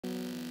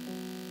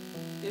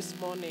This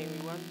morning we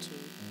want to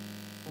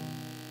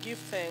give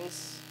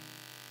thanks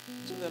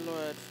to the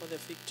Lord for the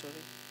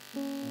victory.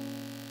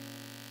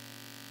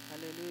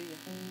 Hallelujah.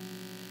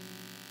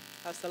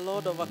 As the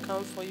Lord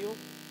overcome for you,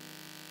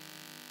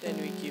 then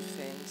we give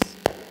thanks.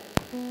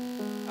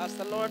 As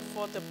the Lord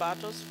fought the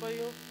battles for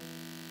you,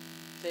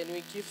 then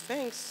we give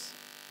thanks.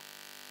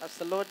 As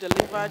the Lord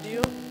delivered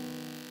you,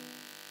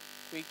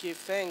 we give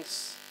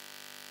thanks.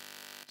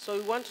 So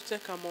we want to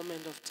take a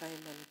moment of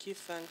time and give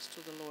thanks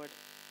to the Lord.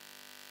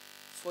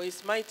 For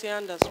his mighty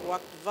hand has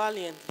worked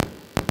valiantly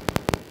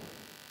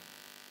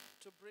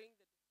to bring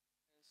the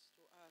deliverance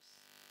to us.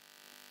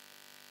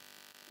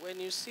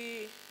 When you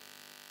see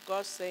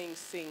God saying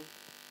sing,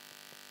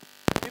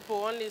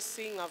 people only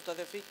sing after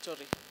the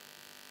victory.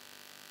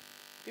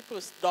 People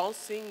don't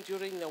sing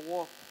during the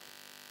war.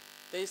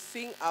 They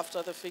sing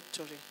after the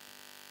victory.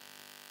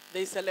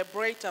 They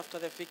celebrate after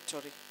the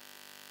victory.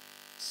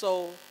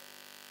 So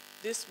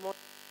this morning,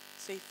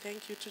 say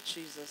thank you to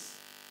Jesus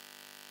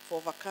for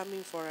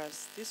overcoming for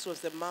us. This was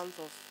the month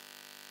of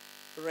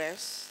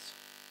rest.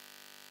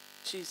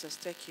 Jesus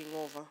taking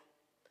over.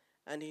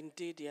 And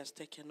indeed, he has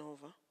taken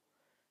over.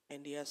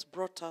 And he has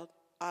brought out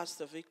us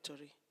the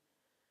victory.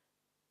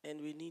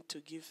 And we need to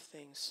give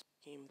thanks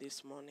to him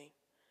this morning.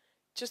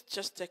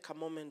 Just take a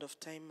moment of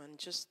time and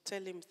just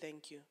tell him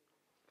thank you.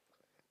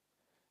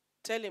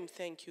 Tell him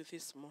thank you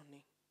this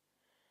morning.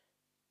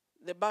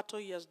 The battle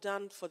he has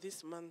done for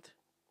this month,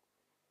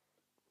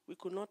 we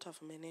could not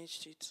have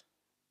managed it.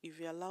 If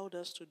he allowed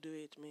us to do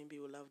it, maybe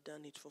we'll have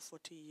done it for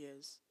 40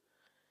 years.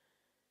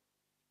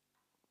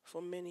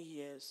 For many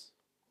years.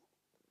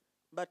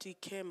 But he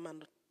came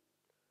and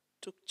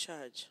took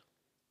charge.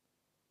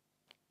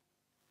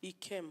 He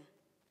came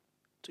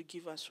to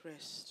give us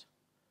rest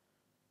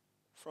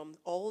from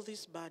all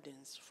these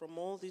burdens, from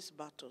all these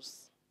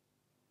battles.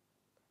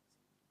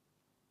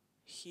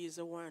 He is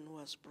the one who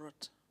has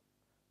brought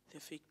the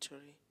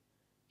victory.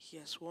 He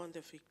has won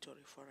the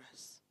victory for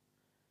us.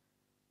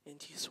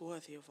 And he is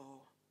worthy of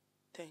all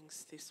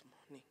thanks this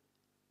morning.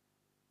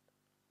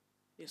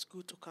 It's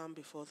good to come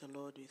before the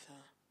Lord with an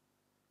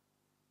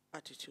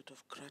attitude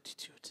of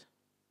gratitude,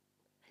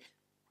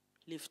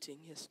 lifting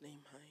his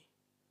name high,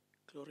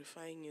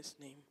 glorifying his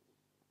name,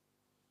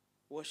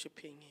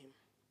 worshiping him,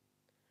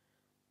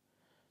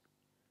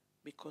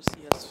 because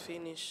he has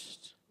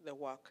finished the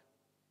work.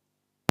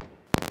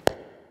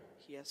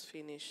 He has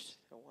finished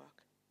the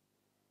work.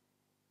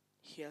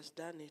 He has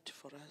done it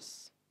for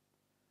us.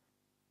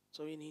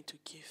 So we need to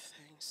give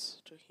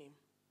thanks to him.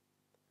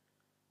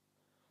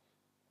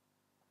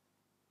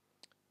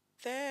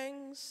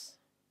 Thanks,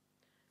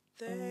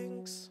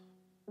 thanks,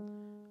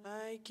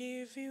 I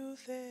give you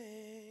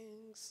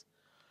thanks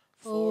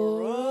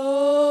for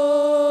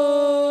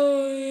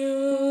all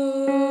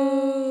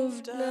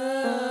you've done.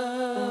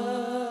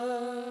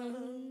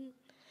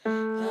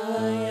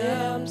 I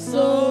am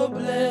so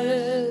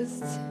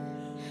blessed,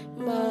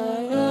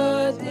 my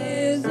heart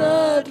is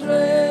at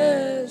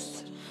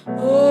rest.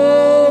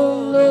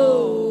 Oh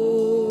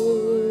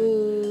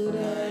Lord,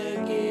 I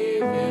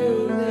give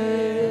you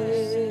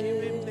thanks.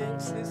 Give him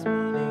thanks this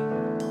morning.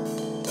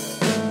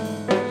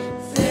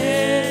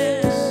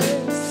 Thanks,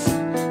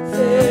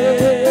 thanks,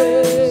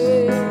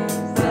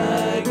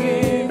 I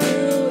give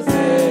you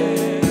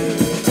thanks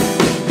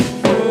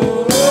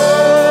for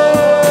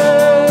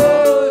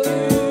all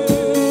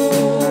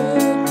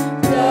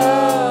you've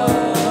done.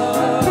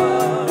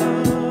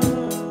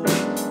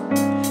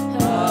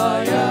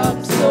 I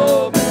am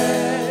so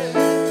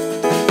blessed,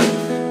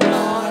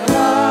 my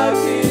heart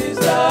is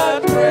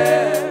at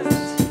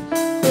rest.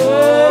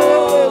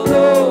 Oh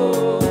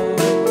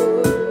Lord,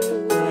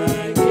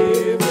 I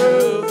give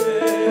you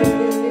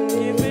thanks.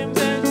 Give him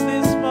thanks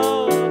this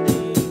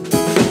morning.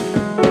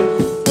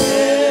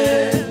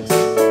 Thanks,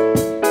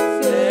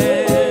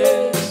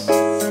 thanks,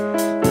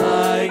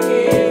 I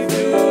give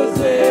you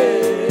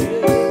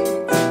thanks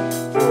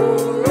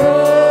for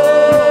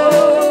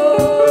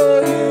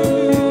all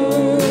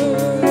you've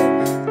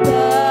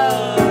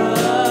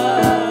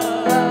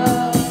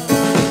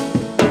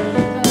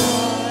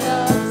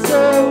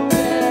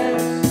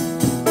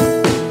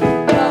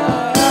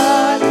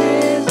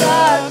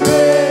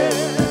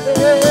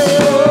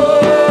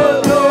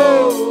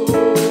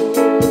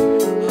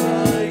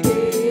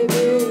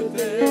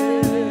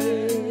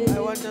I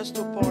want us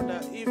to ponder,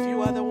 if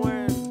you are the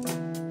one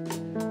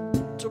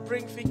to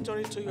bring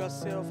victory to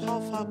yourself, how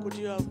far could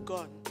you have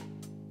gone?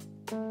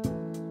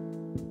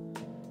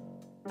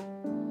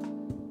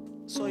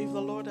 So if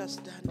the Lord has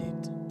done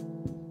it,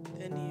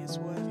 then he is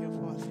worthy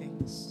of all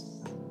things.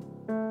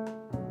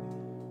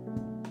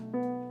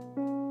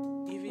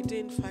 If he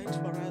didn't fight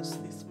for us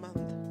this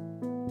month,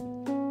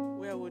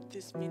 where would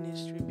this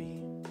ministry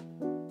be?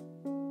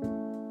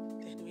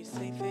 Then we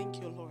say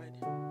thank you, Lord.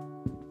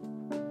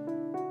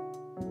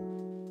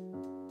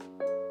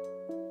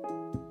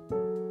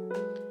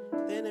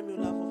 The enemy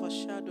will have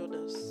overshadowed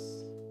us.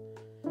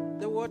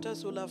 The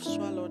waters will have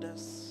swallowed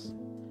us.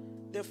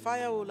 The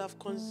fire will have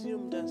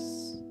consumed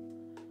us.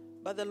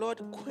 But the Lord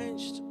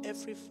quenched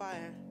every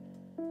fire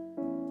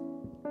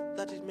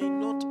that it may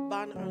not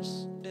burn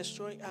us,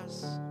 destroy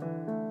us.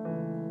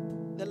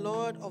 The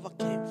Lord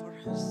overcame for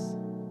us.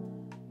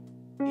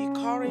 He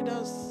carried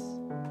us.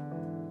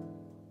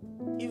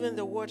 Even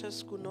the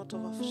waters could not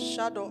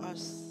overshadow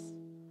us.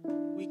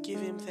 We give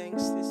him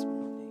thanks this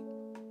morning.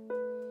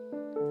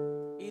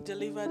 He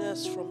delivered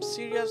us from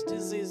serious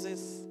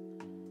diseases,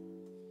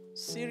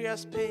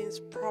 serious pains,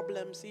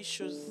 problems,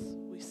 issues.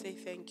 We say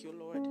thank you,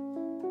 Lord.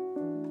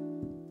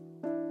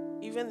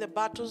 Even the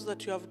battles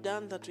that you have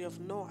done that we have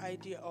no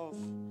idea of,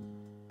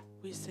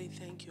 we say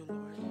thank you,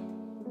 Lord.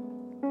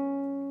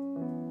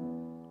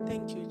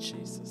 Thank you,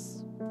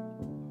 Jesus.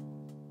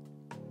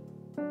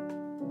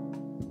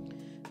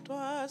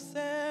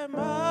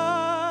 Twasema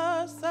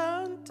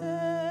asante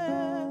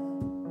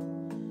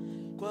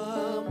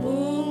kwa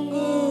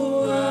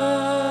Mungu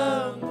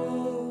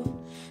wangu.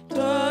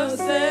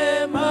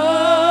 Twasema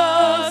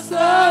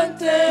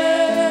asante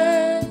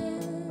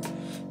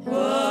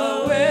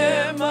kwa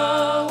wema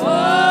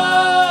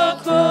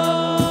wako,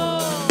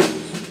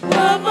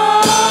 kwa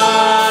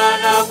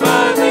maana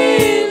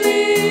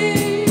fadhili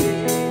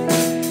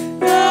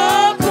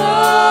zako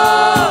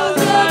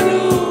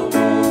zadumu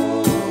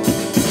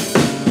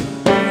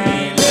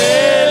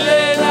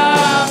milele na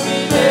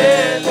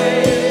milele.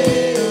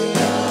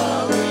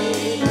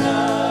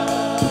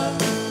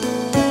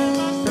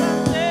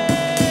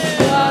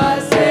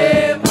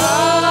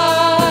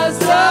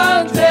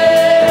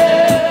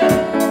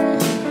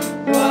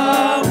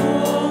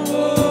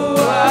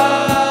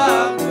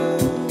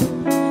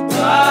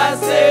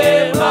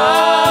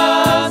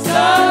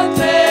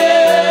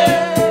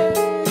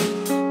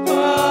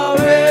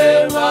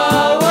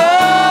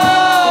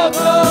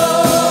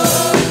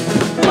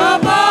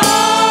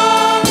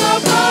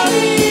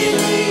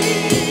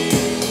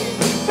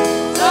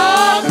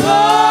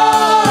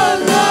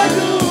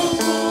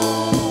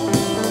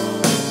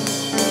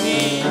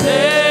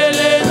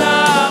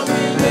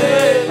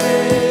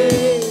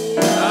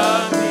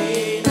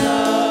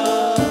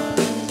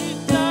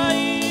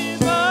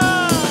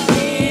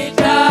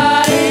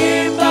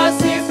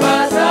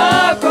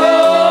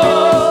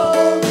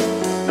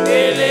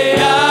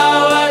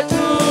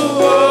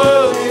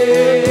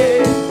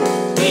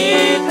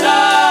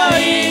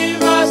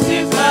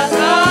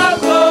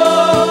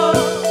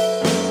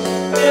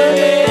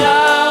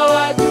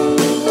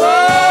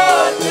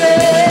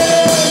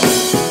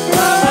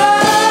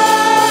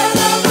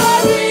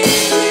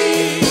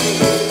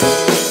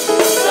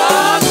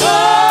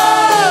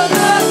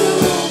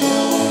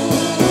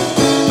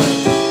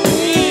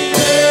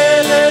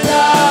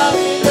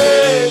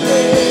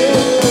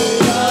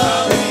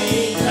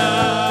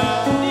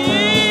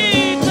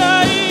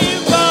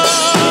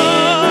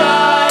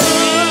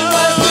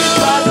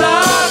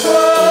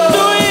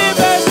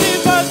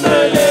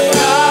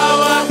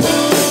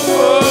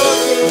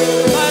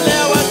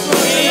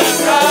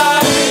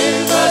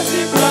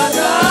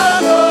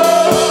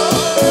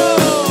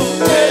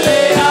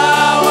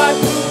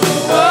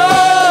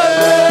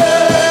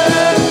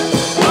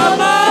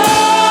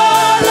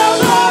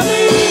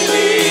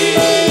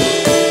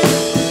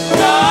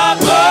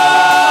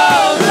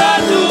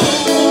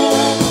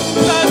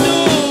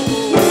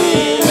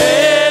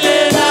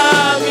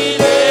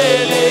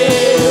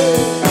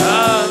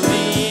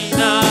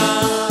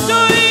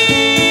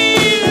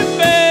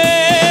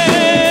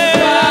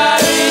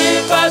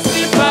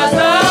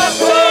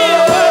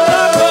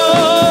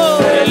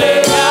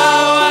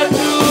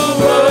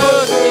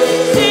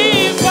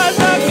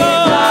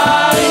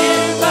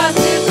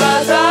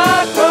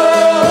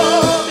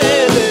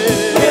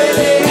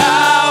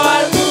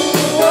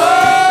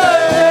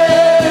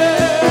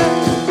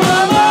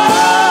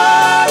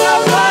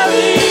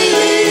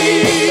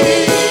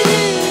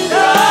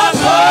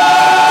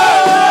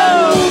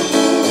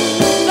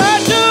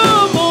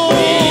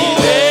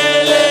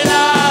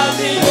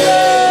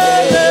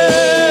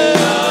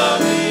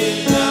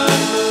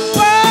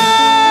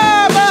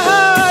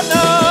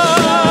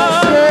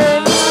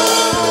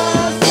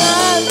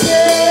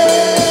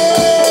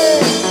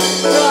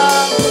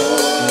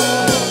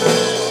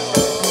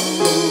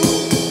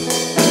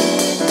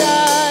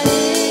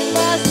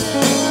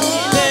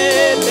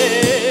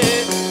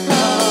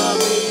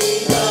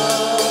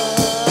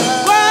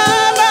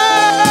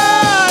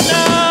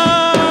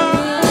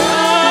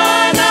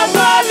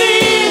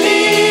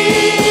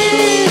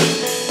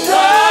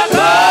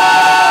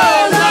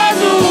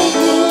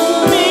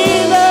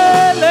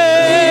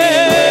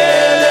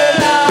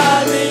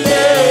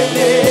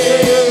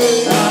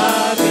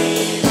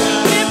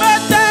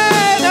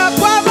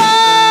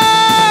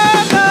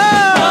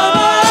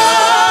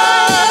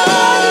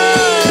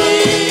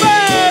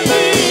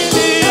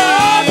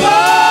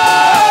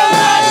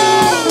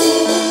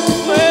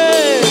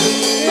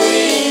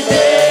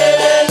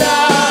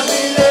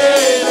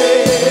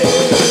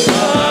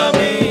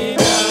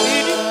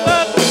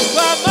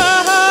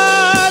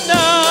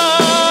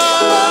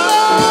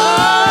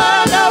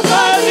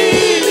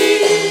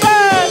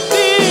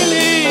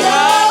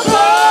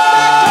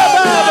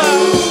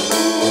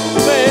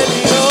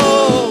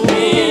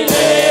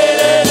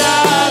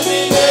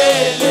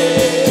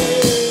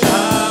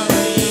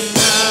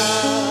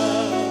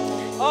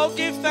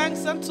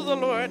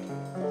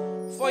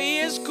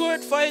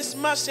 for his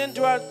mercy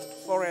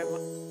endureth forever.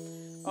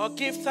 Oh,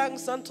 give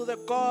thanks unto the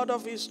God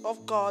of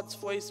gods,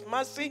 for his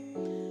mercy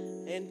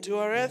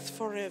endureth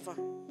forever.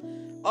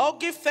 Oh,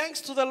 give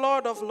thanks to the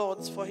Lord of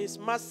lords, for his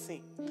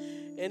mercy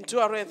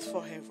endureth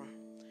forever.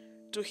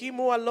 To him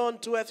who alone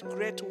doeth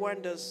great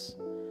wonders.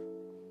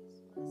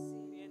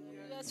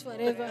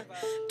 Forever.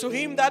 To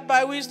him that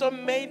by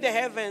wisdom made the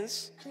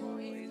heavens.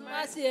 His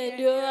mercy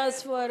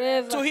endures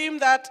forever. To him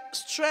that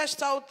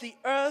stretched out the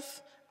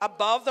earth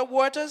above the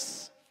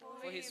waters.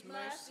 For his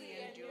mercy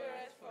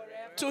endureth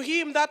forever. To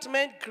him that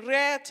made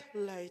great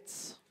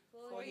lights.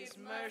 For his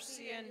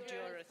mercy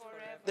endureth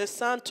forever. The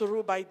sun to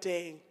rule by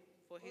day.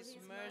 For his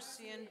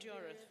mercy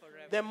endureth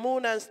forever. The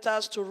moon and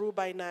stars to rule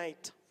by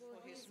night.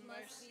 For his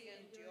mercy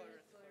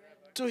endureth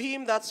forever. To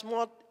him that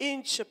smote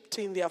Egypt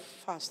in their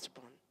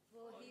firstborn.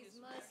 For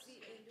his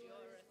mercy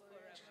endureth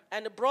forever.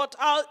 And brought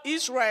out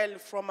Israel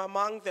from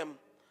among them.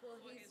 For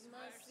his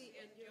mercy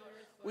endureth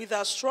forever. With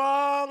a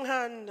strong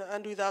hand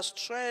and with a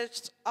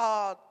stretched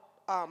out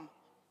arm.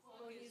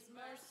 For his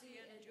mercy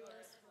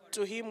endureth forever.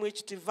 To him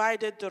which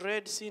divided the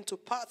Red Sea into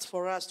parts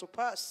for us to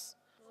pass.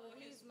 For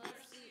his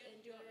mercy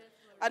endureth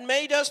forever. And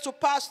made us to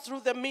pass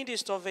through the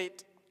midst of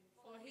it.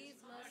 For his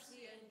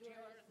mercy endureth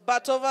forever.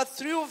 But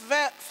overthrew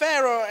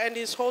Pharaoh and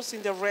his host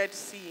in the Red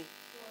Sea. For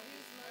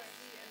his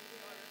mercy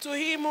endureth. To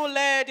him who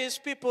led his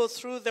people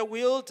through the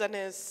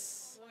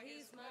wilderness. For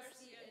his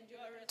mercy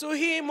endureth. To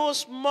him who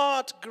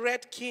smote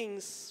great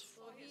kings.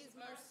 For his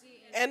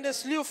mercy And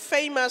slew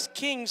famous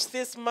kings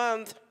this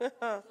month.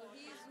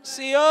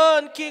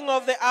 Sihon, king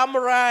of the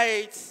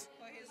Amorites.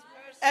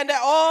 And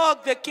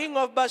Og, the king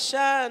of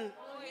Bashan.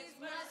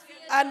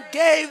 And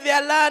gave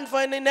their land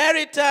for an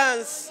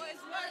inheritance.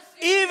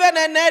 Even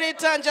an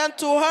inheritance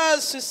unto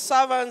us, his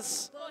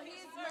servants.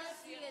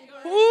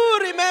 Who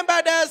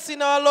remembered us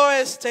in our low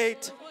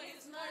estate.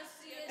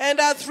 And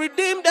hath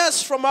redeemed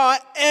us from our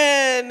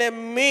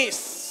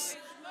enemies.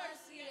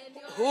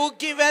 Who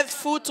giveth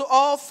food to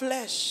all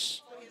flesh.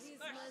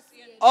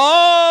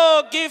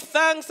 Oh, give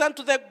thanks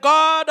unto the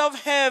God of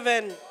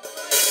heaven.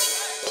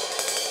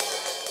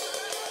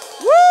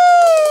 Woo!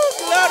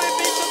 Glory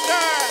be to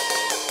God.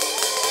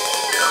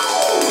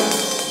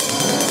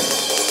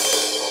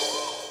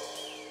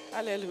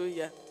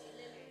 Hallelujah.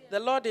 The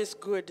Lord is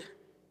good.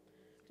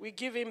 We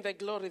give him the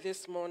glory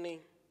this morning.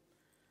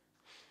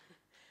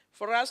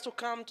 For us to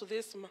come to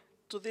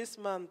this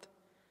month,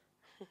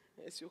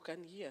 as you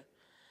can hear,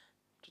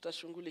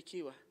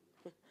 tutashungulikiwa.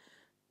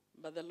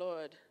 But the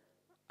Lord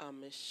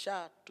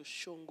amesha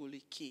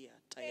tushungulikia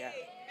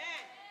tayari.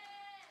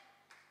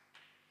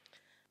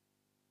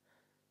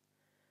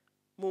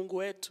 Mungu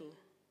wetu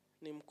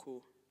ni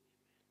mkuu,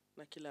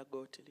 na kila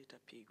goti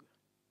litapigwa,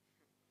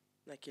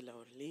 na kila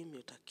ulimi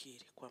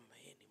utakiri kwamba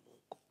yeye ni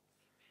Mungu.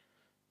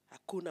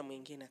 Hakuna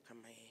mwingine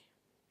kama yeye.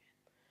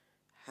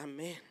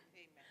 Amen.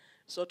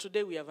 So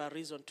today we have a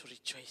reason to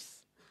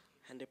rejoice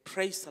and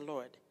praise the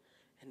Lord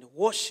and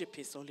worship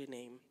his holy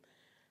name.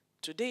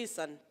 Today is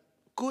a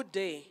good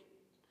day.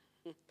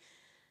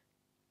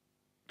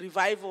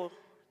 Revival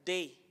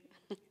day.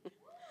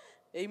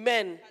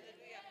 Amen.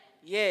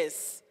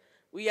 Yes.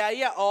 We are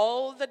here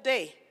all the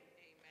day.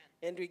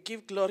 And we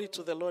give glory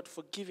to the Lord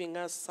for giving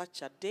us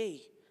such a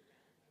day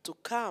to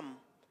come.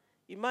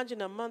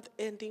 Imagine a month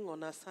ending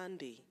on a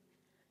Sunday.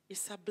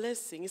 It's a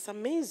blessing. It's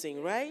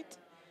amazing, right?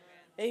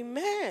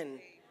 Amen.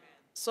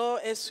 So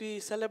as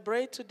we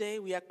celebrate today,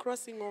 we are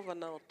crossing over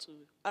now to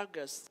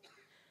August.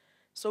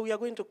 So we are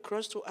going to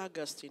cross to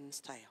August in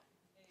style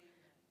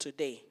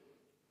today.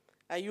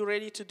 Are you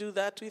ready to do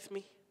that with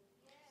me?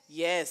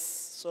 Yes.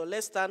 So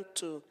let's turn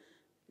to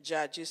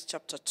Judges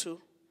chapter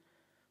 2,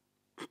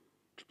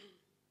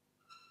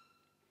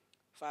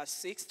 verse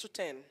 6 to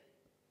 10.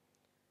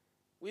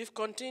 We've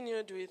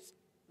continued with,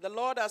 the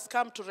Lord has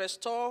come to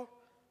restore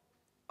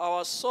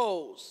our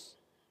souls.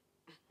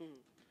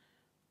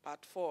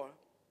 Part 4.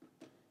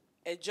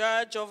 A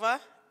judge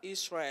over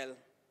Israel.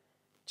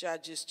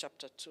 Judges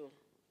chapter 2,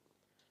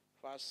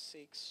 verse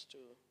 6 to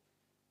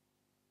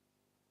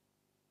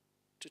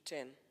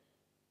 10.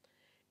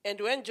 And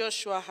when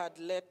Joshua had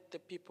let the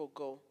people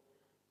go,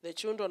 the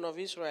children of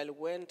Israel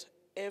went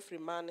every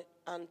man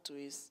unto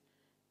his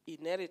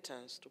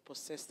inheritance to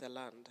possess the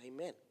land.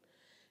 Amen.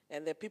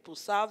 And the people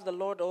served the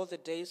Lord all the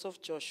days of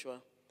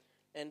Joshua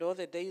and all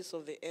the days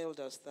of the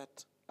elders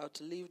that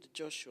outlived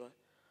Joshua,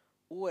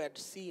 who had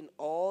seen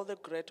all the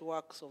great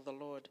works of the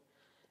Lord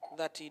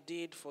that he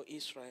did for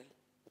Israel.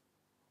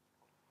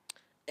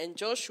 And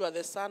Joshua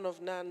the son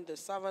of Nun, the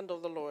servant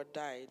of the Lord,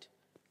 died,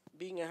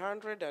 being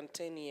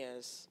 110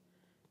 years.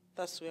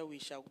 That's where we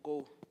shall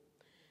go.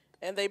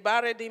 And they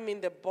buried him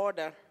in the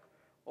border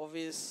of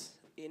his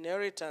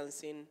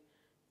inheritance in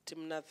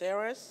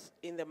Timnath-Heres,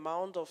 in the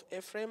mount of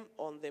Ephraim,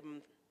 on the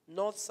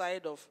north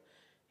side of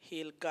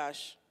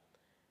Gilgash.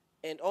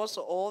 And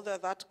also all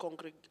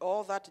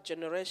that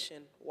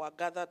generation were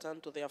gathered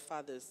unto their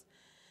fathers.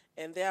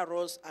 And there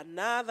arose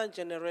another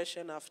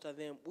generation after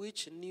them,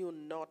 which knew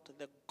not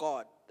the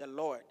God, the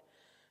Lord,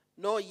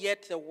 nor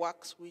yet the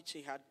works which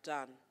he had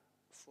done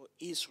for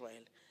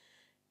Israel.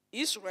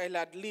 Israel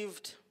had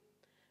lived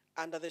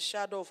under the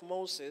shadow of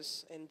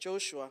Moses and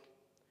Joshua,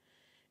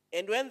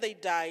 and when they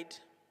died,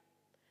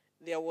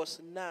 there was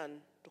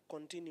none to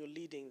continue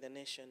leading the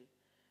nation.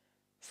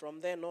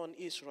 From then on,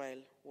 Israel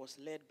was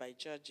led by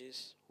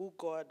judges who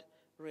God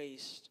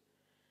raised.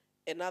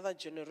 Another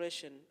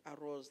generation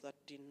arose that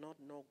did not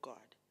know God,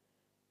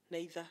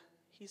 neither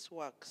his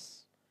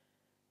works,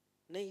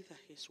 neither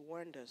his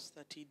wonders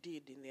that he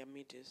did in their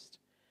midst.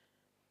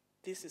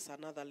 This is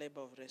another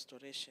labor of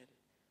restoration.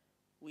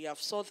 We have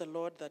sought the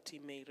Lord that he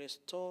may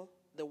restore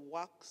the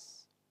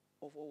works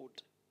of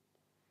old,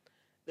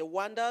 the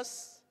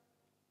wonders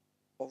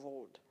of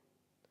old.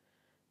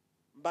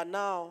 But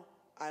now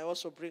I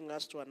also bring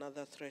us to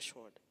another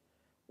threshold.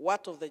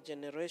 What of the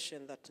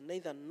generation that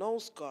neither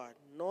knows God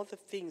nor the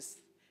things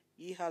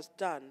he has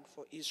done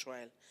for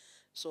Israel?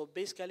 So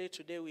basically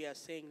today we are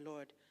saying,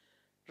 Lord,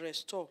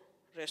 restore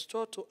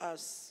to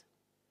us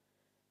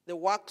the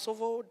works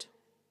of old,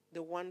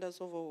 the wonders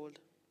of old,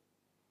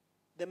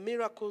 the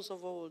miracles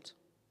of old,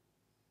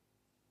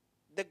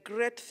 the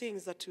great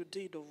things that you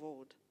did of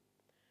old.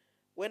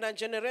 When a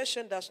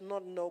generation does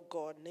not know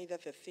God, neither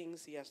the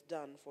things he has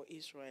done for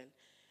Israel,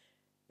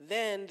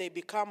 then they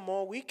become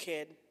more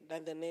wicked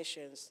than the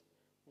nations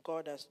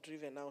God has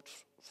driven out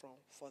from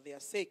for their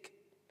sake.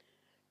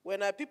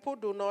 When a people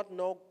do not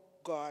know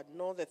God,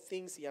 nor the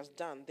things he has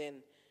done,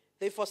 then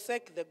they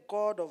forsake the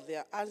God of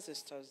their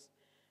ancestors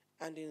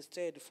and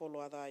instead follow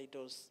other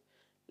idols.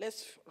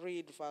 Let's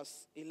read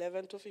verse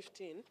 11 to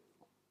 15.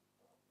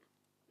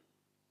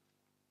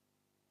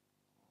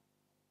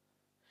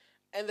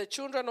 And the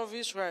children of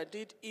Israel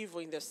did evil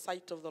in the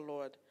sight of the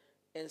Lord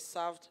and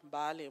served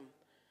Baalim.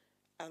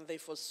 And they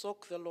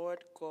forsook the Lord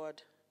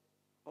God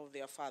of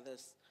their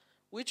fathers,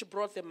 which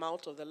brought them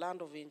out of the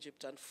land of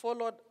Egypt, and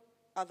followed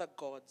other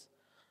gods,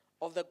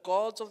 of the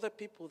gods of the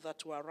people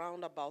that were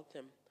round about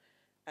them,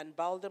 and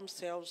bowed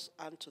themselves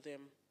unto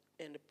them,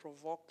 and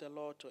provoked the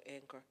Lord to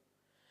anger.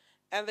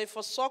 And they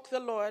forsook the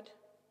Lord,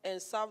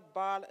 and served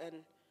Baal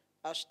and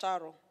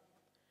Ashtaroth.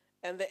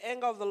 And the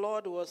anger of the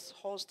Lord was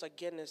host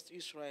against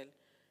Israel,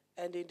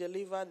 and he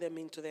delivered them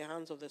into the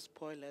hands of the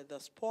spoiler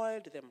that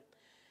spoiled them.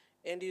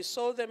 And he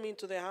sold them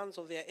into the hands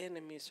of their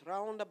enemies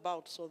round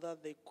about, so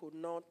that they could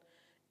not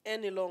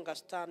any longer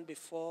stand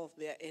before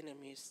their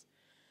enemies.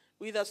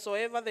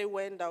 Whithersoever they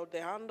went out,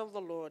 the hand of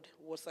the Lord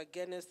was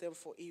against them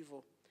for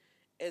evil,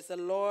 as the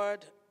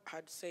Lord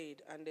had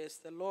said, and as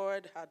the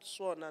Lord had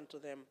sworn unto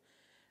them,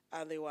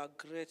 and they were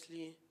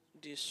greatly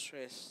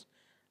distressed.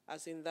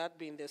 As in that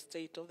being the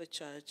state of the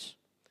church.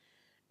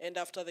 And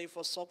after they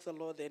forsook the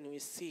Lord, then we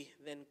see,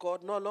 then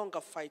God no longer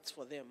fights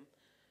for them.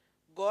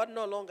 God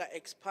no longer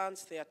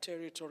expands their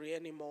territory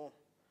anymore.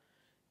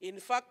 In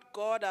fact,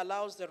 God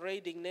allows the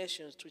raiding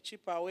nations to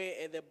chip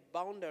away at the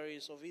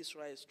boundaries of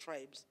Israel's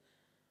tribes,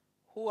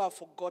 who have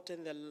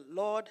forgotten the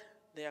Lord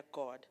their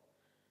God.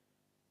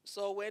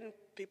 So when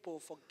people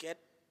forget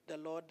the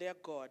Lord their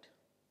God,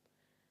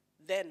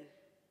 then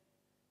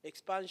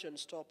expansion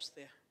stops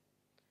there.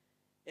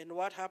 And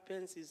what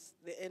happens is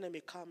the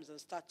enemy comes and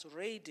starts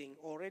raiding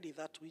already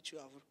that which you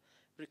have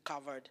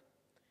recovered.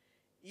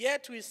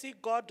 Yet we see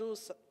God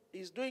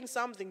is doing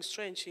something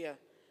strange here.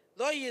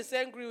 Though he is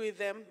angry with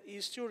them, he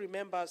still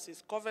remembers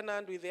his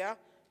covenant with their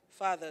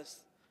fathers.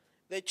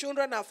 The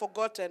children are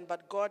forgotten,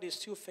 but God is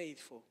still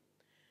faithful.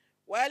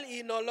 While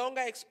he no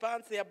longer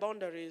expands their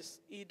boundaries,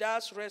 he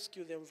does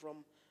rescue them from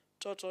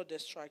total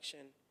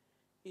destruction.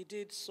 He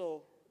did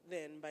so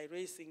then by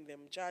raising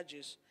them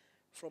judges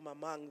from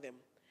among them.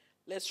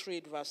 Let's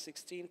read verse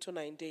 16 to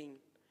 19.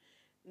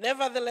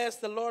 Nevertheless,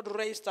 the Lord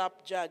raised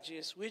up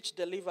judges, which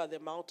delivered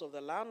them out of the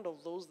land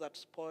of those that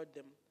spoiled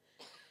them.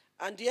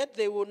 And yet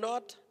they would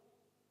not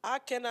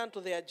hearken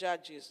unto their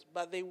judges,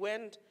 but they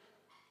went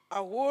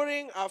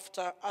a-whoring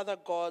after other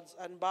gods,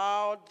 and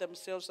bowed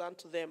themselves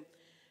unto them.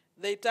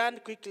 They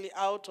turned quickly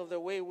out of the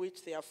way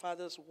which their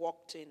fathers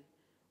walked in,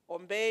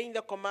 obeying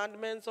the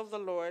commandments of the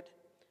Lord,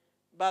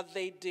 but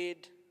they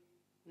did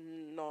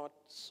not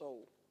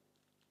so.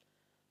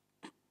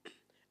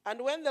 And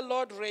when the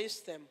Lord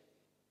raised them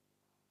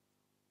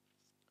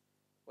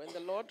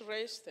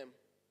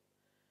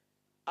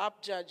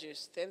up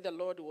judges, then the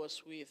Lord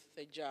was with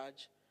the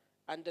judge,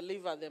 and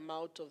delivered them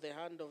out of the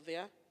hand of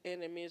their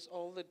enemies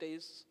all the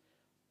days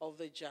of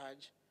the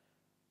judge.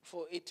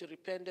 For it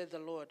repented the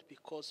Lord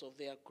because of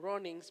their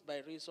groanings,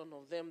 by reason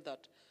of them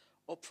that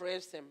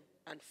oppressed them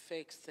and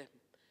vexed them.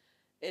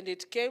 And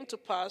it came to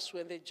pass,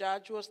 when the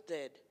judge was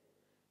dead,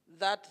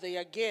 that they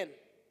again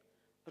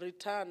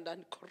returned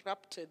and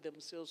corrupted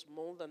themselves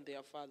more than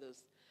their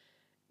fathers,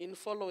 in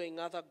following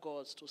other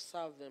gods to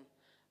serve them,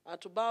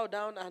 and to bow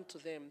down unto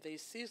them. They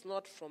cease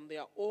not from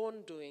their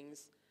own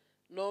doings,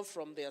 nor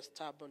from their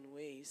stubborn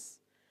ways.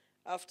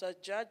 After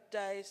judge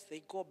dies,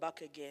 they go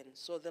back again.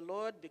 So the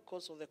Lord,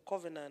 because of the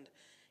covenant,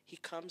 he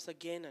comes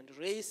again and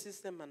raises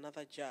them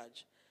another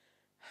judge.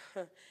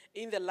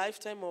 In the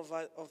lifetime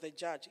of the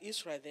judge,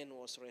 Israel then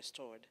was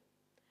restored.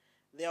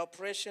 Their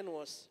oppression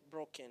was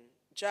broken.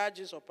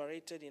 Judges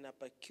operated in a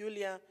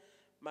peculiar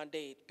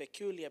mandate,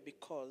 peculiar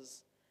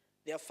because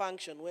Their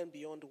function went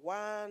beyond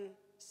one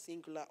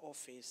singular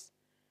office,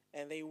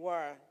 and they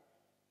were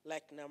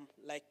like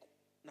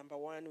number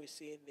one, we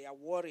see they are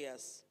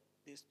warriors.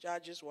 These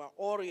judges were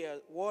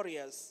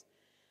warriors.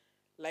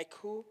 Like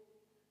who?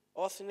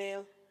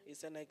 Othniel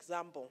is an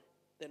example,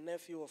 the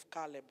nephew of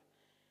Caleb,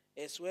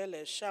 as well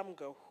as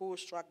Shamgar, who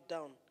struck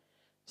down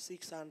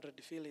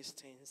 600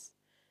 Philistines.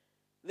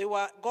 They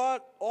were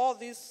all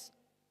these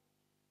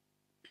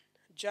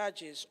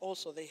judges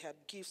also, they had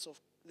gifts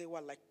they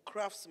were like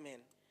craftsmen.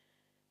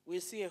 We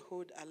see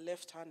Ehud, a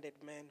left-handed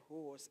man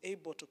who was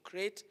able to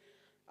create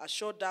a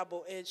short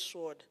double-edged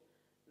sword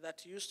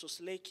that used to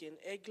slay King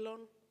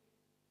Eglon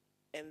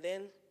and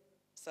then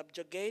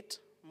subjugate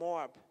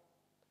Moab.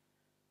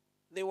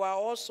 Their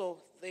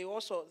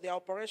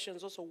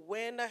operations also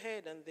went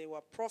ahead, and they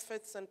were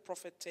prophets and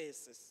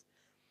prophetesses.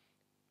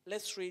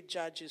 Let's read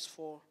Judges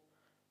 4,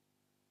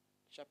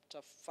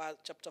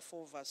 chapter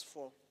 4, verse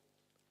 4.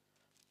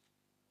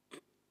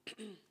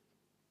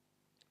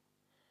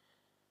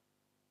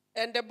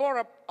 And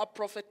Deborah, a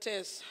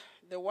prophetess,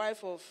 the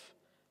wife of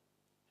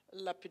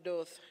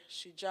Lapidoth,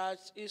 she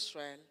judged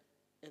Israel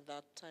at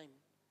that time.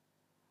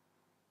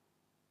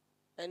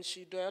 And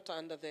she dwelt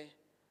under the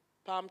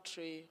palm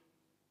tree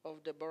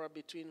of Deborah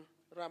between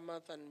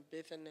Ramoth and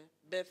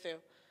Bethel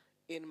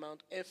in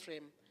Mount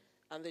Ephraim.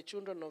 And the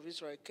children of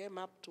Israel came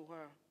up to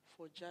her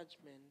for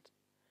judgment.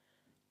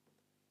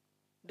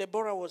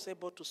 Deborah was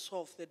able to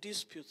solve the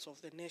disputes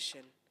of the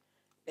nation,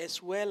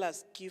 as well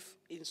as give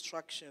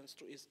instructions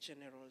to its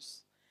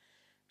generals.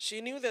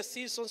 She knew the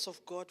seasons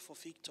of God for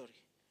victory.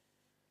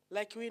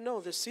 Like we know,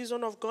 the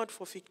season of God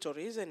for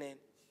victory, isn't it?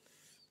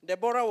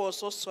 Deborah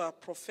was also a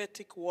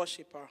prophetic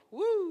worshiper.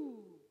 Woo!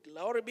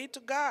 Glory be to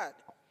God.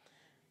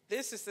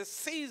 This is a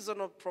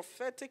season of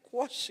prophetic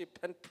worship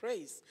and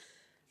praise.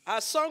 Her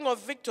song of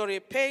victory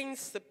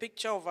paints the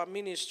picture of her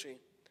ministry.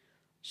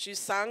 She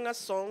sang a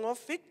song of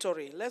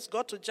victory. Let's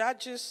go to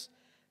Judges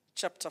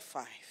chapter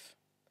 5.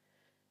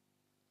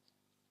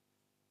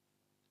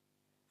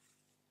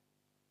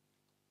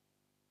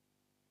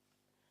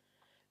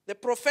 The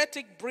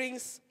prophetic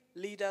brings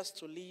leaders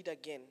to lead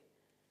again.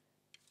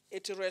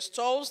 It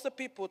restores the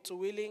people to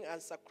willing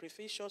and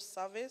sacrificial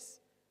service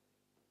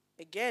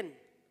again.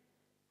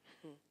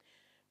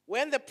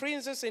 When the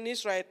princes in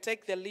Israel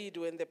take the lead,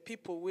 when the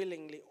people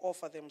willingly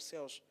offer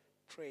themselves,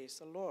 praise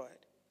the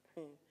Lord.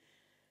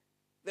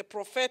 The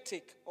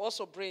prophetic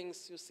also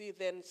brings, you see,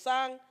 then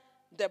sang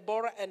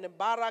Deborah and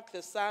Barak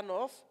the son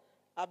of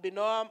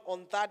Abinoam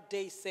on that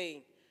day,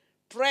 saying,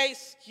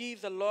 praise ye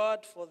the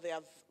Lord for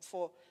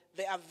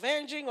the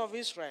avenging of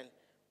Israel,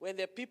 when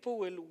the people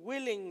will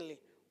willingly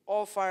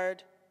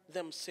offered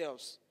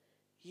themselves.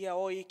 Hear,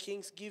 O ye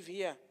kings, give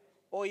ear,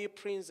 O ye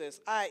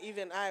princes.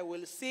 Even I,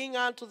 will sing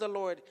unto the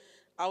Lord.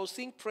 I will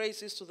sing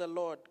praises to the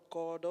Lord,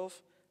 God of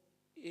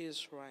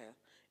Israel.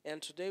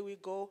 And today we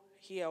go,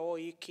 hear, O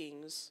ye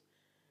kings,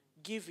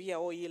 give ear,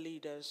 O ye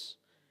leaders.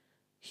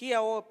 Hear,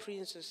 O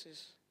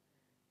princesses.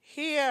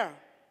 Hear,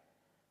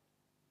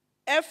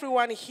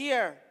 everyone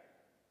here.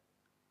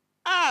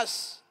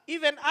 Us,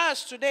 even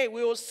us today,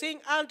 we will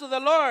sing unto the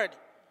Lord.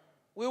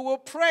 We will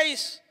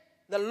praise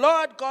the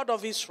Lord God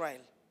of Israel.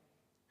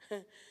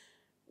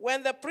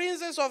 When the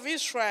princes of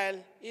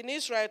Israel in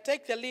Israel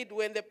take the lead,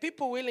 when the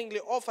people willingly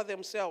offer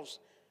themselves,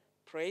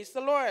 praise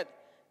the Lord.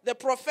 The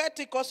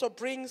prophetic also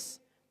brings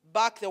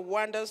back the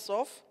wonders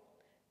of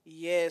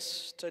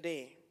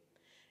yesterday.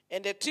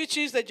 And it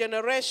teaches the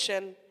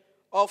generation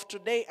of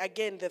today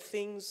again the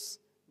things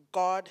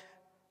God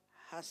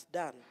has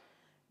done.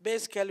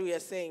 Basically, we are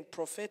saying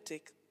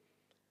prophetic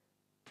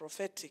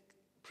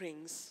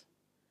brings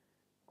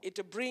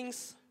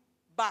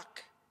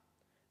back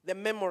the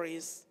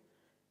memories,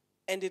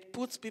 and it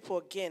puts people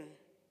again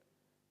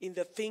in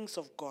the things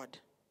of God.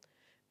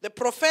 The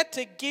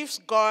prophetic gives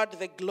God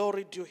the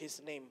glory due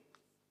his name.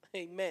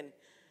 Amen.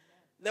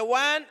 The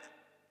one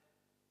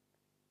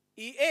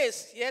he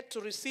is yet to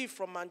receive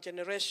from our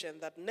generation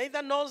that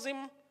neither knows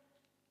him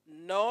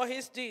nor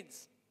his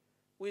deeds.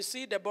 We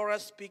see Deborah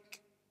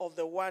speak of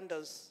the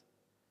wonders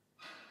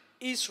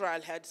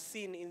Israel had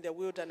seen in the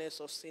wilderness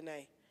of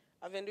Sinai.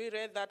 Haven't we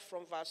read that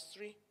from verse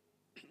 3?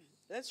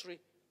 Let's read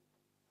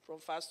from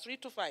verse 3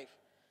 to 5.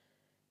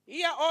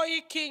 Hear, all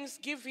ye kings,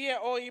 give ear,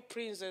 all ye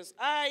princes.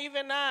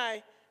 Even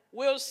I,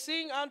 will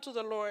sing unto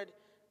the Lord.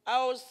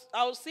 I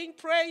will sing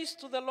praise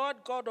to the Lord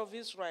God of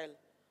Israel.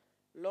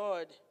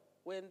 Lord,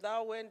 when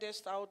thou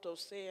wentest out of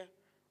Seir,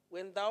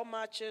 when thou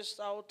marchest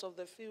out of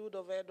the field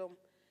of Edom,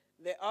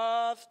 the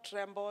earth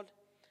trembled,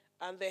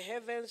 and the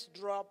heavens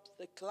dropped,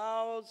 the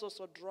clouds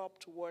also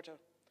dropped water.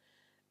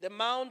 The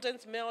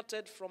mountains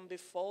melted from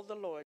before the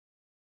Lord,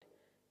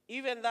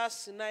 even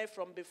thus Sinai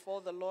from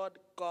before the Lord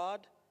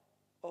God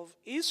of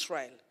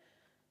Israel.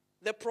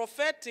 The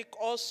prophetic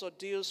also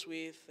deals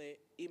with the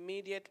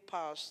immediate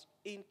past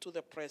into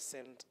the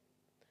present.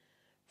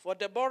 For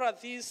Deborah,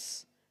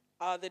 these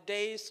are the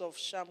days of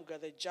Shamgar,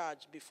 the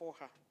judge, before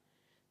her.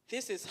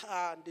 This is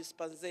her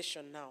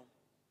dispensation now.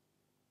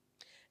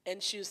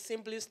 And she's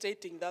simply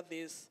stating that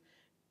there's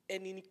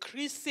an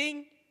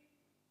increasing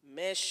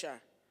measure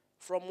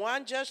from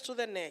one judge to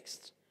the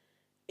next.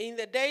 In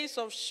the days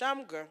of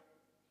Shamgar,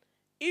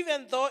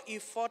 even though he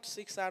fought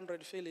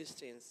 600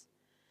 Philistines,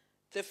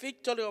 the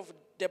victory of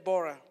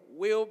Deborah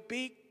will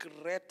be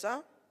greater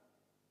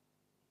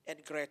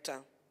and greater.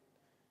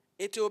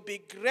 It will be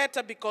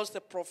greater because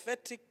the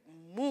prophetic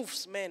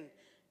moves men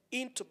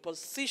into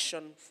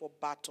position for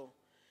battle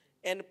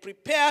and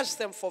prepares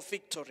them for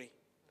victory.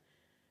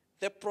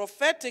 The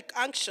prophetic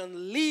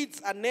action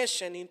leads a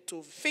nation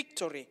into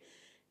victory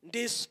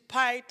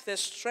despite the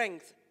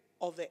strength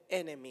of the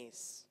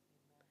enemies.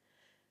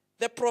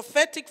 The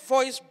prophetic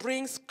voice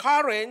brings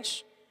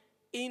courage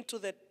into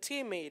the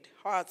timid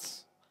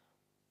hearts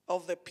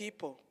of the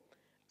people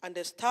and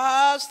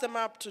stirs them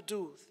up to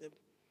do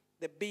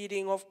the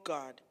bidding of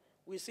God.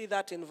 We see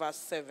that in verse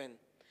 7.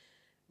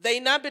 The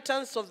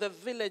inhabitants of the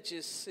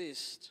villages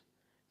ceased.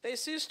 They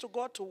ceased to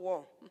go to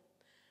war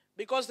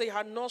because they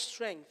had no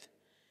strength.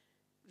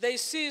 They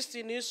ceased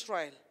in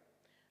Israel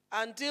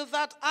until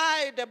that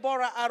I,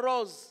 Deborah,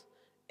 arose.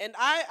 And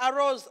I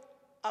arose,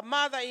 a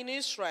mother in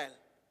Israel.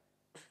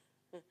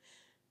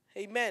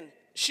 Amen.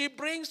 She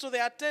brings to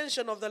the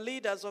attention of the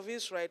leaders of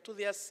Israel, to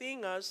their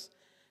singers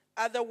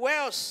at the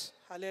wells.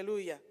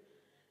 Hallelujah.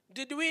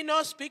 Did we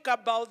not speak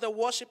about the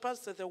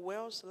worshippers at the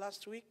wells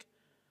last week?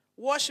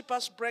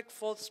 Worshippers break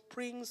forth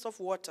springs of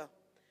water.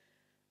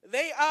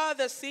 They are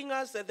the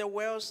singers at the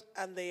wells,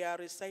 and they are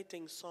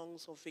reciting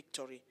songs of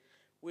victory.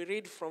 We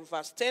read from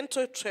verse 10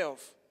 to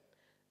 12.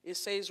 It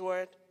says,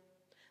 word,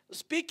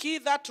 speak ye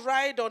that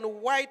ride on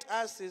white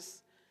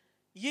asses,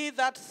 ye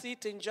that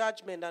sit in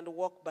judgment and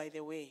walk by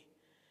the way.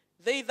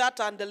 They that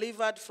are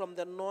delivered from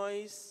the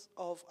noise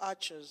of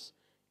archers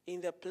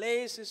in the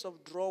places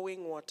of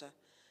drawing water.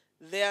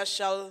 There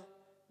shall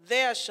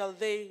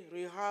they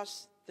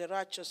rehearse the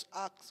righteous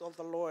acts of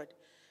the Lord,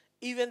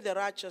 even the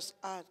righteous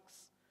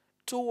acts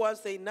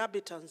towards the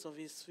inhabitants of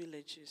his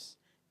villages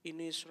in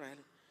Israel.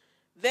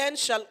 Then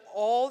shall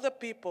all the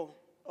people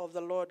of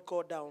the Lord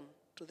go down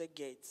to the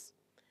gates.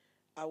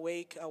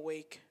 Awake,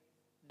 awake,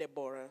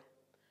 Deborah.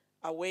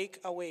 Awake,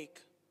 awake,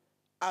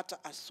 utter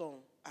a song,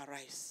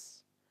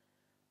 arise.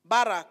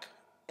 Barak,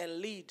 and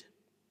lead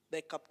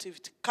the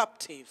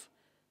captive,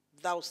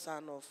 thou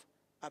son of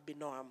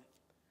Abinoam.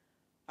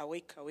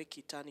 Awake, awake,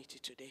 eternity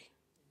today.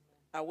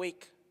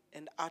 Awake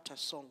and utter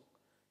song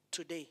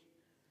today.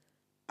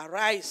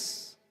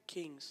 Arise,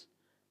 kings.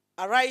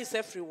 Arise,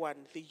 everyone,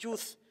 the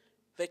youth,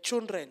 the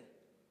children,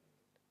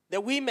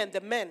 the women,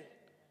 the men,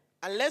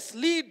 and let's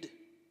lead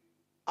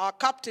our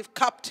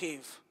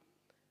captive.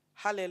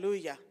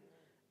 Hallelujah.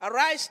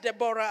 Arise,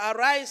 Deborah.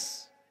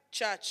 Arise,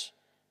 church.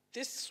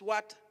 This is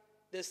what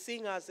the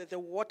singers at the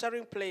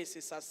watering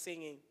places are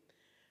singing.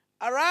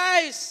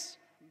 Arise,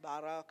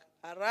 Barak.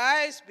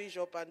 Arise,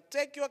 Bishop, and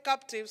take your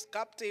captives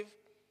captive.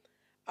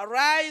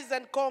 Arise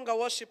and conquer,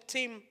 worship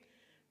team.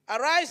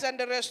 Arise and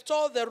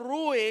restore the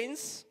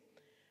ruins.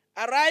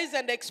 Arise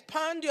and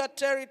expand your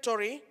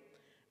territory.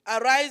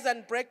 Arise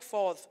and break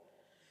forth.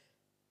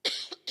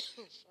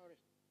 Sorry.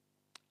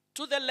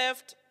 To the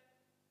left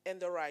and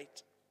the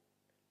right.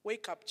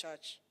 Wake up,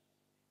 church,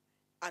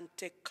 and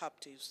take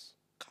captives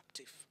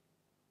captive.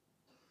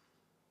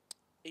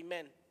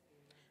 Amen.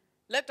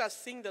 Let us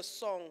sing the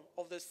song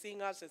of the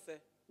singers at the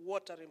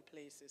watering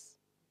places.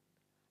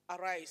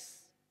 Arise.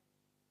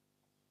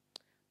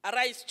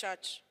 Arise,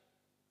 church.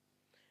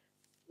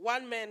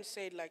 One man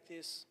said like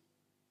this.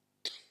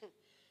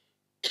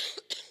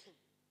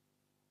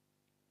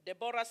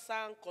 Deborah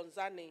sang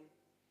concerning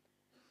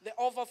the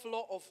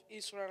overflow of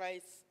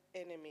Israelites'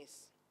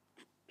 enemies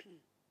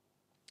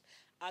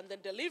and the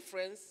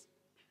deliverance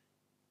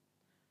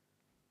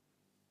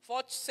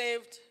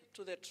vouchsafed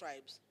to the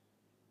tribes.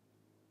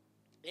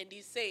 And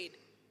he said,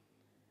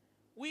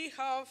 we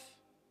have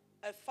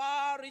a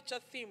far richer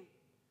theme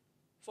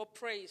for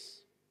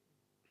praise.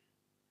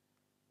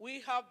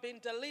 We have been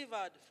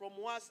delivered from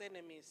worse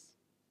enemies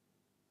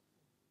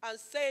and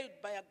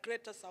saved by a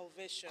greater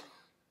salvation.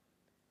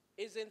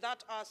 Isn't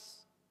that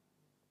us?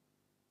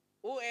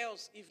 Who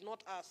else if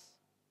not us?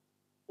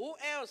 Who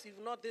else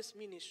if not this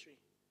ministry?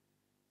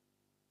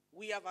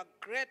 We have a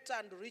greater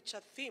and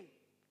richer theme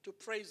to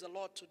praise the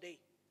Lord today.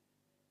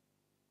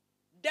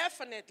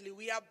 Definitely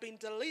we have been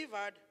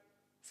delivered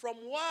from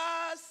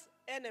worse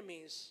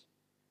enemies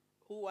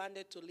who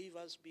wanted to leave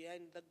us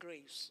behind the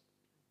graves.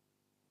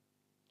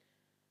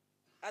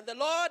 And the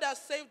Lord has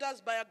saved us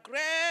by a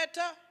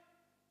greater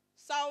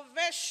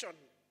salvation.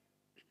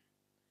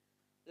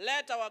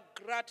 Let our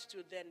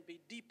gratitude then be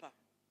deeper.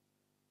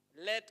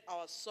 Let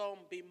our song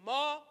be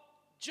more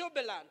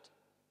jubilant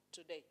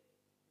today.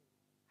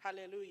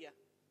 Hallelujah.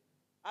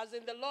 As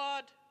in the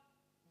Lord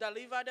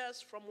delivered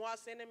us from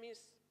worse enemies,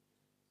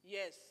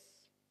 yes.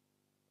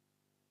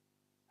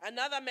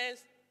 Another man,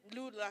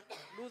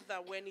 Luther,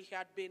 when he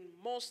had been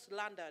most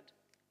slandered.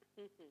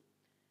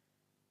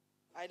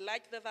 I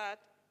like that.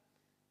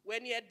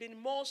 When he had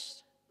been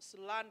most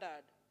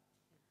slandered.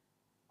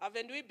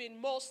 Haven't we been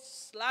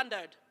most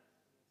slandered?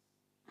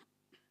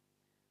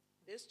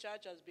 This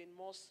church has been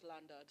most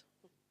slandered.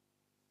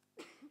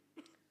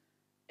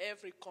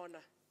 Every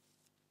corner.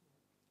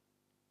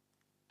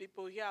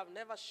 People here have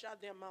never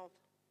shut their mouth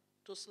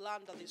to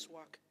slander this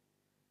work.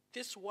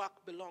 This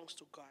work belongs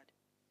to God.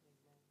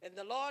 And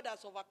the Lord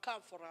has overcome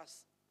for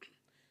us.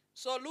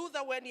 So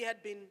Luther, when he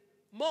had been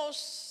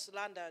most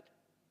slandered,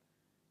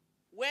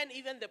 when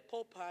even the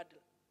Pope had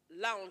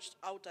launched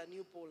out a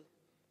new bull,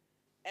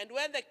 and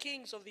when the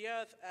kings of the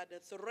earth had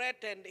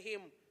threatened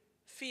him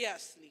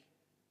fiercely,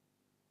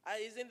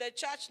 is in the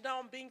church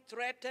now being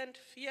threatened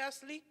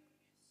fiercely?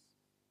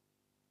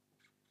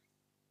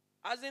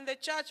 As in the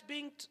church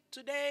being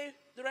today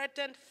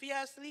threatened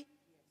fiercely?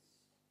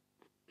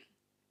 Yes.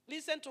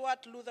 Listen to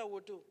what Luther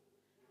would do.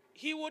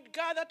 He would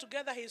gather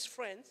together his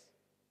friends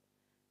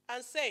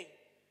and say,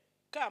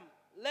 come,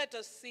 let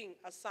us sing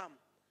a psalm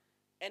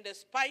and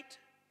despite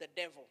the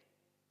devil.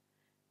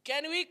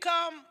 Can we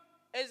come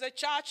as a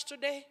church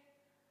today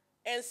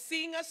and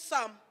sing a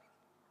psalm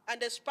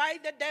and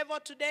despite the devil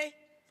today?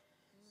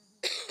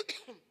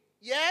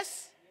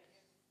 Yes?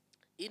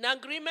 In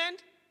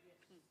agreement?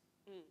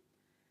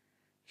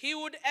 He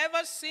would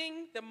ever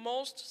sing the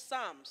most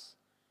psalms.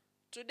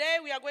 Today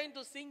we are going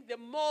to sing the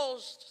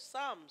most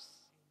psalms.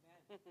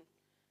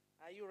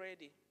 Are you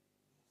ready?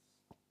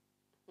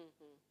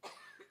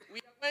 We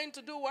are going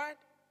to do what?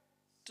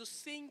 To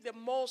sing the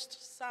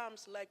most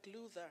psalms like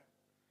Luther.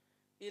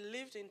 He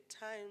lived in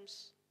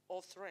times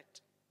of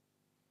threat.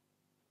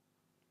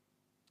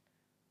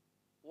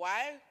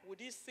 Why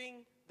would he sing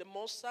the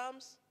most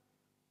psalms?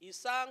 He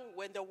sang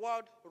when the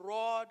world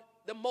roared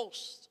the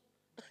most.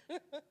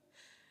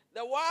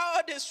 The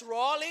world is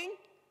rolling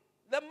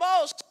the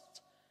most.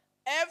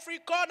 Every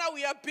corner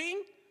we are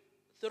being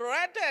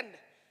threatened.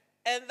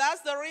 And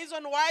that's the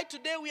reason why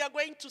today we are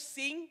going to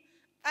sing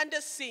and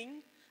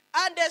sing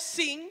and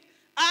sing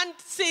and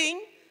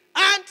sing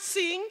and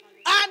sing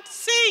and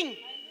sing.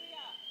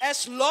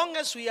 As long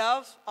as we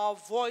have our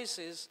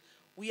voices,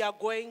 we are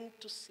going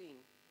to sing.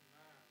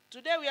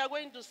 Today we are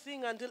going to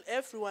sing until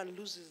everyone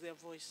loses their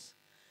voice.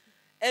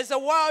 As the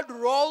world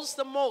rolls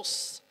the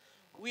most,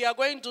 we are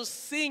going to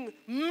sing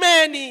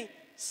many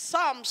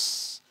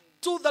psalms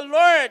to the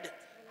Lord.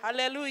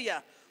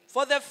 Hallelujah.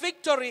 For the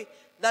victory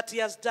that he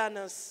has done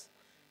us.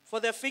 For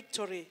the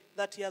victory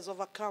that he has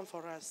overcome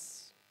for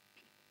us.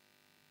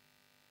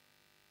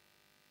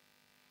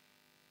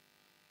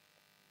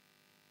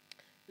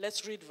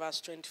 Let's read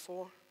verse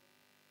 24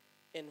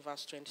 and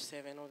verse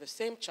 27 of the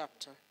same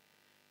chapter.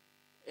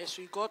 As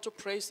we go to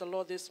praise the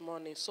Lord this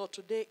morning. So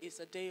today is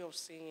a day of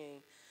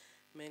singing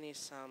many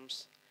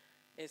psalms.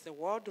 As the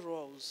world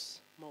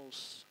rolls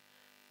most,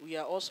 we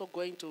are also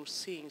going to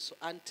sing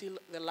until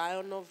the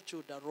Lion of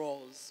Judah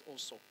rolls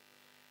also.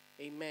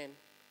 Amen.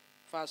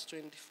 Verse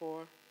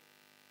 24.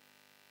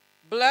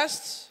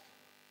 Blessed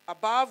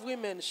above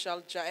women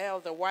shall Jael,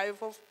 the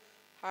wife of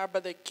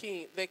Harbor the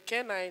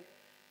Kenite,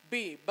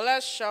 be.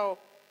 Blessed shall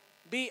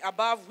be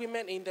above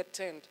women in the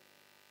tent.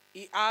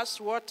 He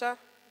asked water,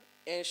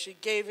 and she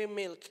gave him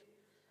milk.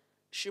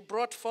 She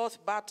brought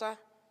forth butter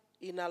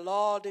in a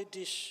lordly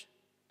dish.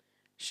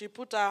 She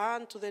put her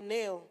hand to the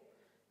nail,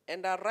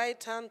 and her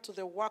right hand to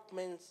the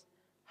workman's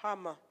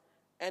hammer.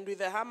 And with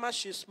the hammer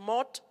she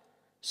smote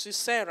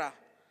Sisera.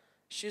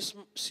 She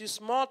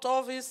smote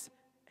off his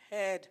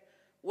head,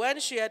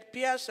 when she had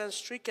pierced and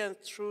stricken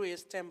through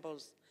his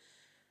temples.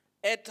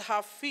 At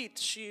her feet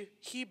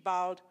he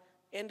bowed,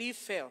 and he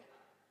fell.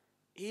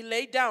 He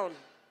lay down.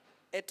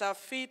 At her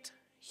feet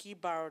he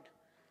bowed.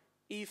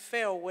 He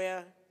fell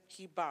where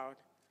he bowed.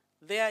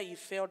 There he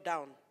fell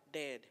down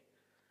dead.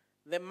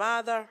 The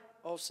mother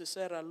of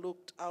Sisera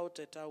looked out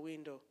at her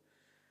window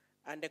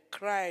and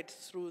cried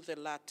through the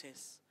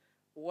lattice,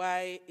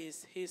 why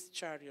is his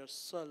chariot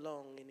so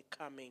long in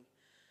coming?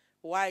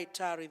 Why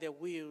tarry the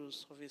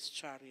wheels of his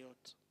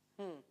chariot?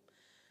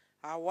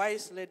 Our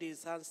wise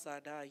ladies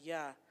answered her,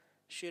 yeah.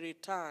 She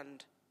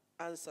returned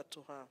answer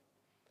to her.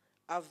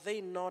 Have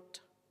they not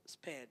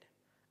spared?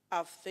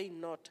 Have they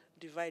not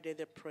divided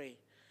the prey?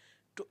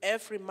 To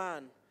every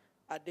man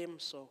a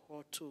damsel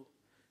or two.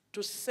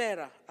 To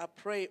Sarah a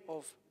prey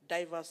of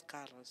diverse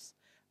colors.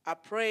 A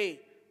prey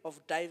of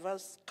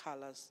diverse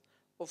colors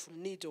of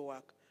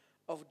needlework.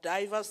 Of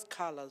diverse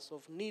colors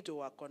of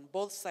needlework on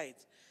both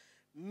sides.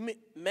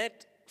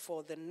 Met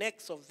for the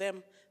necks of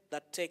them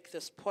that take the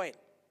spoil.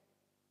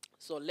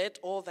 So let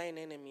all thine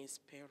enemies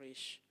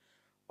perish,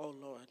 O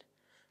Lord.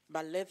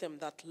 But let them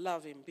that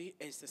love him be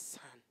as the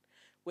sun,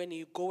 when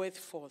he goeth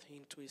forth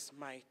into his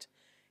might.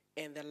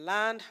 And the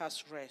land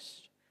has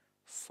rest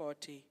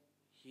 40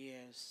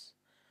 years.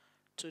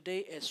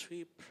 Today as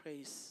we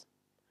praise,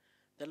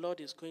 the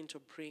Lord is going to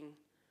bring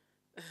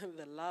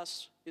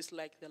it's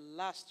like the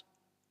last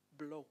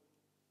blow.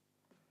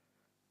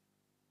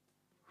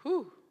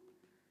 Whew.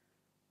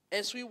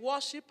 As we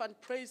worship and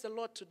praise the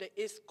Lord today,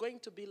 it's going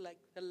to be like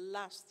the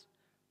last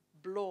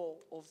blow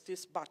of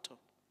this battle.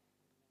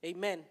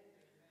 Amen.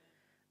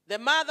 The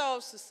mother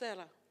of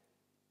Sisera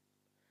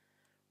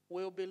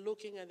will be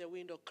looking at the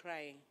window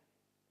crying,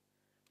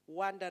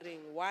 wondering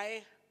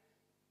why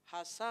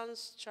her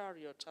son's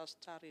chariot has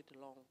tarried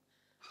long.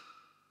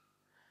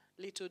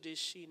 Little did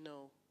she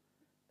know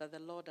that the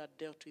Lord had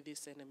dealt with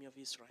this enemy of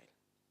Israel.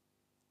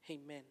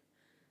 Amen.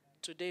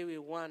 Today we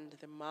warned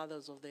the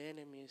mothers of the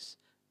enemies,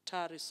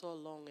 tarry so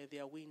long at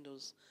their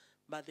windows,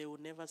 but they will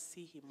never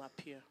see him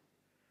appear,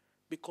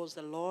 because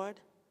the Lord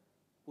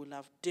will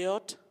have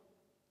dealt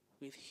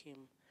with him.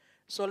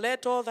 So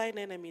let all thine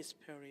enemies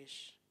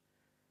perish,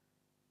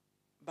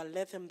 but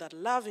let them that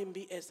love him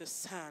be as the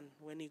sun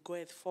when he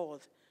goeth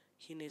forth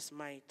in his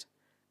might,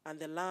 and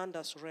the land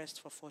has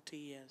rest for 40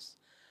 years.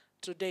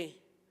 Today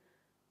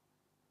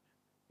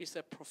is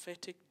a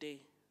prophetic day.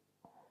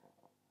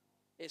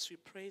 As we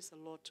praise the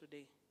Lord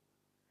today,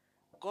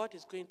 God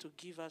is going to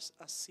give us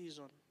a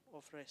season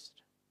of rest.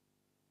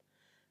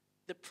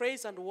 The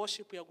praise and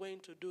worship we are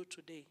going to do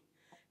today,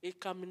 it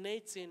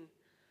culminates in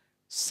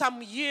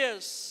some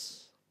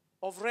years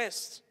of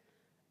rest.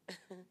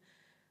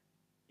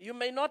 You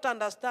may not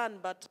understand,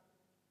 but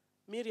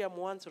Miriam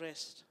wants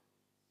rest.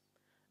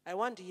 I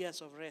want years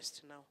of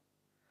rest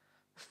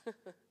now.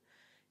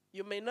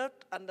 You may not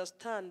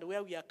understand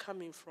where we are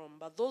coming from,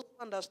 but those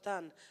who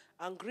understand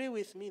agree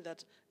with me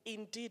that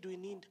indeed we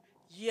need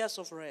years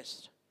of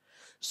rest.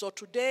 So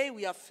today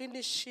we are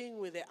finishing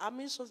with the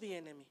armies of the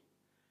enemy.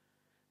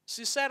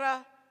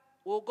 Sisera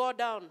will go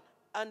down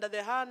under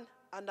the hand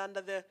and under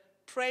the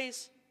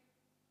praise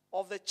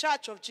of the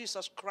Church of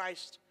Jesus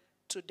Christ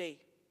today.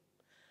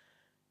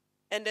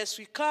 And as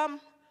we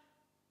come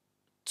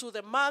to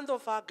the month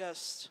of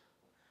August,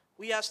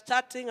 we are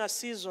starting a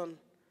season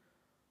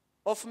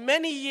of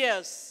many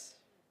years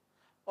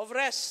of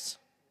rest.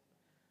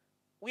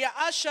 We are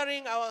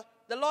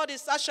the Lord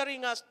is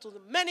ushering us to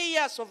many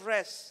years of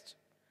rest.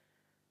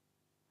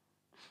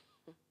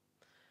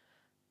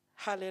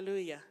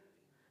 Hallelujah.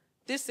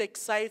 This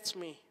excites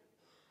me.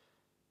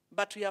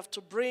 But we have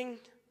to bring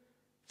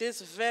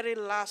this very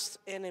last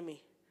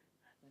enemy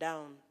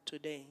down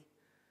today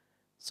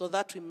so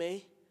that we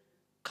may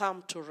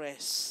come to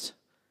rest.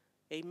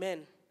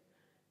 Amen.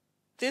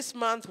 This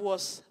month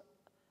was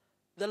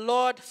the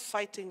Lord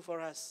fighting for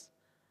us.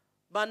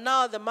 But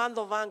now the month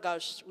of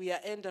August, we are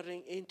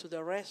entering into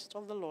the rest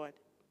of the Lord.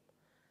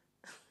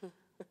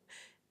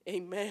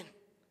 Amen.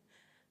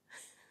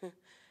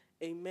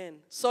 Amen.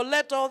 So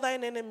let all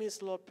thine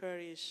enemies, Lord,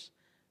 perish.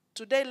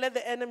 Today, let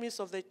the enemies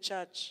of the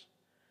church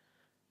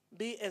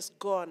be as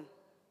gone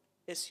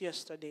as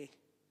yesterday.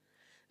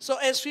 So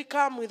as we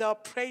come with our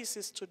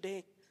praises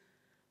today,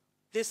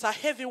 there's a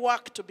heavy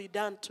work to be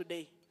done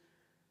today.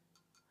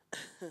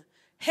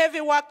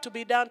 Heavy work to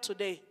be done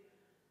today.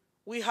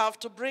 We have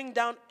to bring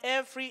down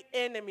every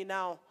enemy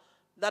now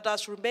that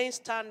has remained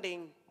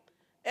standing.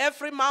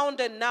 Every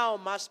mountain now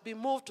must be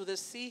moved to the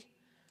sea.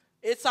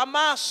 It's a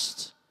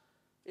must.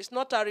 It's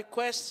not a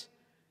request.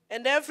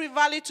 And every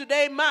valley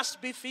today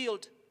must be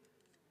filled.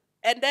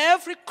 And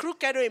every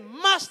crooked way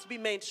must be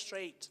made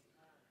straight.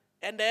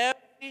 And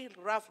every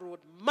rough road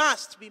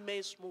must be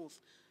made smooth.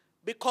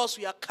 Because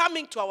we are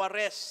coming to our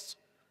rest.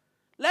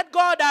 Let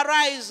God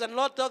arise and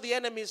let all the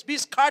enemies be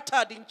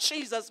scattered in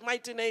Jesus'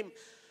 mighty name.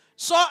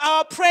 So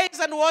our praise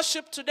and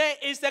worship today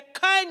is the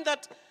kind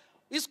that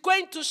is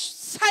going to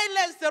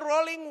silence the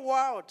rolling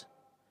world.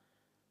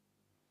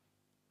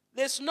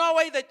 There's no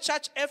way the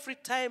church every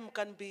time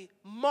can be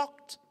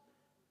mocked,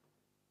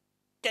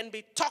 can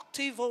be talked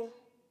evil.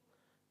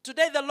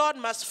 Today the Lord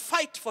must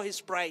fight for his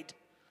bride.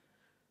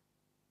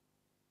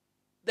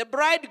 The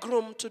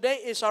bridegroom today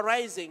is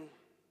arising.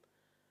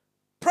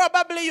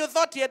 Probably you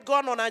thought he had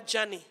gone on a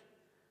journey,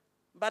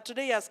 but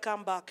today he has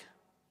come back.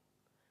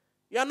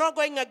 You are not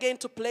going again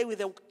to play with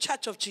the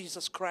Church of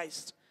Jesus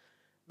Christ,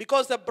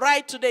 because the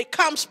bride today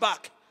comes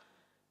back.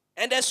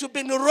 And as you've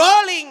been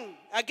rolling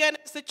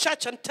against the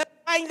church and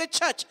terrifying the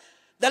church,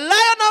 the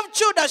Lion of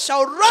Judah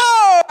shall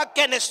roar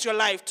against your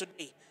life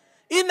today,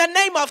 in the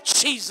name of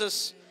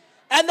Jesus.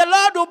 And the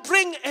Lord will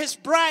bring his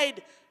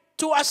bride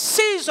to a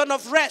season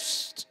of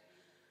rest.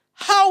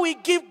 How we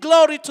give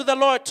glory to the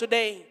Lord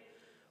today.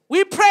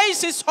 We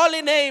praise his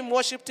holy name.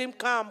 Worship him,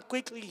 come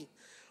quickly.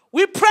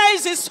 We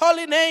praise his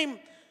holy name.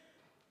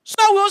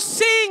 So we'll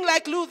sing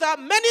like Luther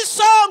many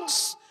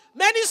songs,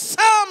 many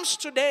psalms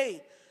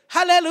today.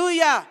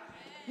 Hallelujah. Amen.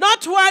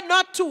 Not one,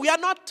 not two. We are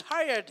not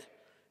tired.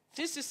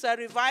 This is a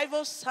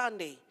revival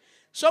Sunday.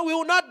 So we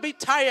will not be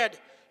tired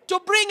to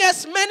bring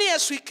as many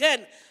as we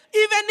can.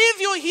 Even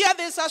if you hear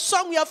there's a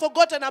song we have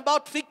forgotten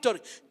about victory,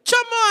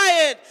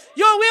 Chamoy,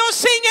 you will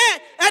sing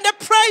it and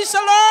praise the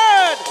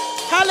Lord.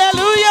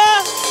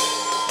 Hallelujah.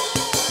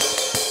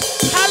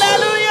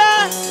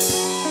 Hallelujah.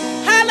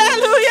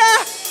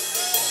 Hallelujah.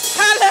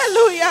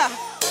 Hallelujah.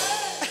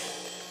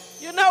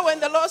 You know, when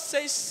the Lord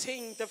says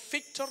sing, the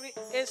victory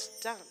is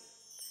done.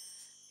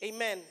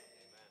 Amen.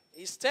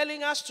 He's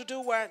telling us to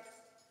do what?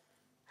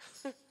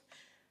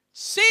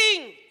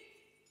 Sing,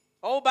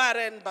 O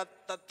barren, but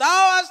that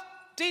thou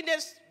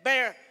didst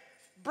bear.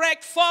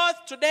 Break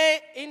forth today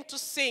into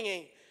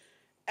singing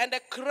and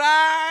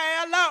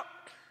cry aloud.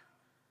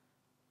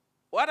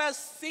 What are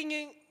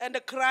singing and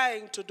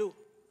crying to do?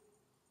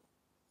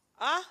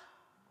 Huh?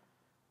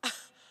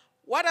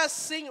 What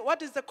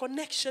is the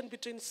connection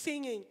between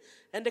singing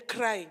and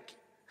crying?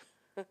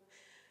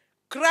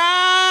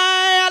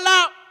 Cry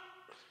aloud.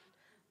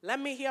 Let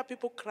me hear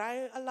people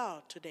crying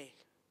aloud today.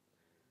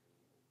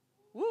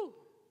 Woo!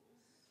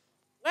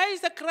 Where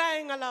is the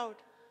crying aloud?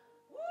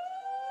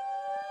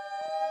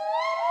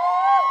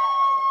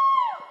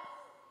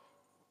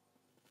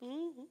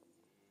 Mm-hmm.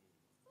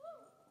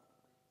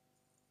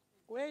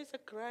 Where is the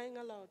crying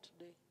aloud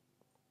today?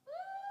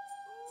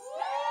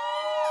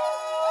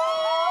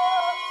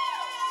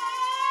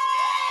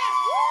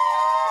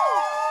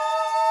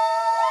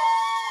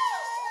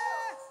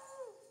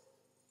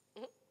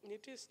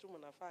 It is tu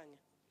mnafanya.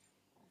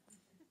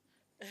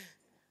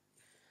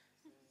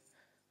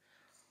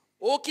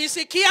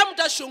 Ukisikia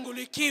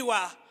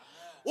mtashungulikiwa.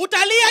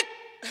 Utalia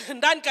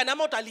ndani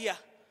kanama utalia.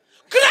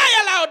 Cry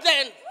aloud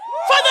then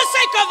for the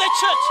sake of the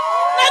church.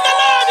 Let the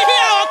Lord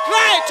hear our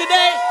cry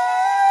today.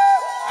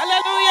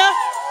 Hallelujah.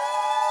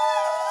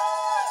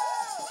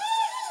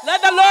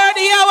 Let the Lord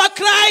hear our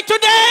cry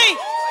today.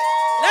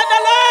 Let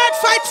the Lord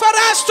fight for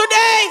us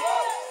today.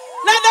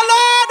 Let the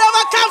Lord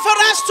overcome for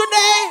us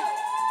today.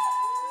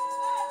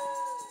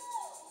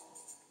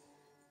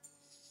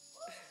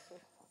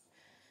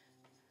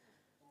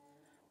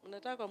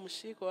 Mnataka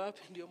mshiko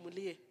wapi ndio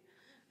mulie?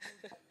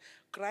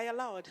 Cry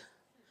aloud.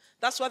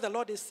 That's what the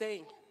Lord is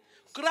saying.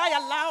 Cry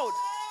aloud.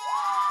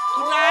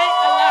 Cry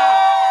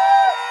aloud.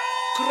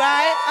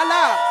 Cry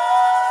aloud.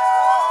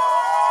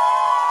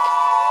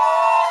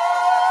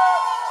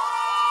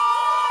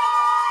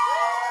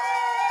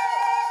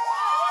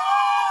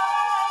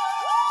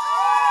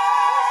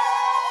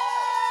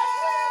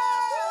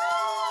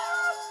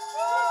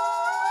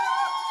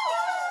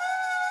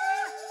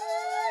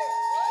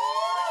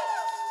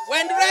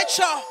 When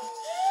Rachel,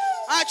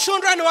 our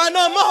children were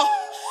no more,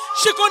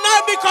 she could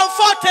not be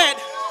comforted.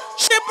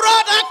 She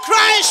brought her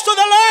cries to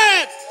the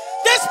Lord.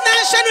 This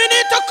nation, we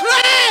need to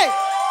cry.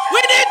 We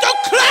need to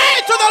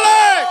cry to the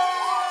Lord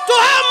to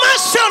have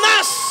mercy on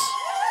us.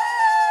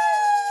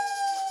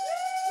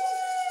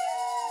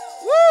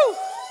 Woo!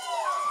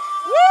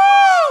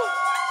 Woo!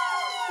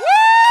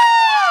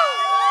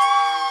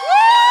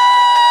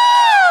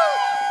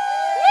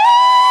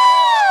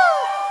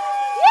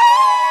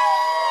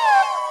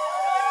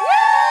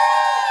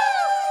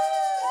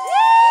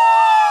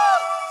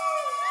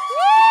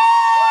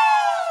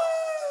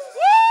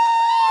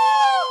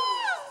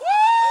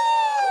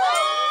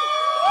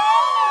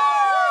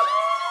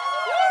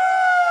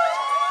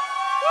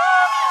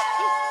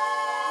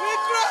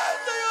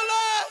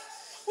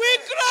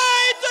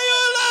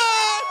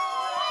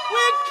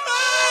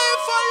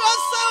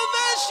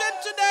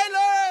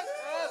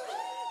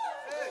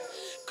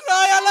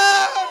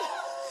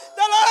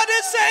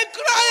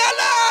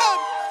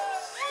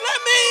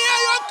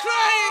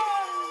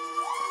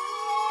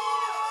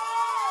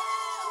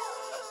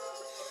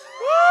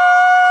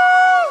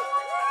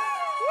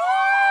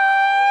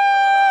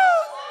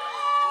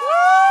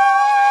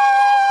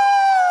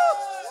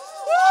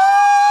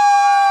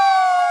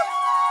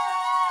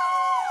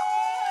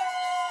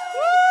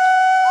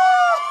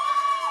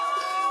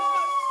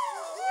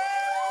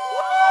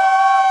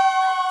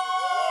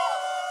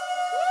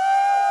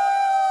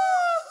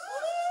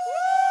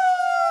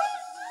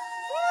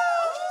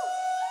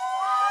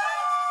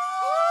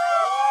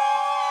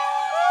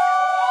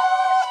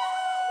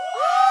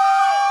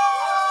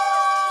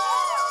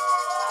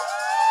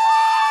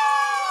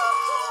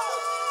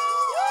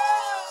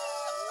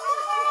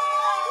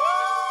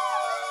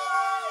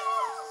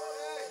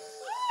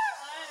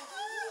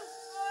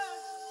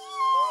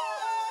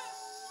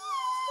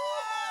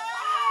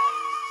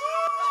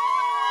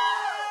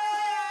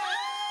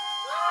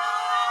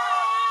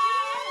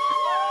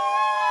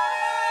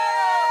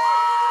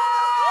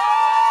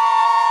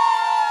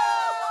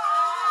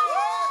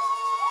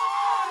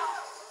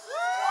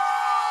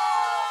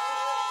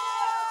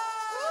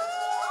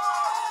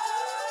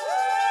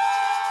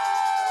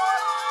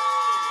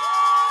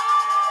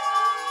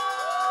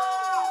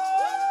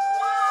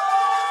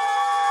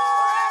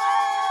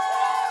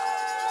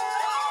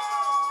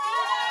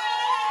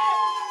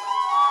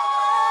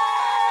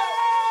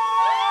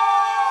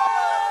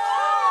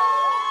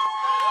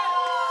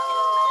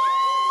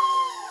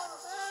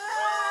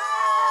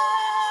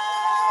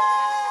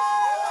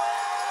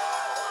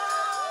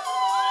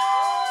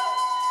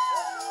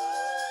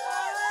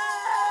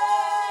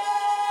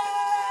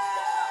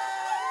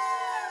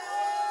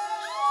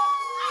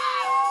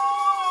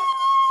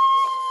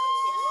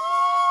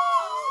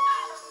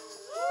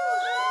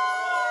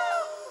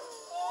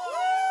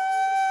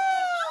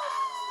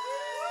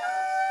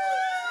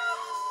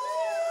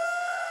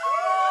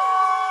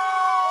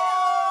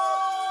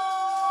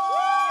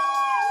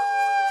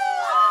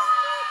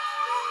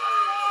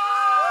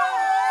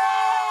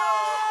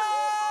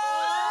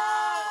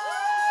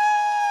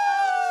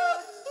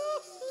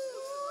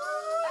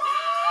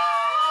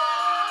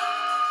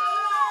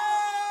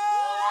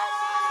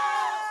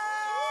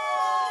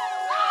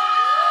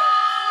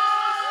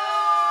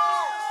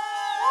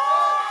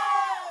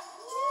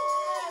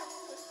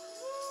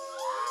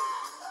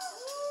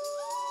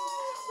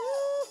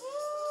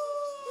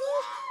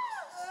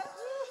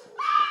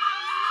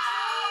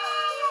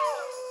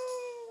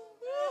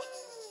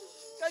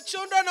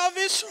 children of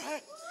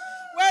Israel,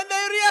 when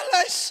they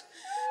realized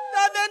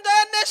that the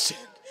entire nation,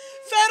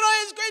 Pharaoh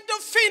is going to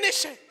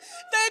finish it,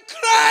 they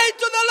cried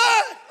to the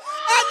Lord,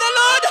 and the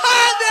Lord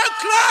heard their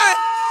cry,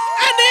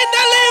 and He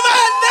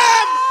delivered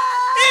them.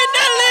 He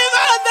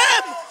delivered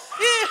them.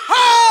 He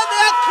heard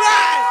their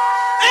cry,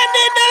 and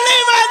He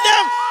delivered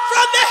them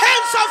from the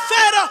hands of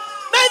Pharaoh.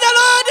 May the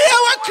Lord hear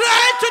our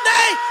cry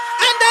today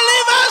and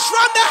deliver us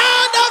from the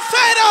hand of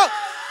Pharaoh.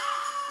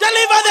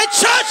 Deliver the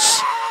church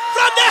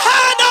from the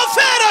hand of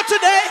Pharaoh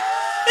today.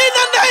 In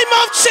the name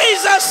of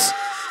Jesus.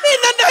 In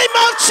the name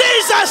of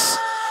Jesus.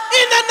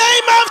 In the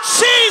name of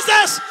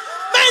Jesus.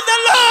 May the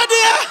Lord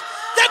hear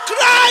the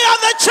cry of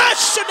the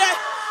church today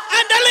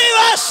and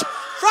deliver us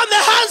from the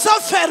hands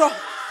of Pharaoh.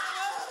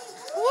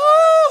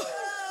 Woo!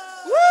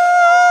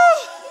 Woo!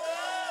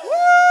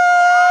 Woo!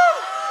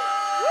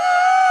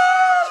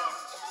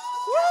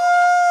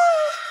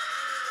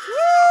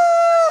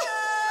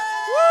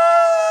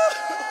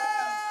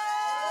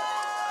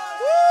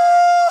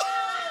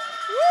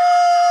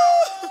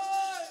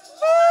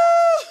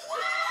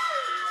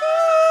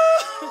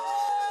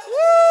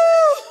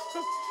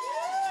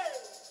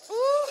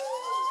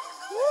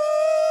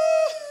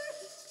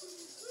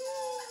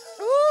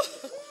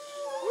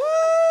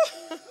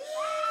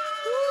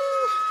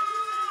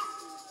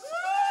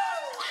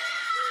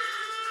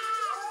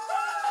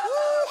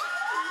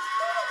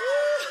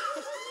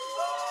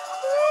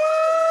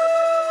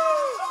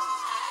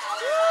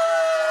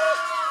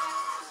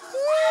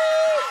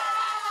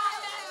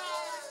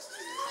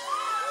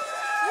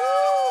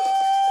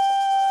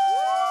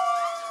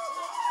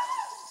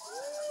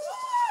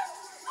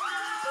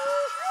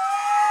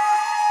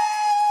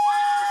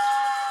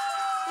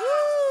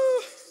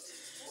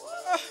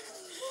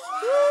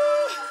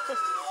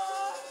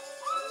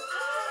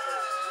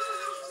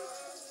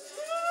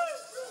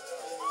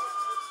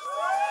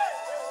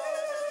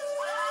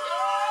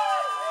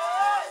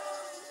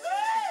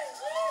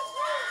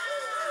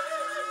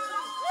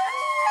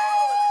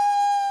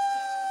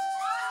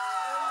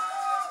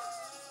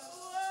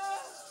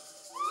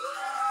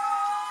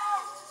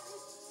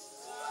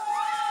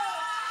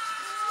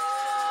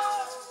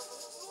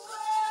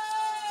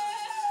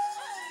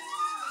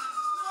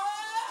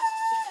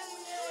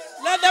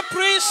 Let the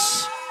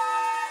priests,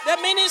 the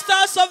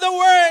ministers of the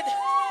word,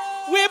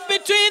 weep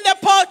between the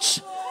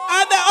porch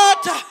and the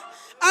altar,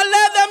 and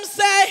let them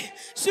say,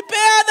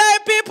 spare thy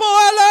people,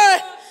 O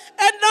Lord,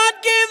 and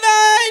not give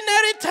thy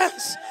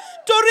inheritance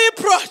to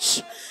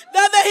reproach,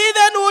 that the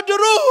heathen would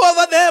rule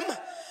over them.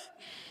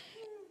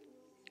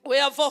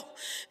 Wherefore,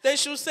 they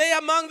should say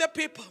among the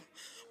people,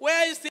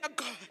 where is their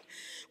God?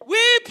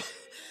 Weep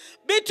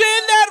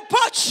between their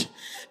porch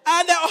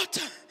and the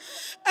altar,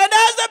 and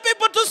ask the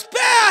people to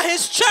spare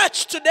His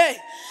church today,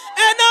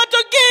 and not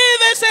to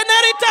give His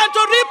inheritance to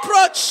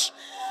reproach.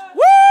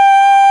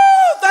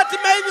 Woo! That He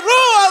may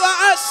rule over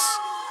us.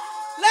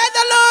 Let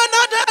the Lord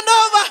not hand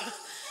over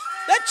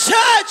the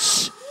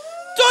church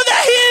to the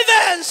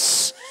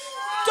heathens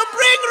to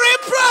bring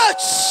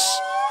reproach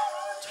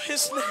to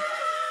His name.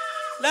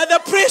 Let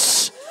the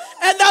priests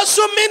and those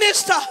who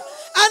minister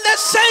and the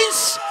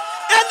saints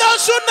and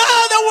those who know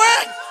the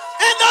word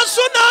and those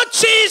who know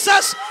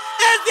Jesus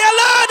as their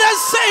Lord and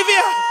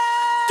Savior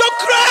to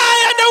cry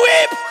and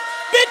weep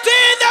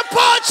between the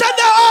porch and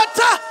the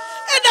altar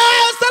and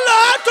ask the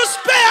Lord to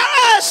spare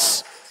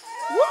us.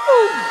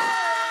 Woo!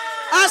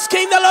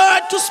 Asking the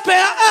Lord to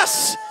spare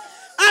us.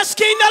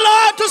 Asking the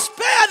Lord to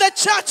spare the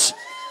church.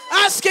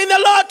 Asking the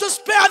Lord to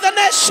spare the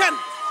nation.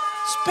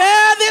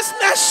 Spare this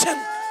nation.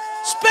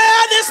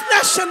 Spare this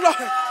nation,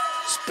 Lord.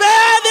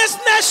 Spare this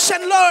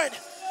nation, Lord.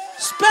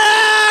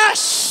 Spare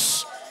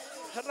us.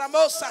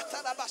 Ramosa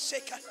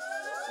Tarabasheka.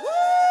 Woo!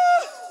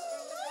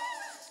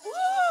 Woo!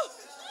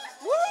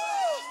 Woo!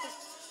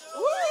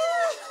 Woo!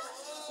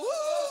 Woo!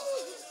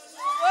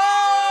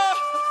 Oh!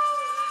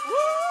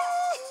 Woo!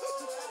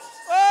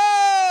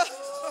 Oh!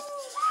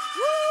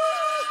 Woo!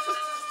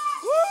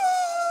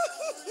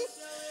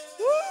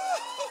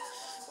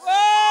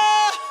 Woo!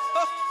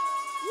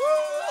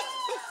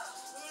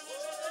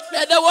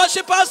 Let the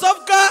worshippers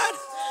of God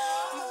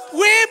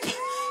weep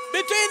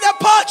between the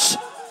porch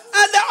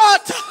and the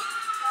altar.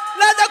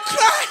 Let the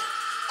cry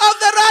of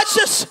the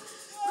righteous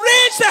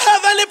reach the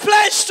heavenly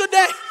place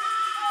today,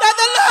 that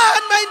the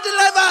Lord may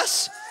deliver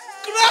us.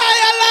 Cry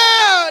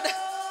aloud.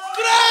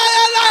 Cry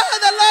aloud,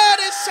 the Lord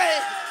is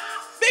saying.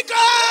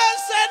 Because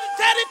the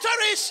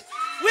territories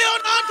will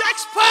not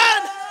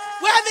expand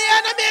where the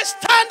enemy is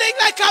standing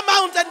like a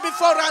mountain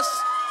before us.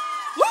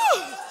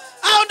 Woo!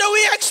 How do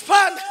we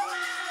expand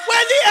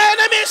when the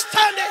enemy is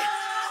standing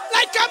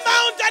like a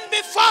mountain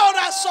before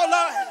us, oh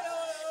Lord?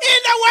 In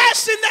the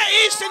west, in the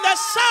east, in the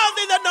south,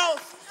 in the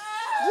north.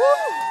 Woo!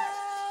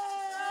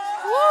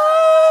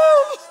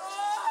 Woo!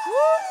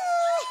 Woo!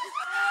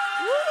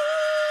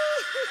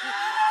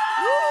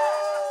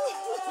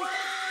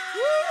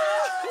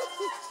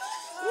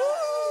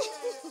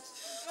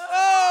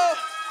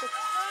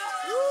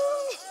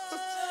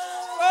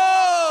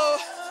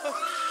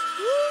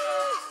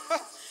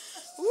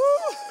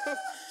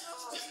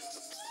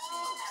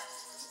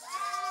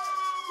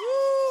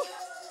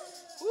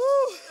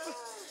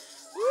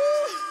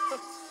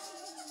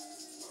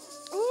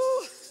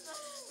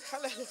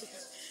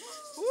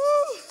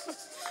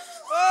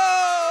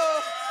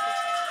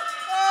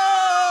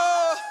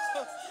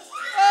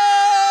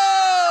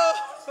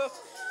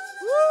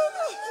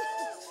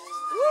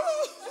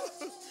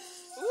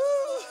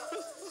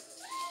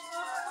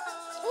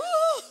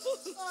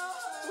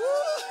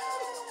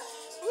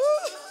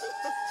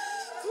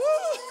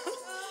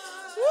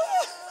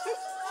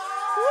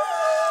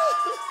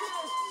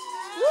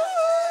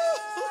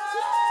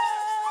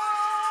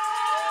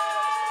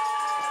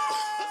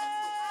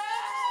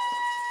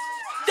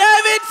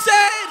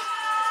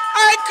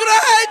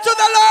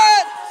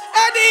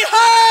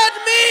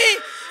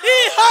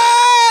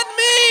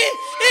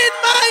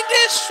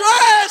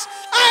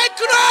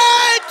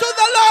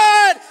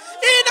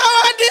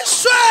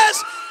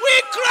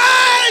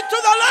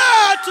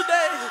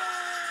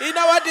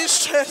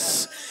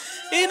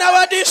 in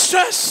our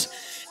distress,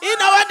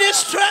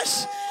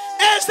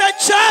 as the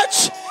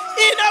church,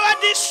 in our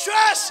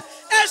distress,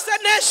 as the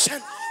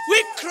nation,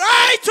 we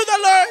cry to the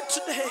Lord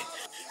today.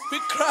 We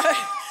cry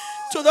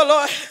to the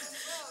Lord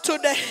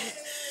today.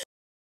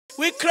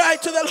 We cry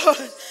to the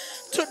Lord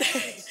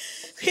today.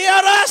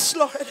 Hear us,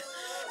 Lord,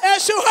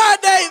 as you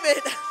heard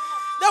David,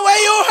 the way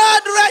you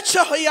heard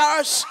Rachel, hear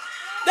us.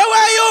 The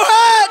way you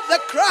heard the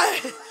cry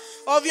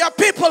of your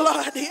people,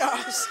 Lord, hear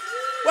us.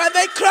 When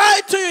they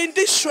cried to you in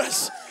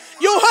distress,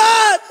 you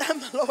heard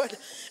them, Lord,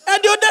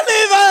 and you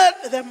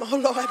delivered them, oh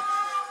Lord.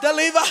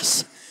 Deliver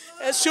us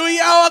as you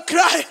hear our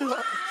cry,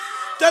 Lord.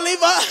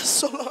 Deliver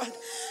us, oh Lord.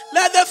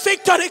 Let the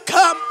victory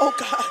come, oh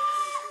God.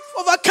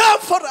 Overcome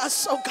for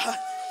us, oh God.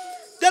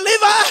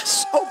 Deliver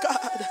us, oh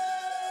God.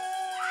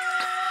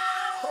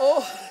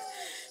 Oh,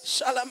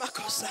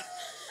 Shalamakosa.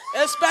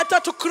 It's better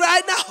to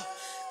cry now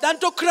than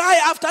to cry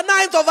after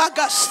 9th of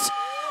August.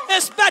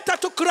 It's better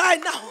to cry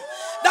now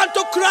than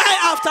to cry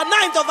after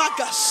 9th of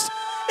August.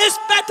 It's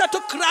better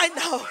to cry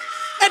now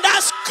and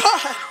ask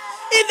God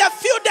in the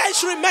few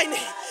days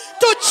remaining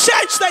to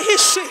change the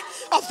history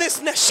of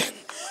this nation.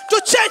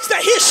 To change the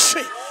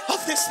history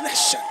of this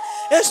nation.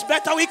 It's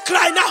better we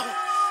cry now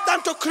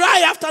than to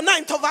cry after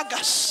 9th of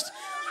August.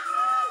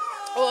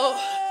 Oh,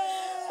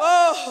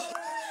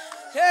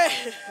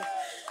 hey,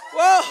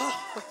 whoa,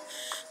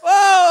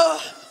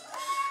 oh,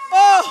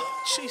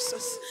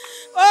 Jesus,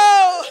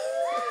 oh,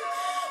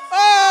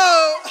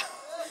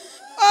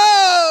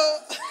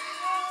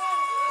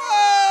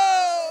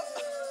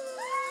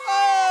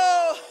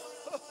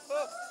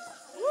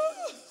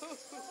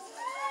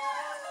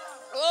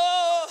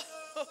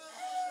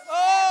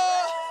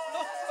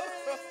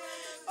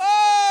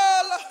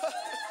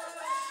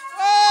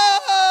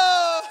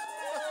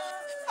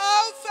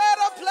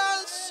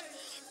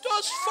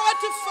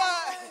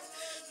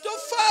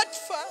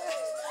 fortify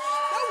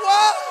the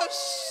walls.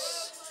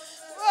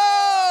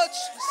 Oh,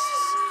 Jesus.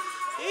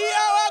 Hear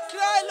our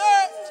cry,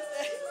 Lord,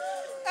 today,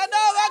 and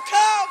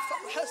overcome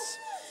for us.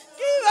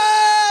 Give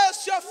us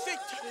your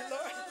victory,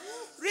 Lord.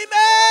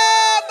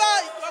 Remember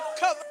your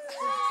covenant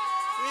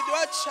with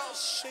your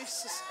church,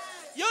 Jesus.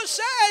 You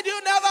said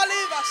you never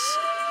leave us,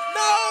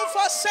 nor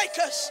forsake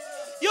us.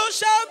 You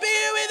shall be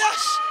with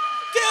us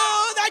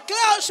till the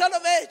close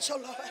of age, oh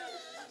Lord.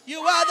 You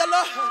are the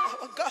Lord,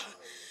 our God.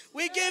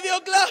 We give you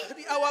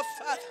glory, our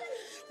Father.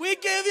 We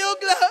give you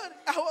glory,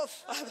 our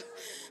Father.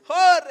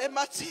 Oh,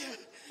 Rematia.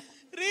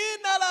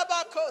 Rina la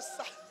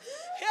bakosa.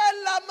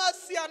 Hela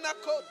masiana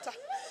kota.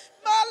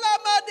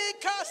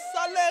 Malamadika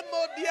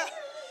salemodia.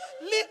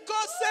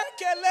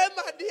 Likoseke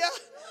lemadia.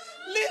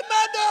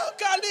 Limado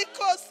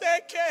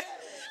kalikoseke.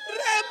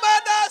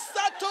 Remada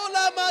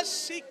satola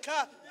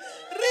mashika.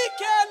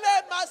 Rikele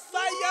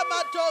masaya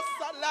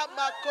madosa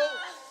lamako.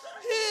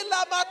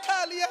 Hila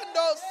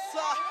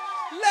makaliandosa.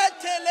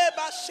 Letele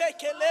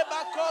bashekele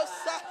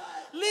bakosa.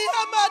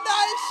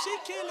 Liamadai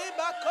shikili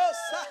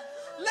bakosa.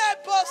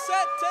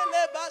 Leposete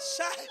le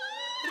bashai.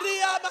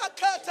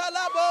 Riamakata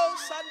labo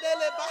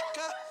sandele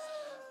baka.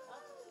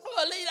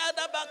 Olina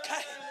da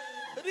bakai.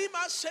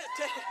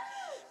 Rimasete.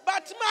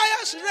 But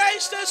Myers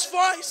raised his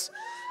voice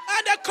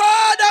and he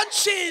called on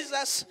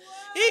Jesus.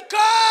 He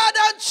called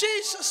on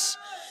Jesus.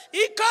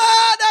 He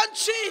called on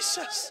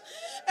Jesus.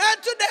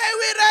 And today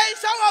we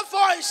raise our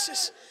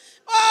voices.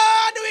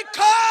 Oh, and we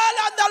call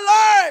on the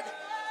Lord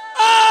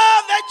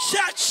of the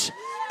church.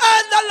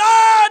 And the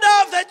Lord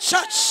of the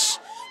church.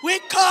 We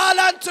call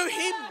unto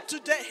him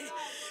today.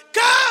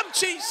 Come,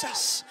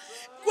 Jesus.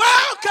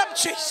 Welcome,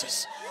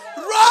 Jesus.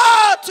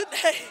 Roar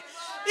today.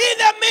 In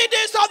the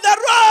midst of the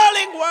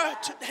rolling world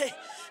today.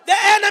 The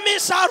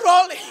enemies are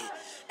rolling.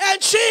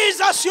 And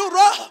Jesus, you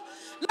roar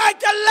like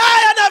the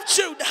Lion of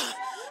Judah.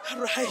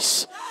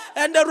 Arise.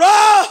 And the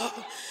roar.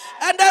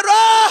 And the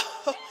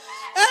roar.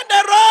 And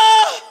the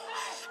roar.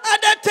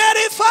 And they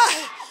terrify.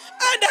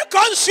 And they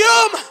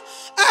consume.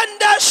 And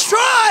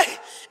destroy.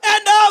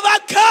 And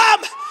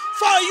overcome.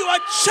 For your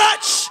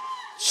church.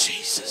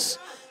 Jesus.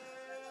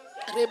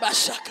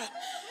 Rebashaka.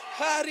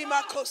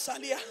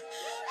 Harimakosalia.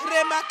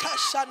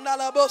 Remakashana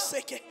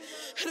laboseke.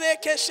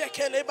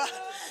 Rekeshekeleba.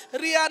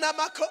 Riana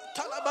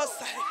makota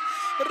labasai.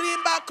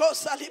 Rimbako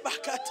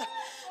salibakata.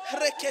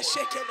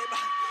 Rekeshekeleba.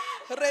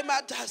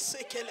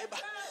 Remadasekeleba.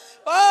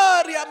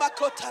 Oh,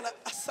 riamakota la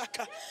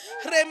asaka.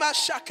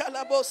 Remashaka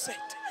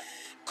labosete.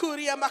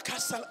 Kuria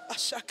makasa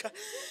ashaka.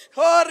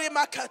 Oh,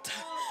 remakata.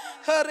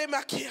 Oh,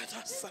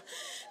 remakiatasa.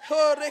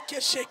 Oh,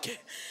 rekesheke.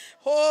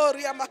 Oh,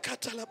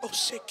 riamakata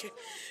laboseke.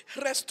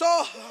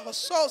 Restore our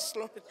souls,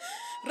 Lord.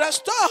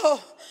 Restore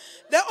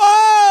the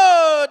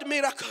old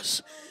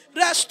miracles.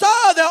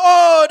 Restore the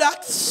old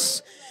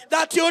acts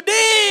that you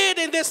did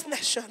in this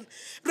nation.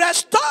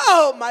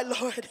 Restore, my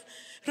Lord.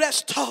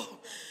 Restore.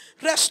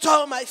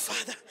 Restore, my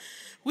Father.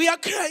 We are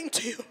crying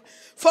to you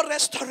for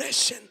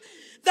restoration.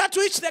 That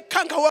which the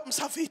cankerworms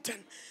have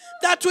eaten.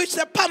 That which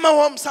the palmer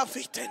worms have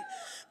eaten.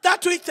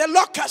 That which the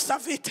locusts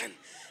have eaten.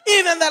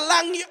 Even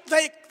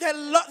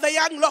the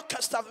young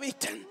locusts have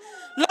eaten.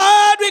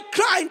 Lord, we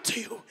cry to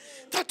you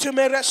that you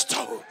may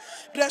restore.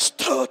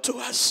 Restore to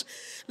us.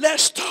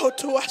 Restore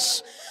to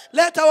us.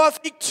 Let our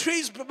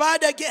victories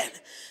bud again.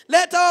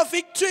 Let our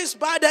victories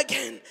bud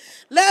again.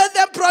 Let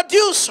them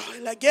produce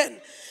oil again.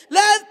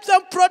 Let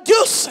them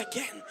produce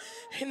again.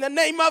 In the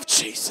name of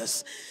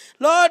Jesus.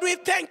 Lord, we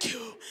thank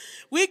you.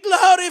 We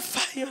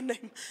glorify your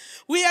name.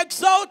 We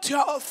exalt you,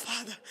 our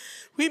Father.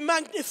 We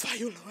magnify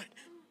you, Lord.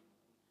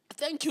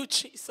 Thank you,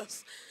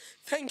 Jesus.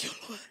 Thank you,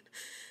 Lord.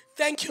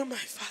 Thank you, my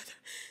Father.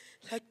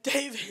 Like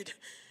David,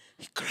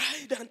 he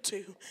cried unto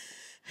you,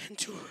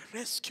 and you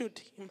rescued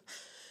him.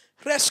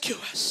 Rescue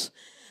us.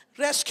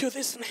 Rescue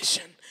this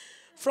nation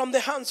from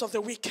the hands of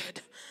the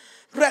wicked.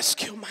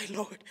 Rescue, my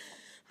Lord.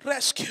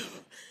 Rescue.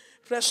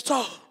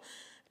 Restore.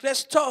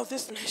 Restore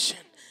this nation.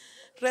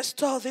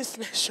 Restore this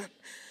nation.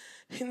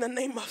 In the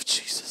name of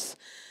Jesus.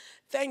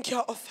 Thank you,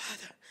 our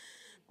Father.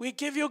 We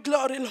give you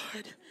glory,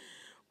 Lord.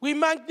 We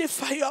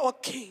magnify you, our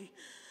King.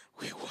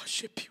 We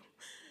worship you.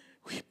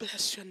 We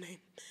bless your name.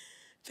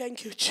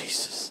 Thank you,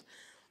 Jesus.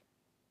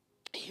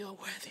 You're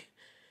worthy.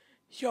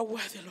 You're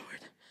worthy,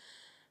 Lord.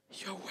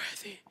 You're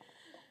worthy.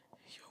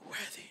 You're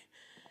worthy.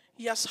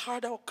 He has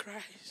heard our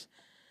cries.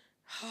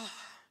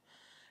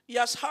 He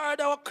has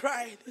heard our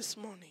cry this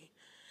morning.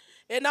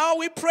 And now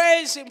we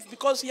praise him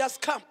because he has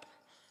come.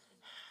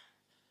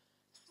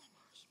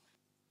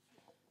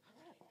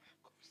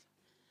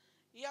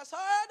 He has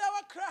heard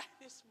our cry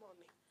this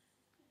morning.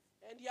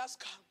 And he has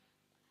come.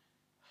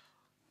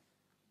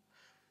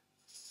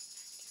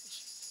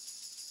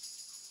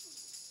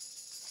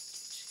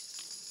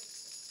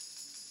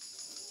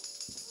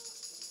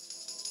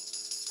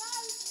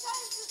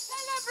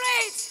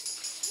 Celebrate.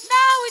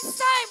 Now it's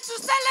time to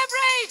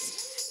celebrate.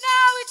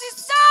 Now it is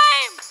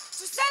time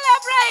to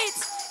celebrate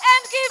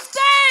and give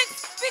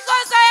thanks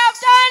because I have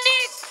done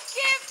it.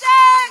 Give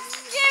thanks,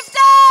 give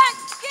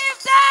thanks, give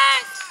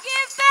thanks,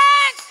 give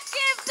thanks,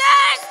 give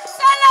thanks.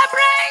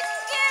 Celebrate,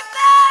 give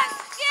thanks,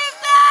 give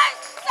thanks,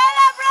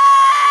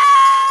 celebrate.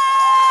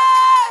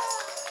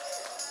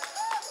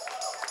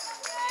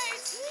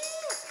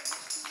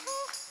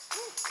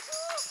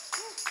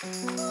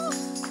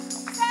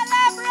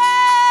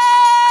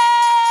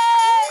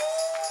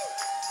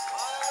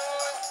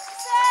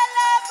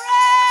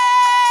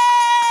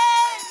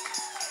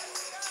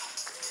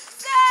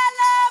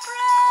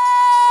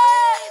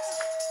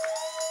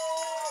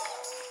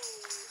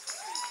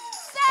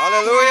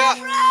 Hallelujah.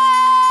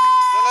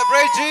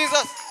 Celebrate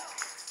Jesus.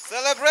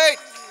 Celebrate.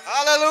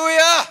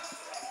 Hallelujah.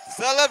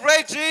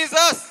 Celebrate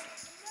Jesus.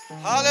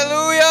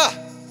 Hallelujah.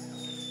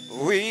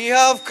 We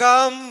have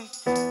come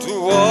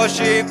to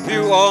worship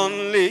you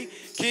only,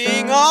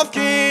 King of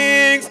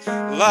Kings,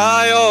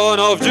 Lion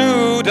of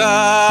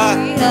Judah.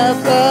 We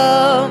have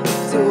come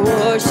to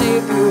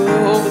worship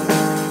you,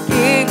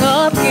 King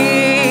of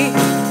Kings,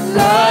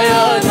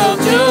 Lion of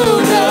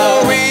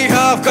Judah. We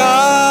have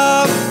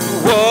come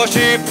to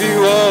worship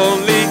you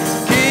only,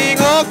 King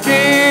of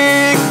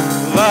Kings,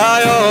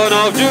 Lion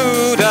of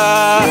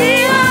Judah.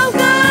 We have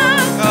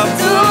come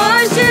to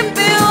worship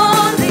you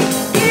only,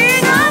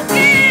 King of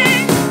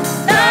Kings,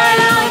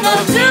 Lion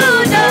of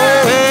Judah.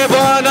 Ewe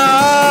Bwana,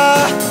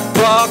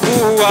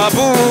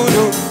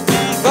 twakuabudu,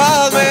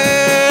 Mfalme,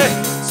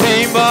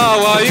 Simba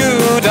wa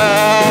Yuda.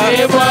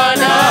 Ewe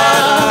Bwana,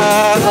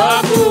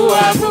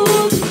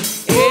 twakuabudu,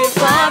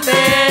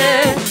 Mfalme,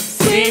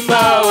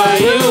 Simba wa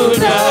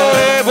Yuda.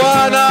 Ewe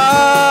Bwana,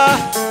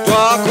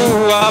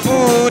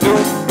 twakuabudu,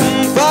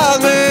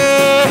 Mfalme,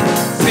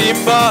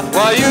 Simba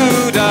wa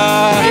Yuda.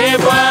 Ewe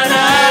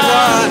Bwana,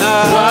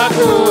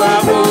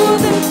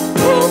 twakuabudu,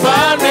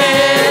 Mfalme,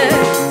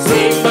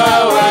 Simba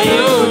wa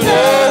Yuda.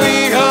 We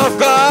have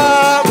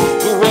come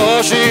to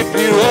worship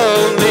you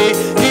only,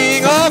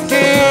 King of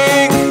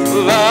Kings,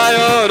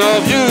 Lion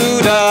of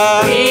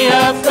Judah. We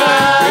have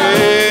come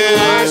to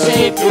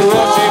worship you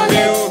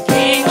only,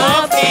 King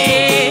of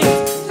Kings,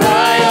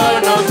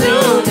 Lion of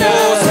Judah.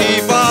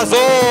 Sifa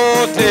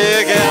zote,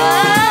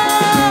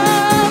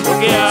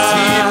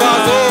 sifa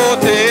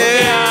zote,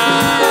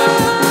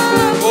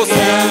 oh,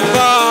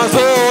 sifa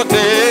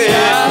zote,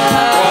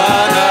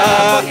 Bwana,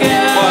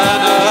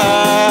 Bwana.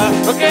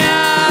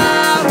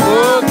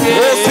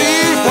 Oh,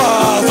 sifa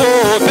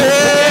zote,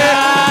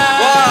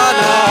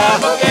 Bwana,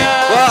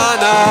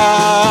 Bwana.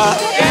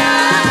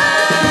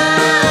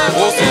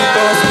 Oh,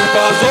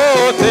 sifa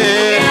zote,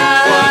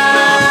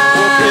 Bwana,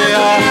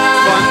 pokea,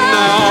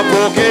 Bwana,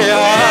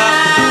 pokea.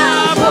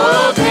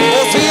 Oh,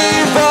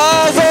 sifa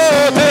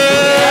zote,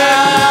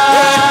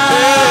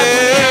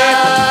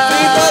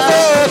 sifa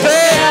zote.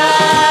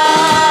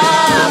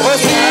 Oh,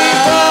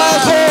 sifa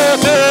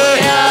zote,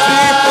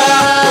 sifa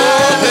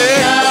zote,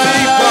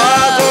 sifa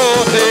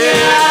zote.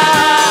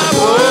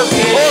 Oh,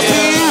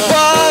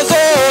 sifa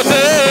zote,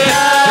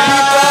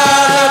 sifa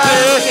zote,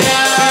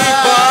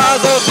 sifa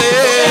zote.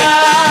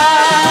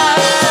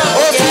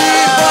 Oh,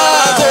 sifa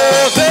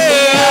zote,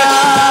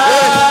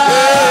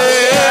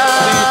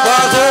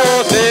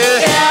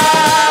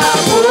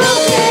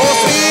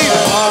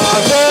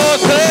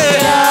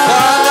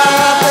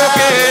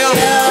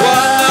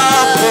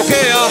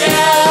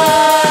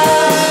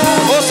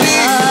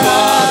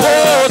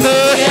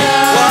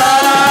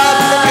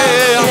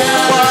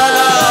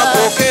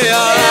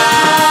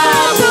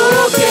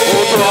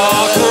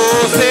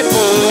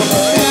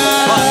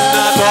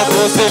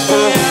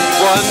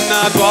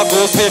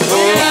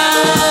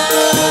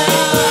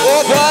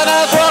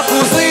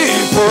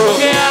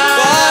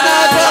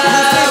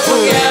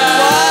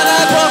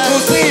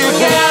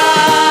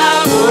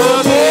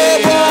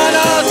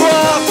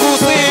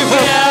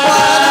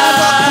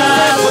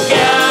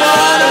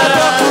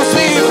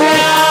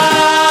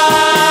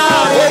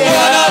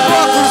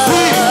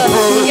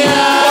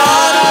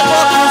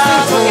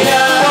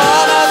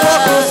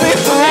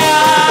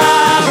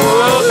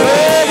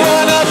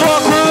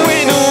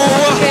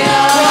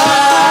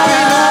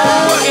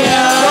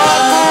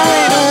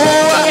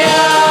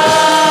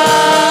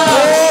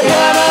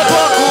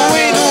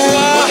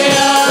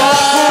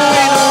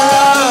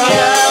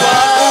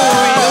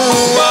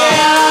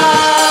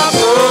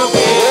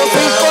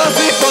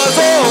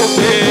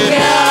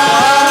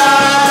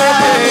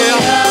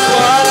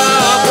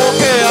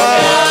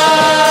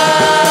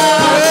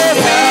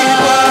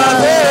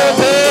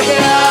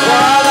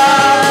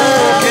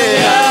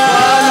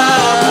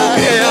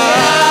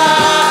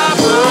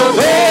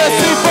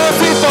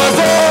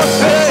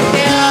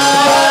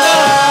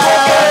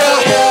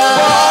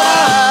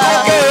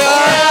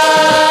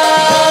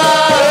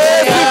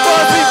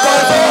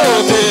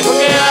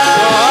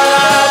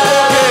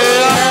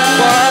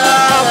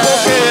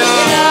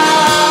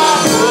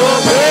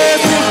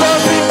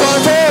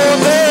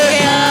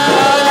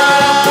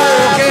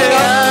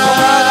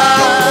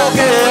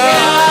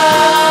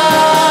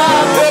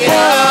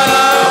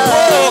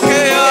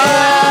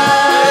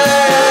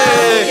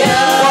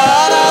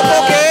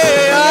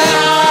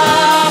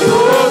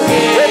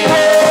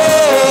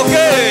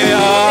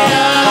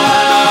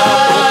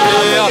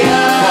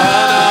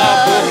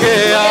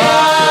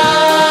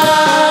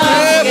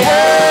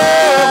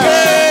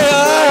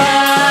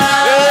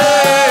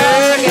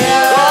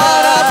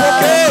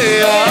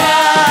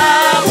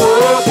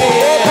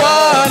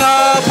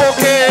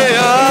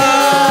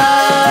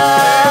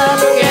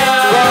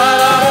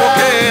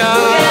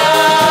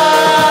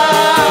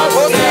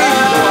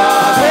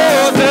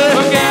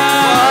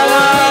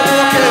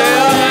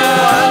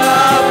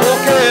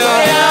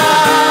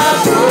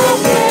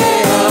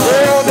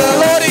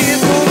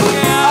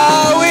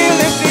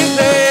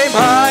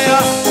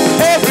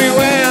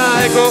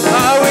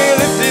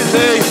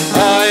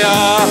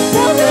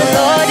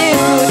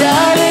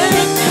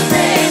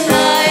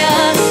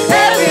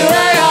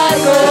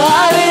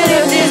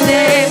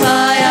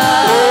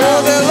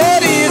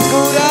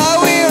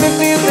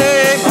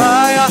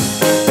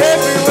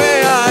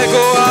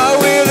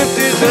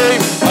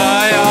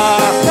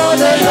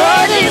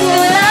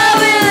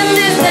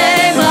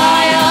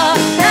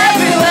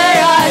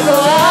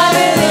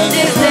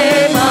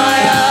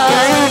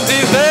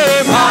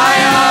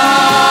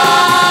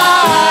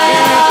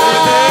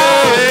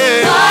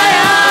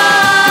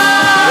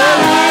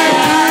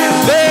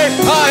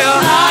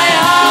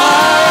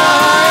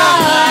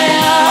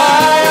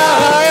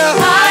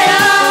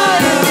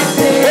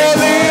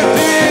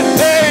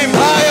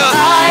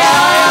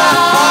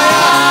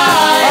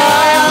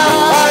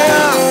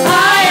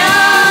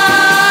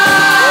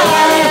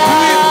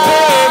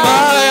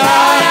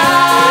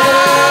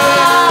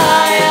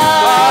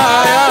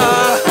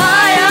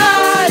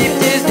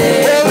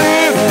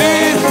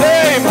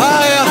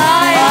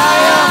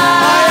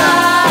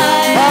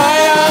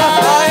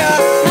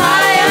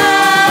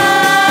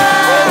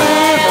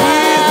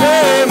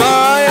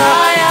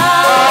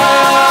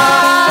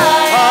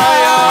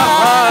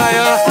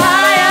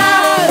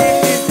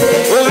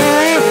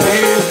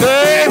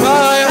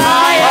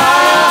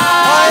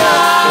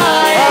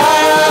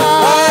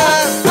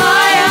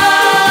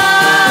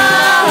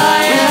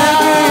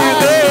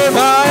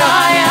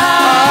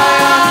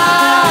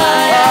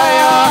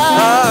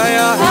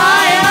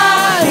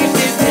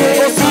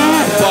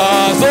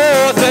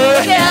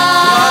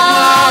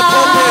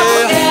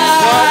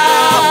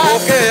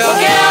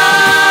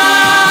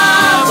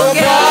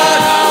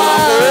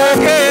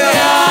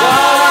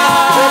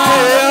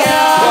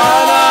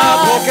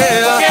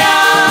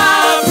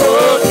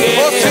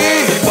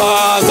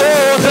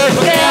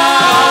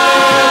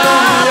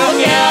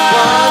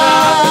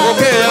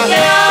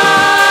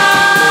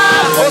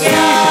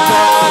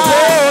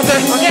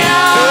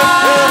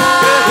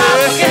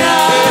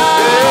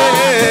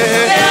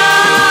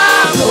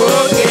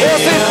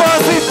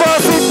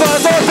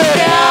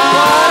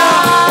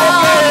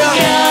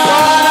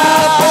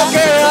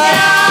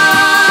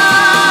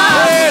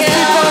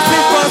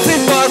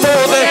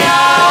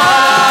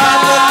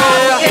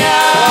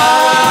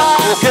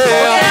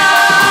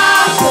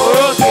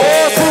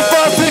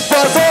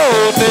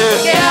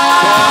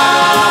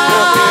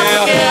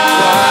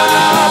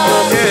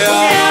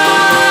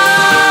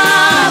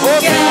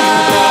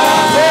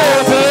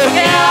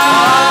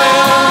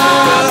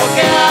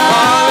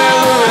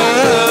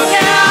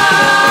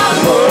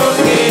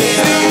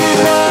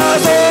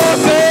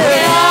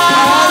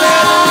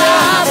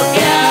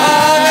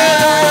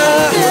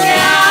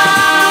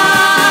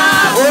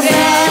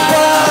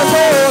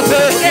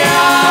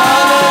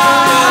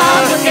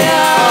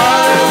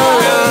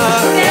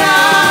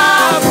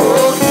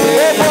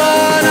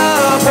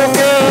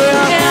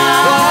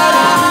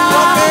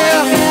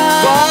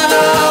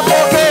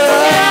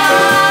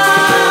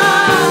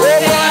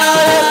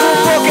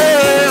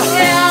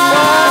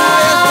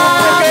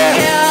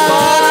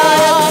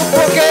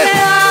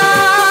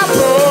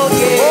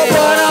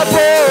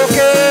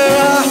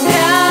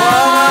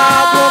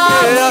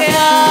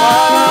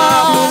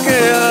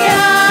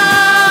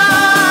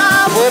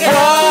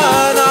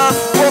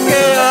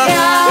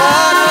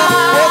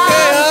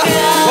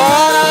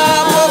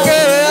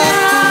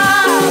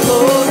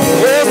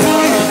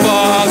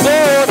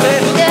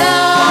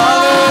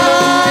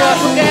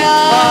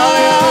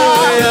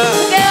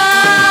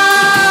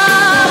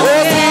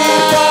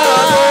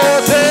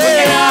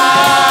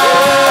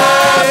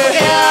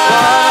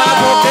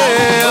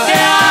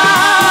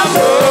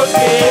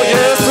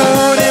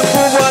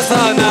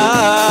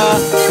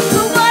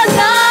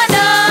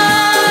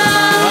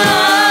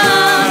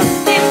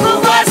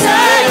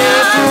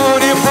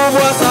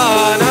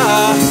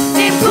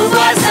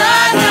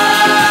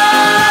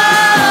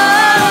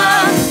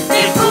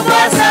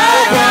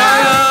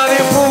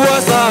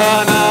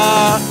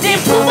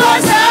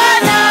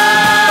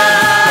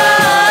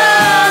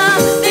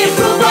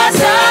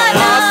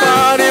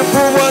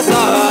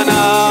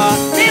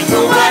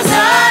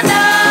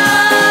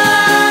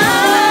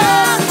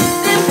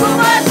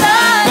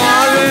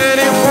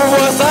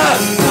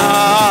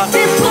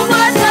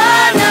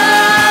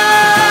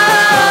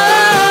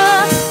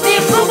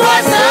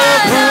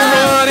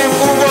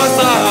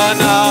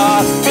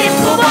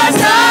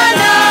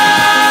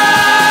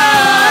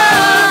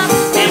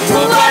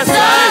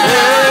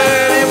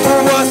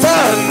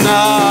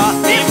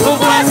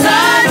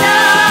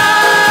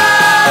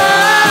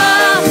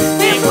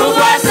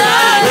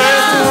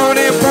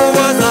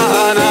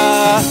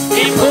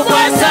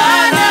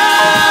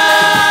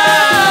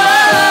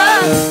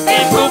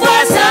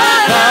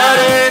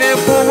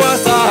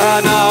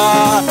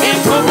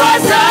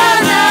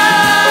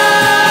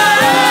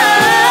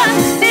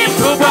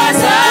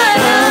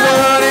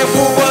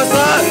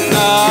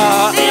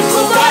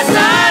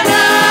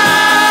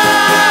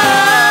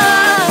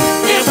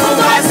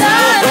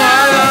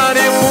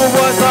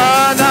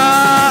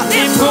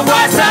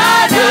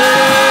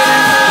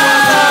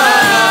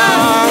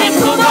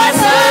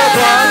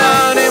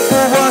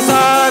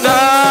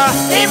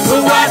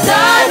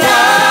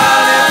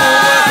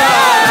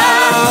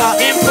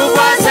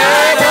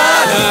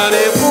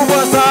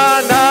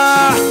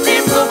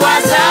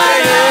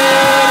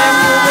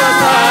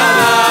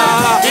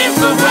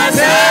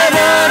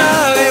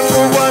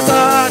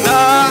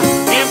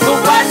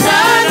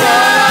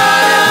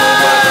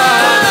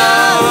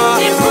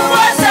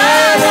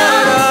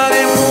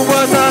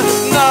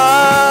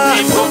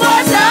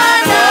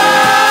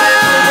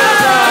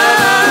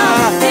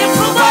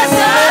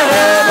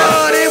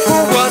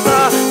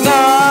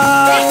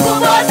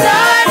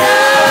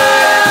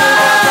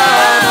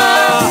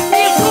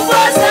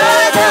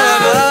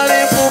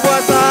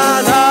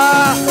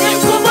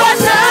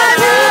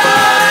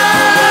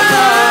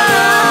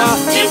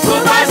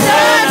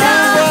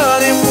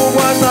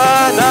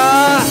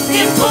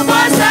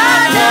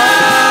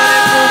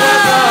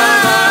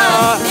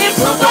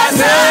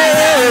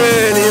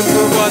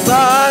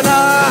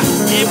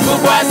 ni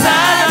mkubwa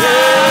sana,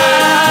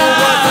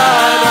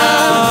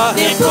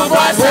 ni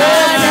mkubwa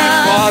sana.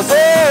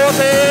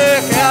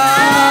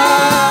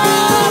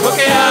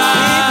 Pokea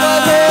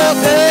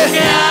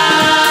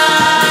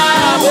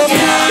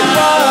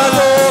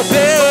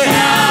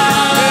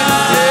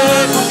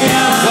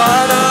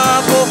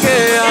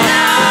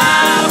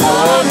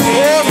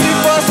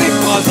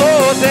sifa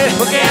zote,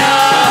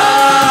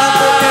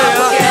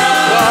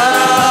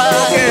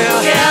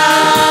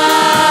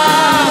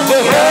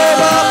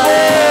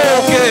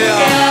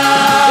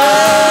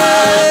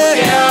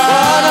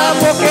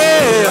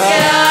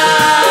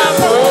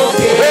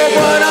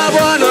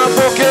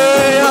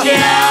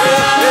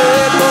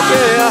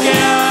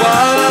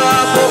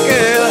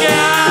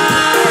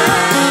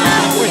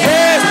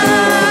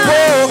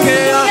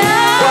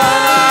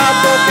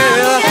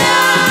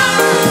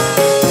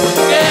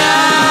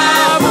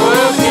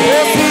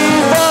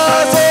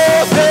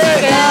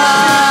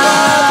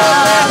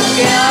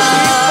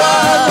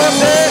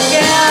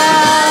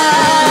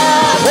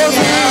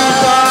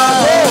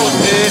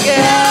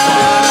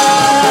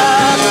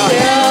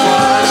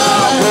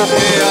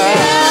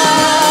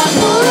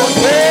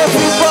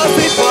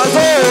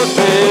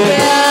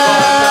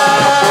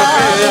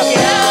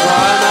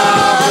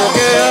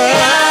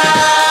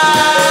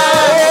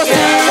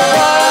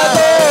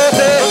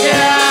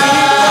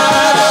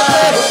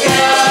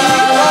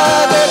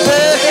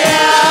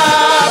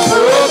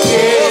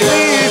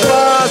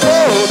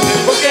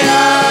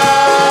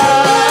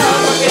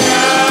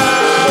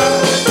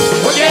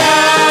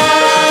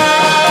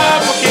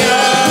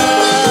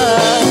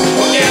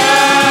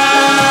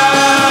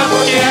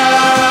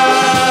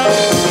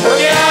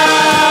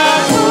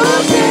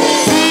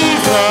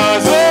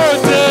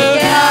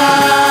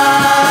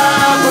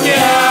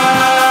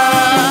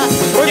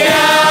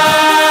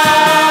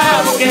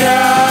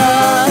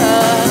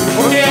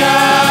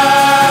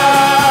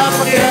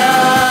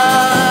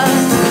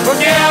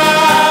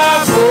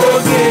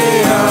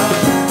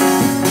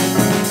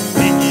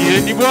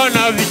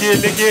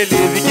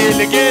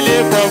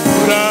 vigelegele kwa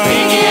furaha.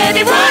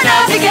 Pigieni Bwana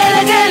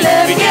vigelegele,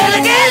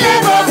 vigelegele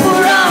kwa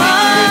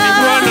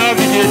furaha.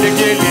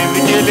 Vigelegele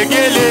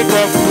kwa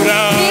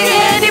furaha.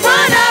 Pigieni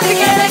Bwana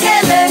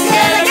vigelegele,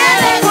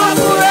 vigelegele kwa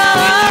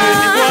furaha.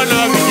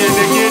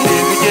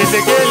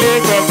 Vigelegele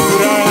kwa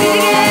furaha.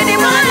 Pigieni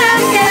Bwana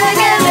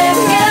vigelegele,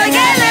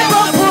 vigelegele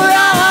kwa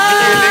furaha.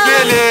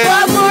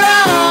 Kwa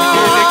furaha,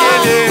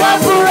 kwa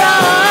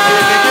furaha,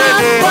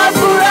 kwa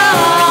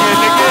furaha,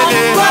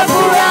 kwa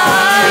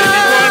furaha.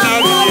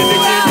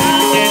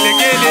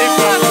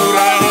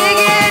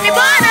 Pigieni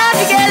Bwana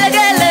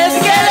vigelegele,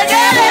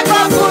 vigelegele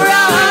kwa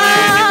furaha.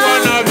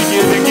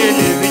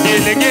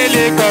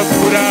 Vigelegele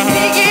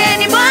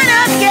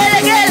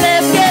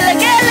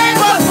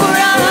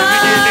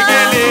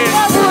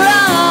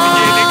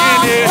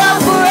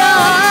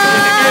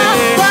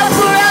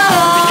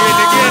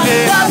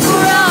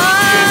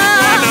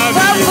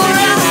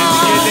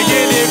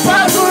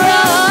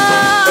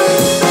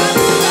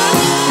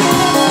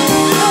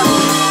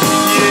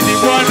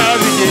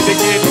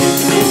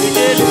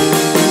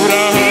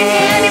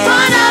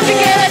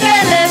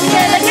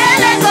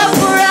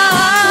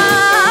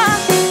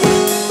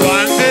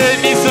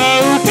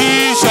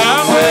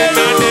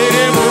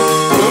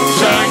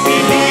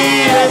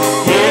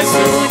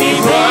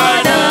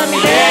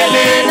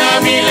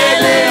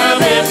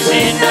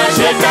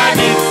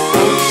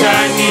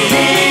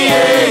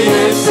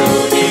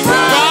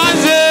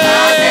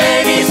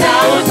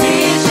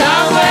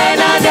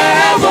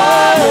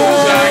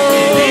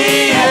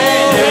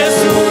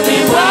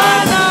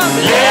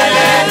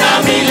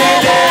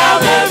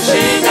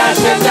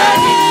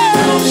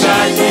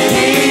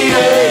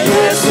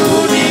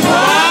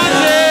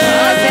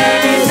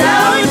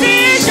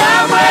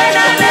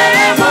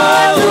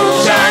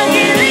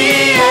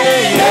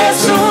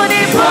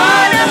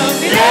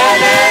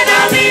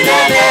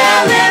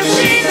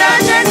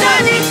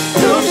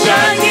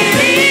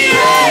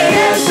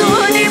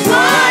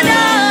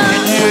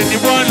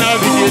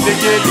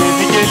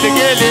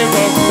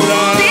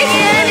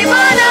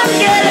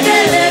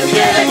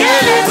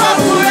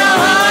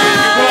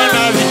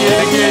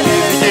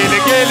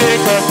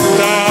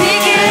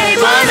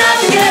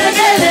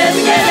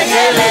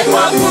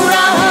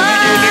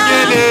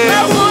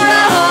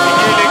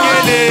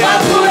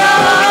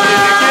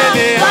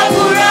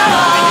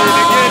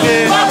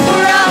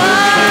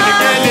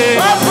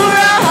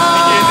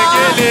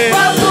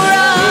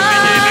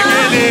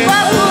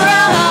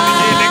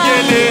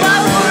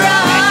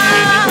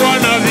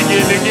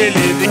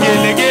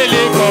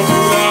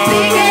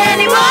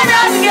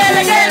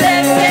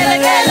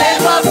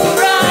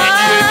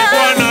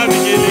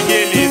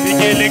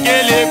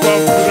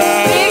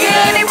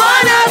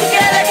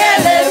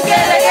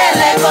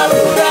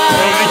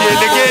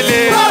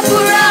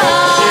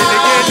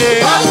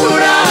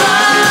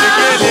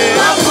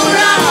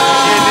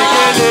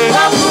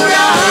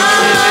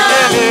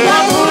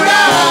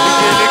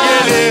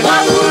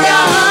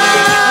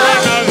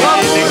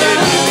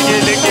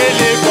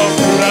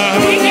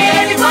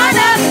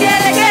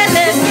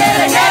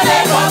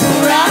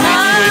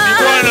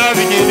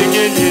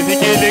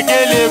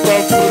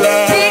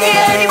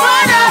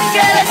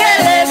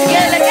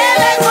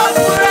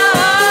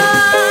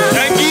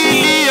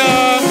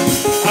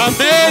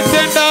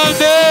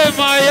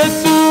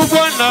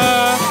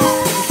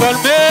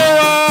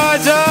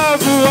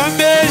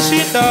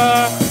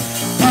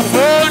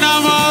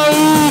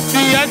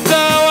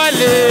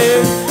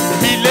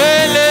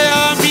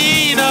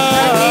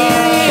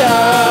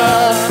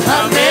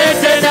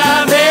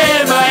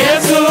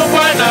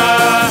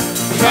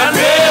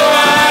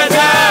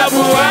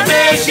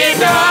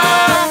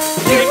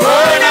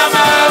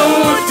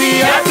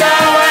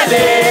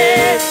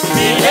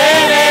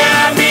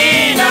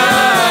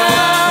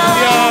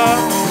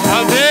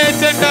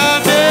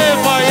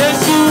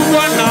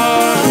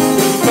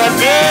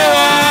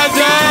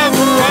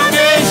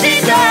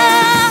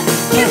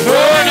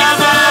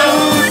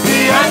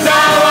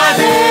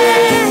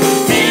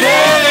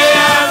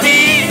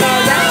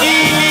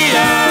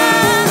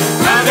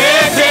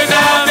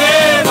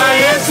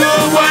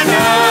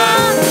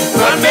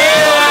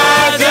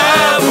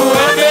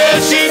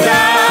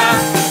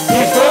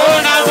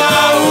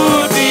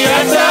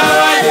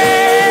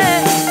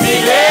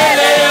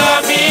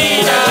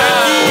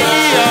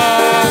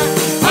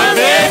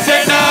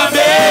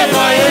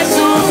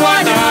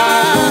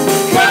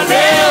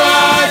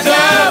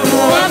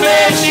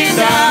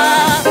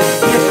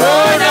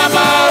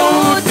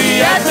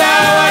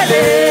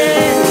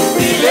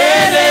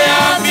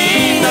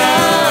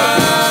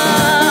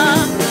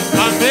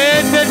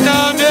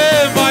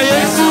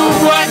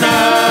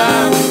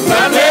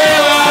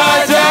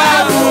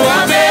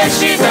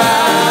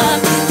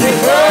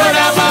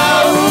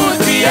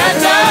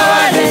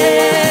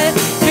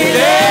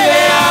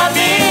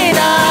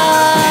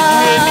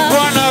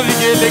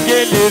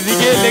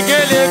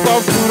vigelegele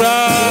kwa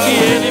furaha.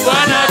 Ieni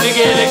Bwana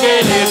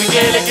vigelegele,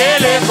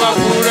 vigelegele kwa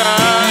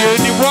furaha.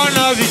 Ieni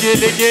Bwana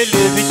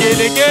vigelegele,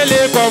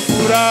 vigelegele kwa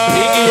furaha.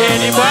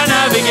 Ieni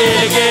Bwana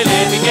vigelegele,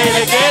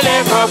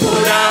 vigelegele kwa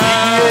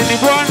furaha. Ieni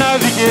Bwana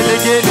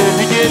vigelegele,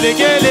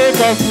 vigelegele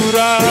kwa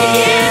furaha.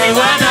 Ieni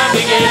Bwana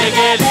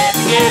vigelegele,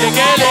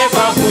 vigelegele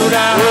kwa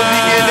furaha.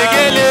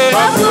 Vigelegele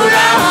Kwa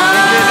furaha.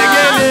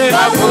 vigelegele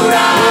Kwa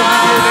furaha.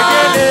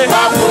 vigelegele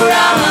Kwa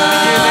furaha.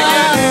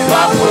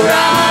 Kwa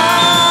furaha.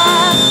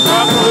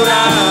 Kwa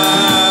furaha.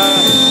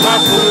 Kwa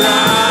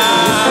furaha.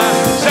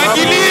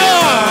 Shangilia.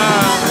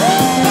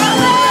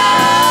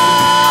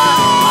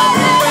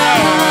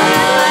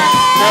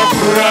 Kwa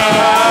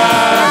furaha.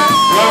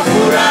 Kwa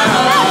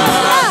furaha.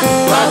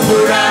 Kwa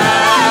furaha.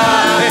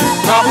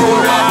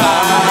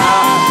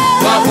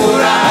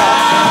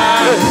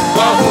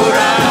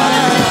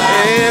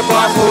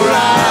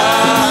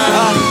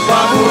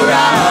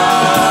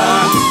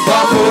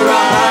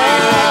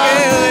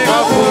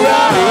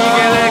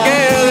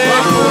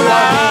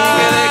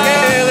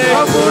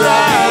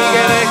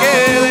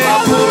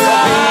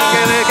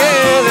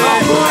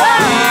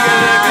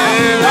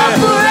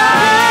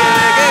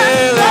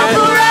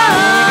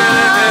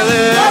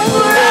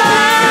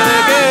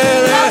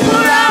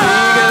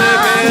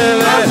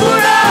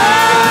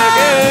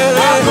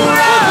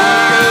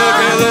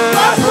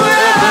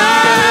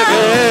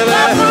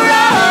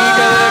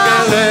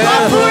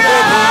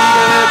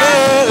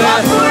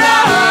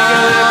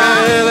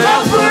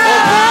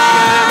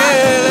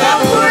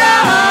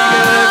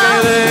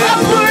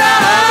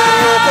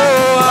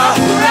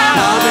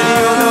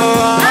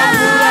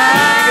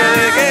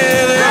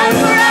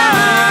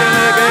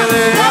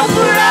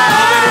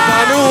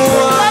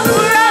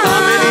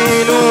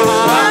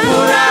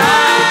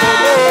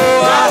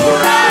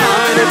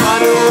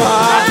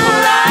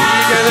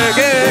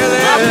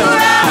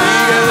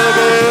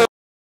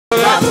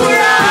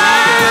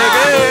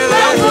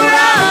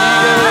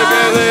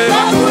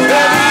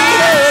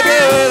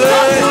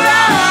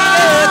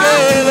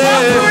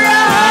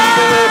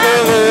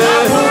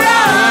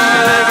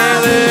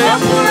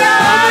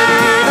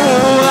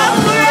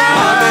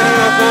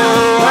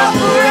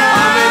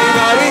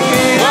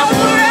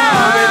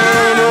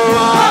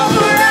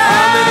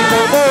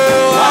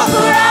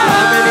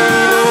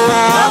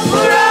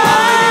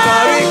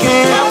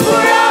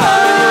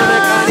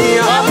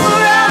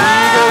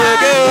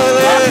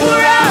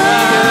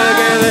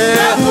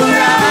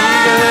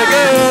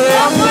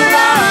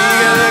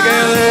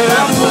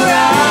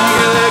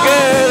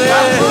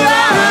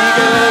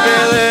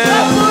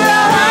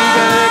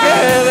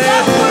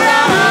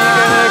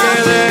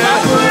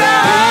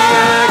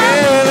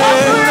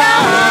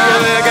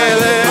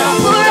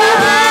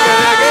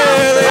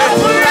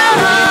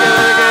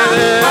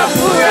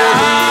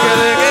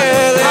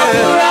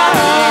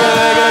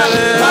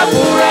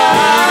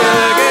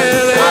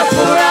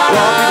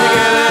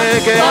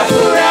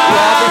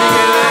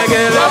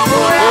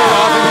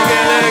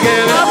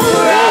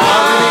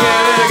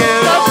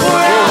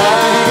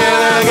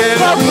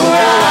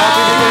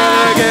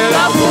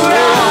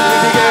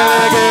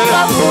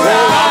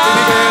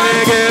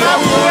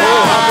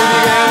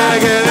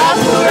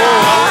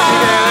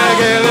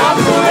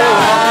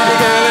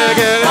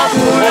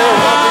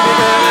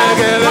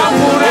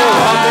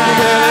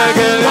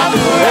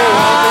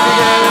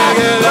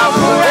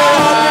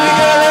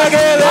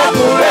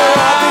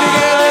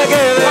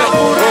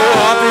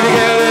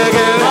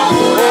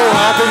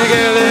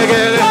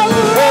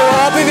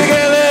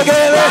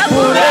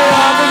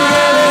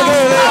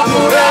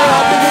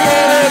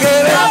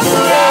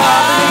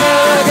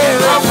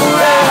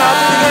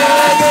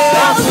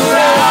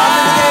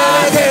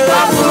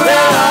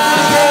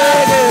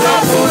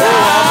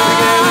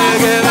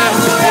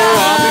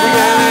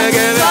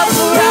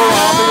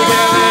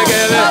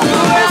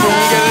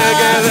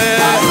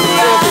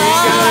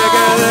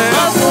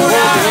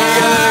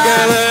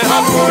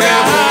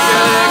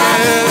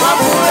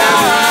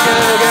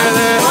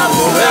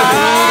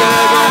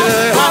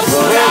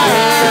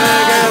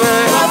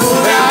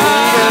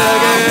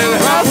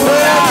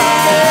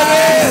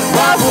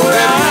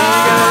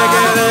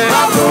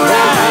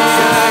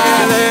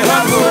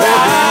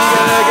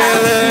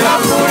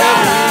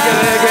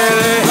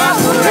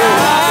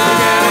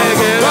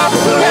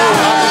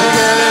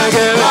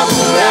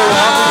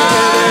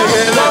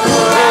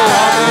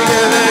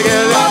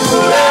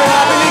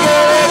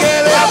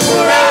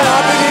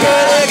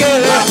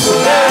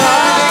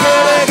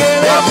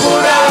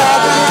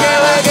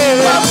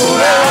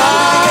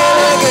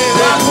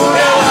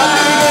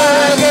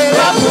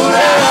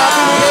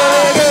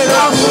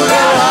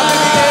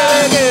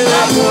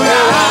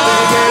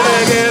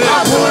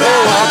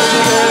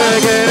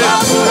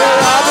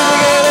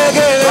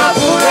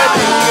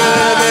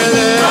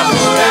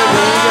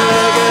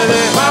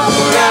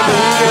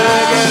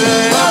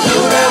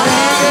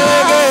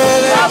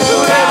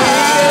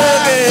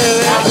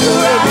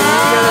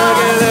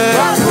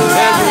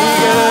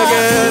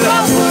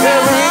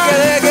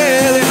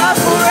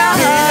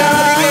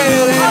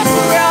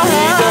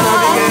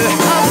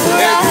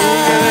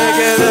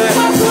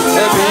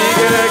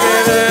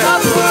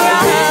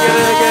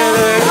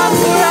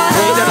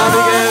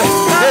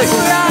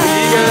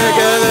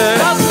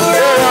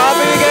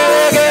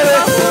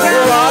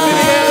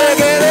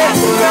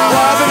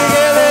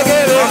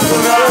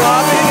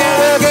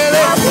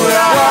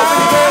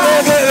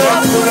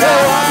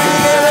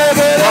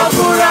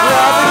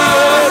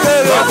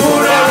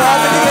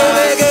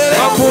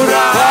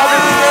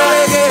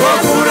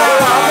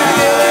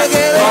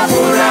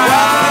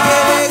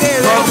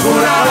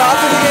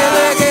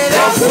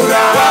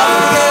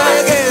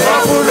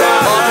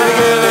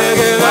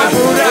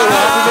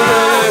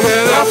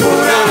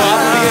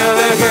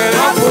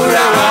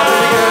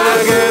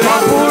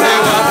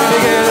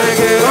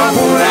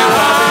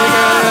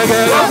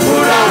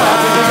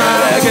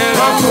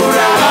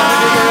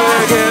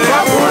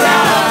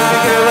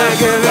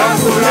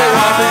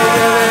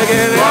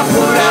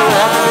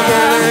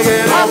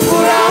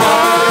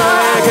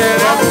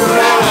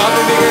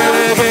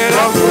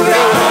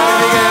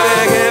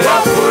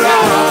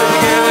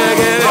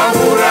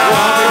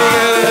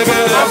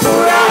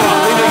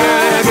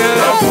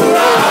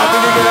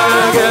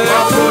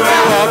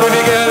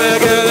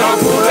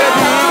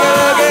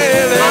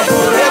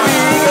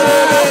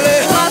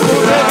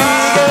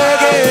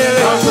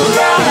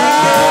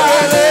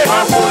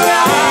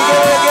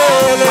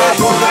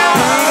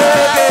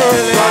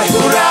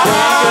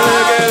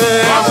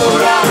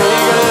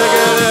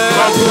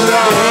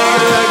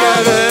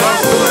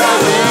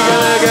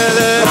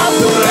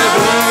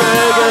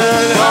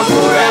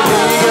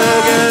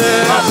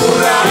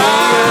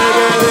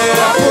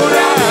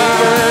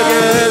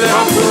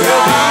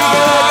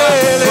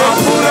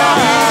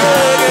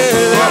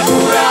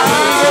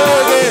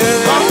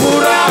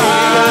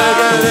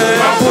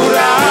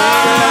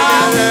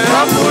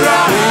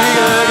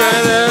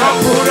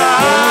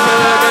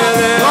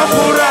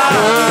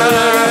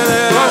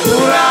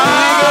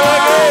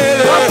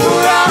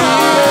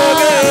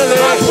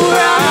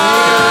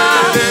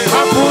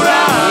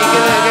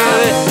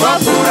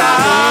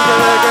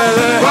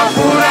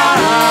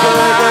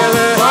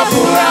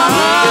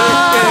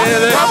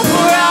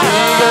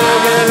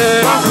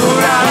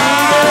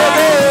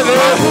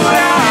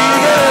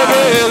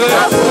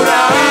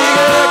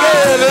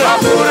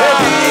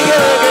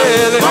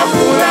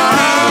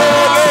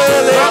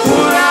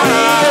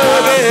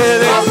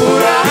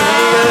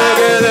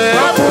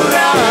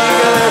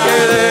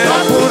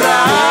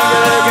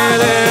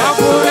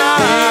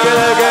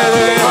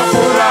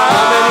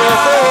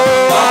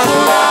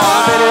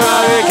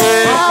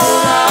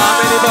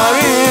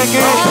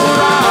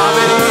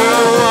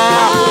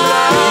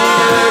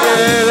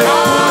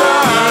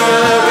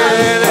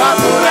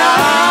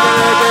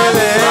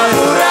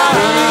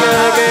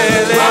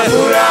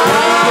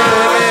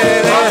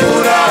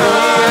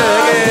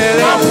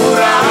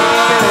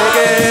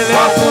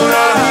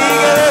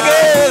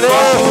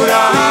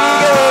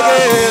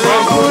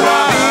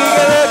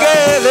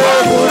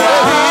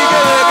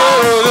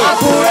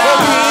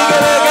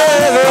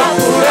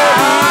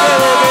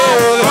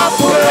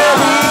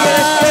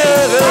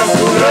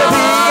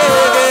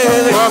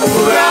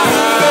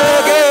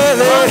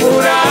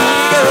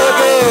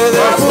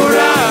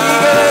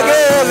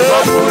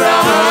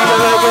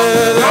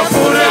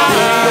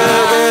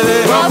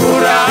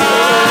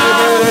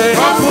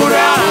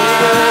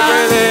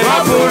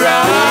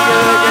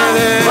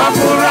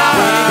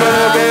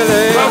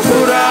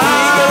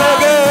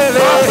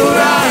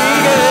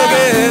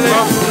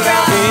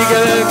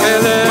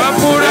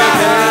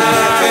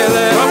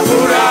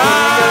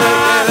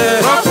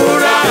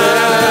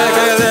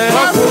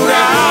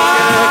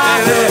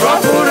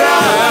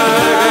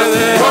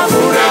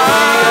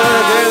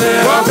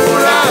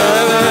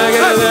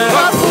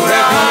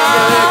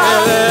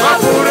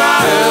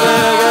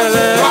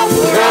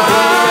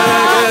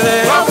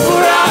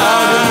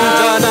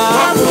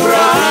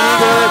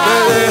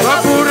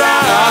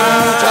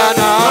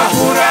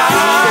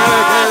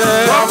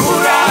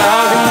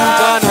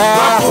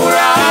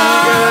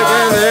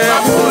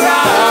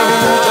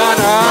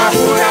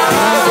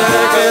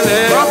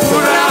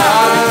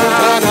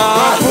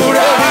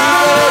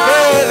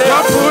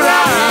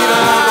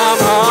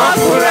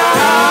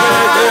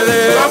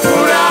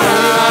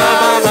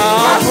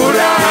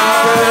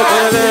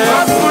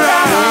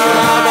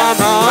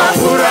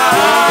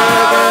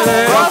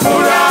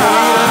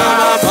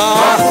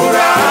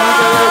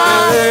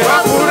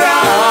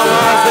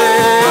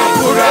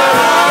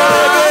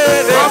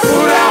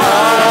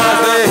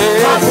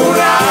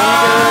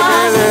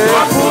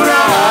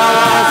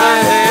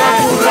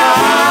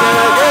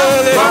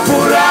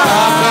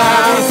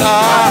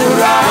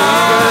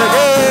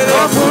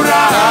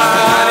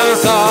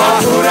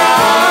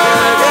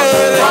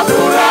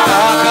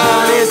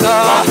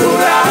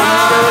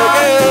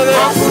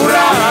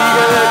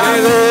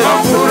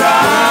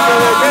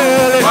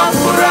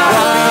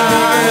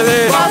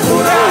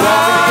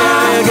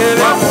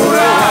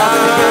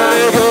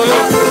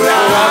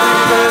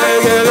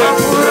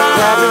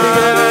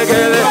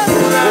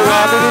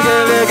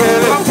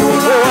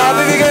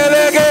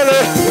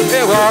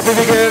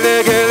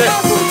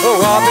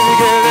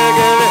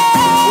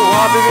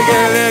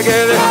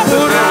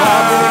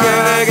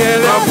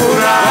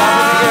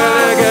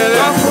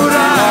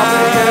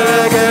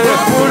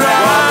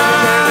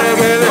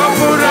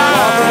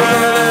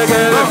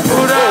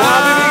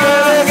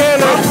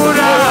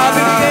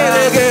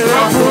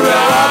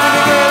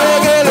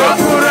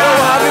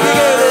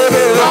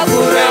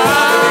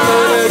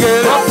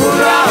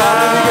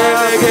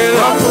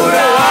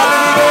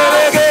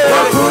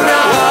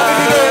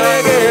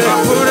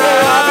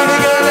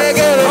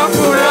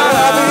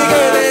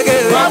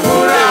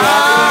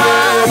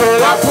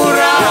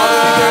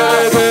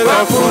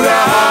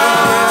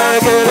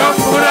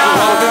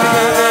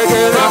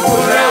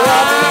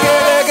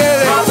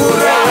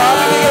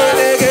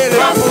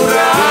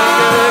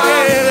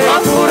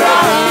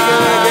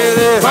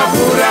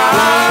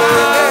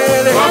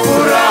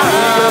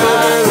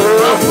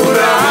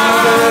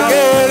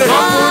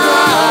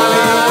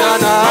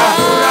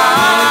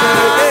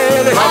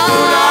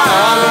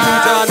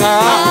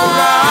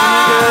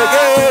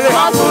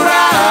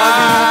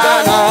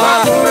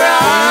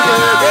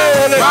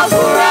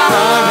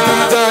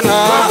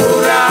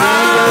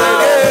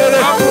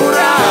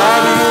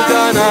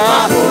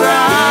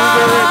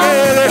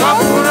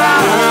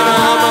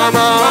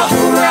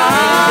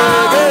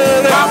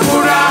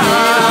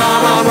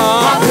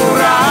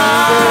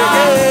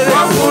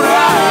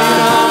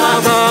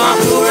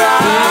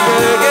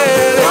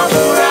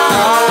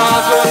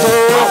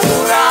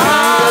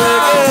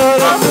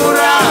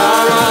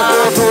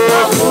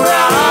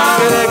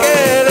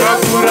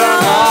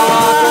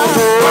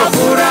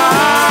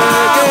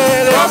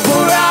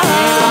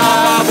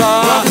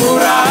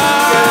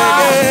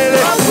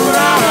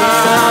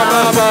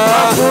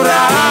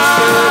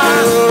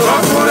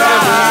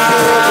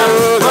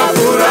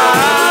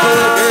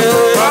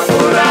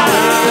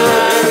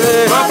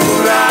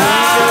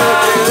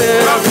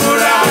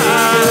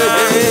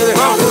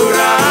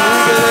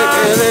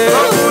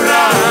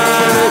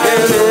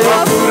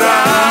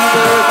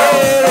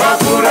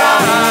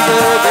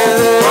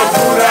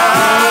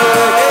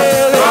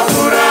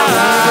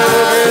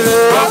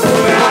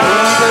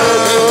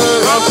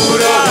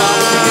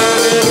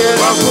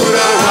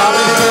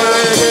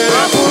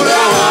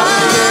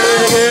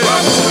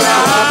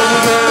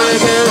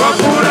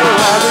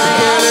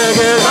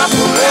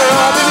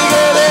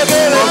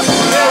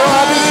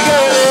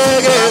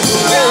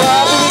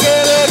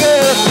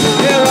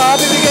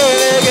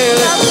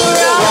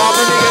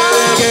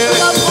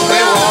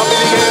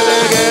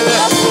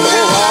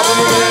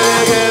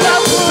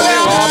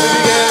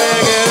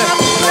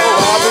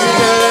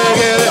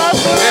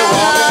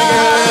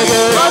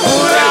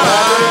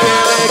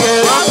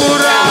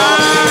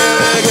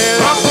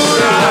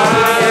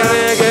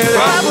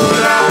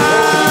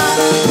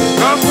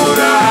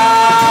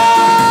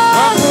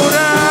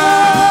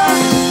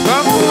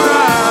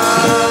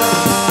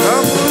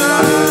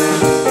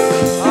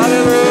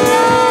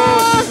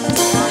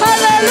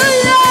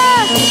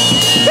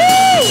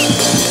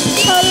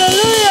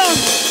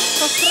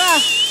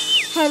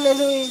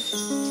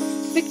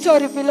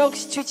 Victory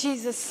belongs to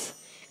Jesus.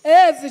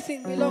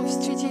 Everything belongs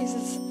to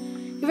Jesus.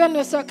 Even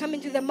as we are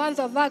coming to the month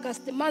of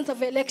August, the month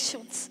of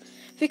elections,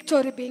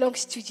 victory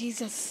belongs to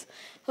Jesus.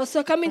 As we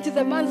are coming to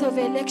the month of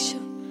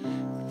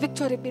election,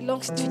 victory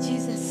belongs to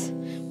Jesus.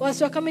 As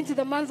we are coming to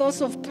the month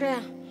also of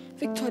prayer,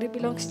 victory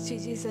belongs to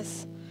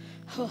Jesus.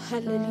 Oh,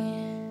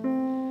 hallelujah.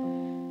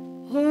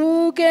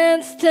 Who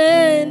can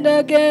stand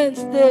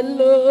against the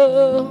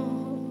Lord?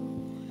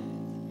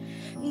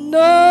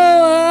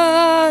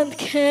 No one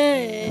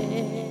can.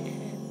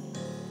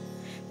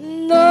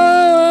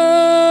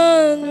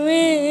 No one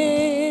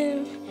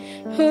will.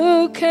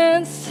 Who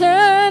can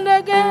stand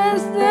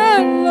against the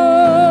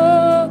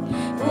Lord?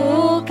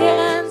 Who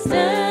can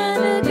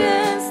stand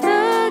against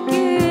the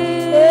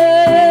King?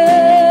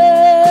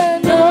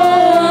 No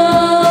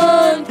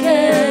one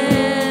can.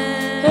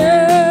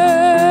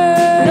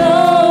 No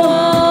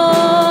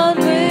one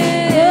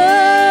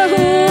will.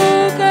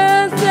 Who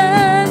can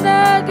stand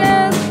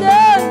against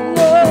the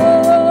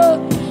Lord?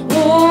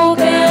 Who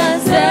can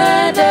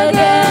stand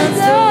against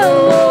the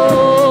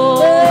Lord?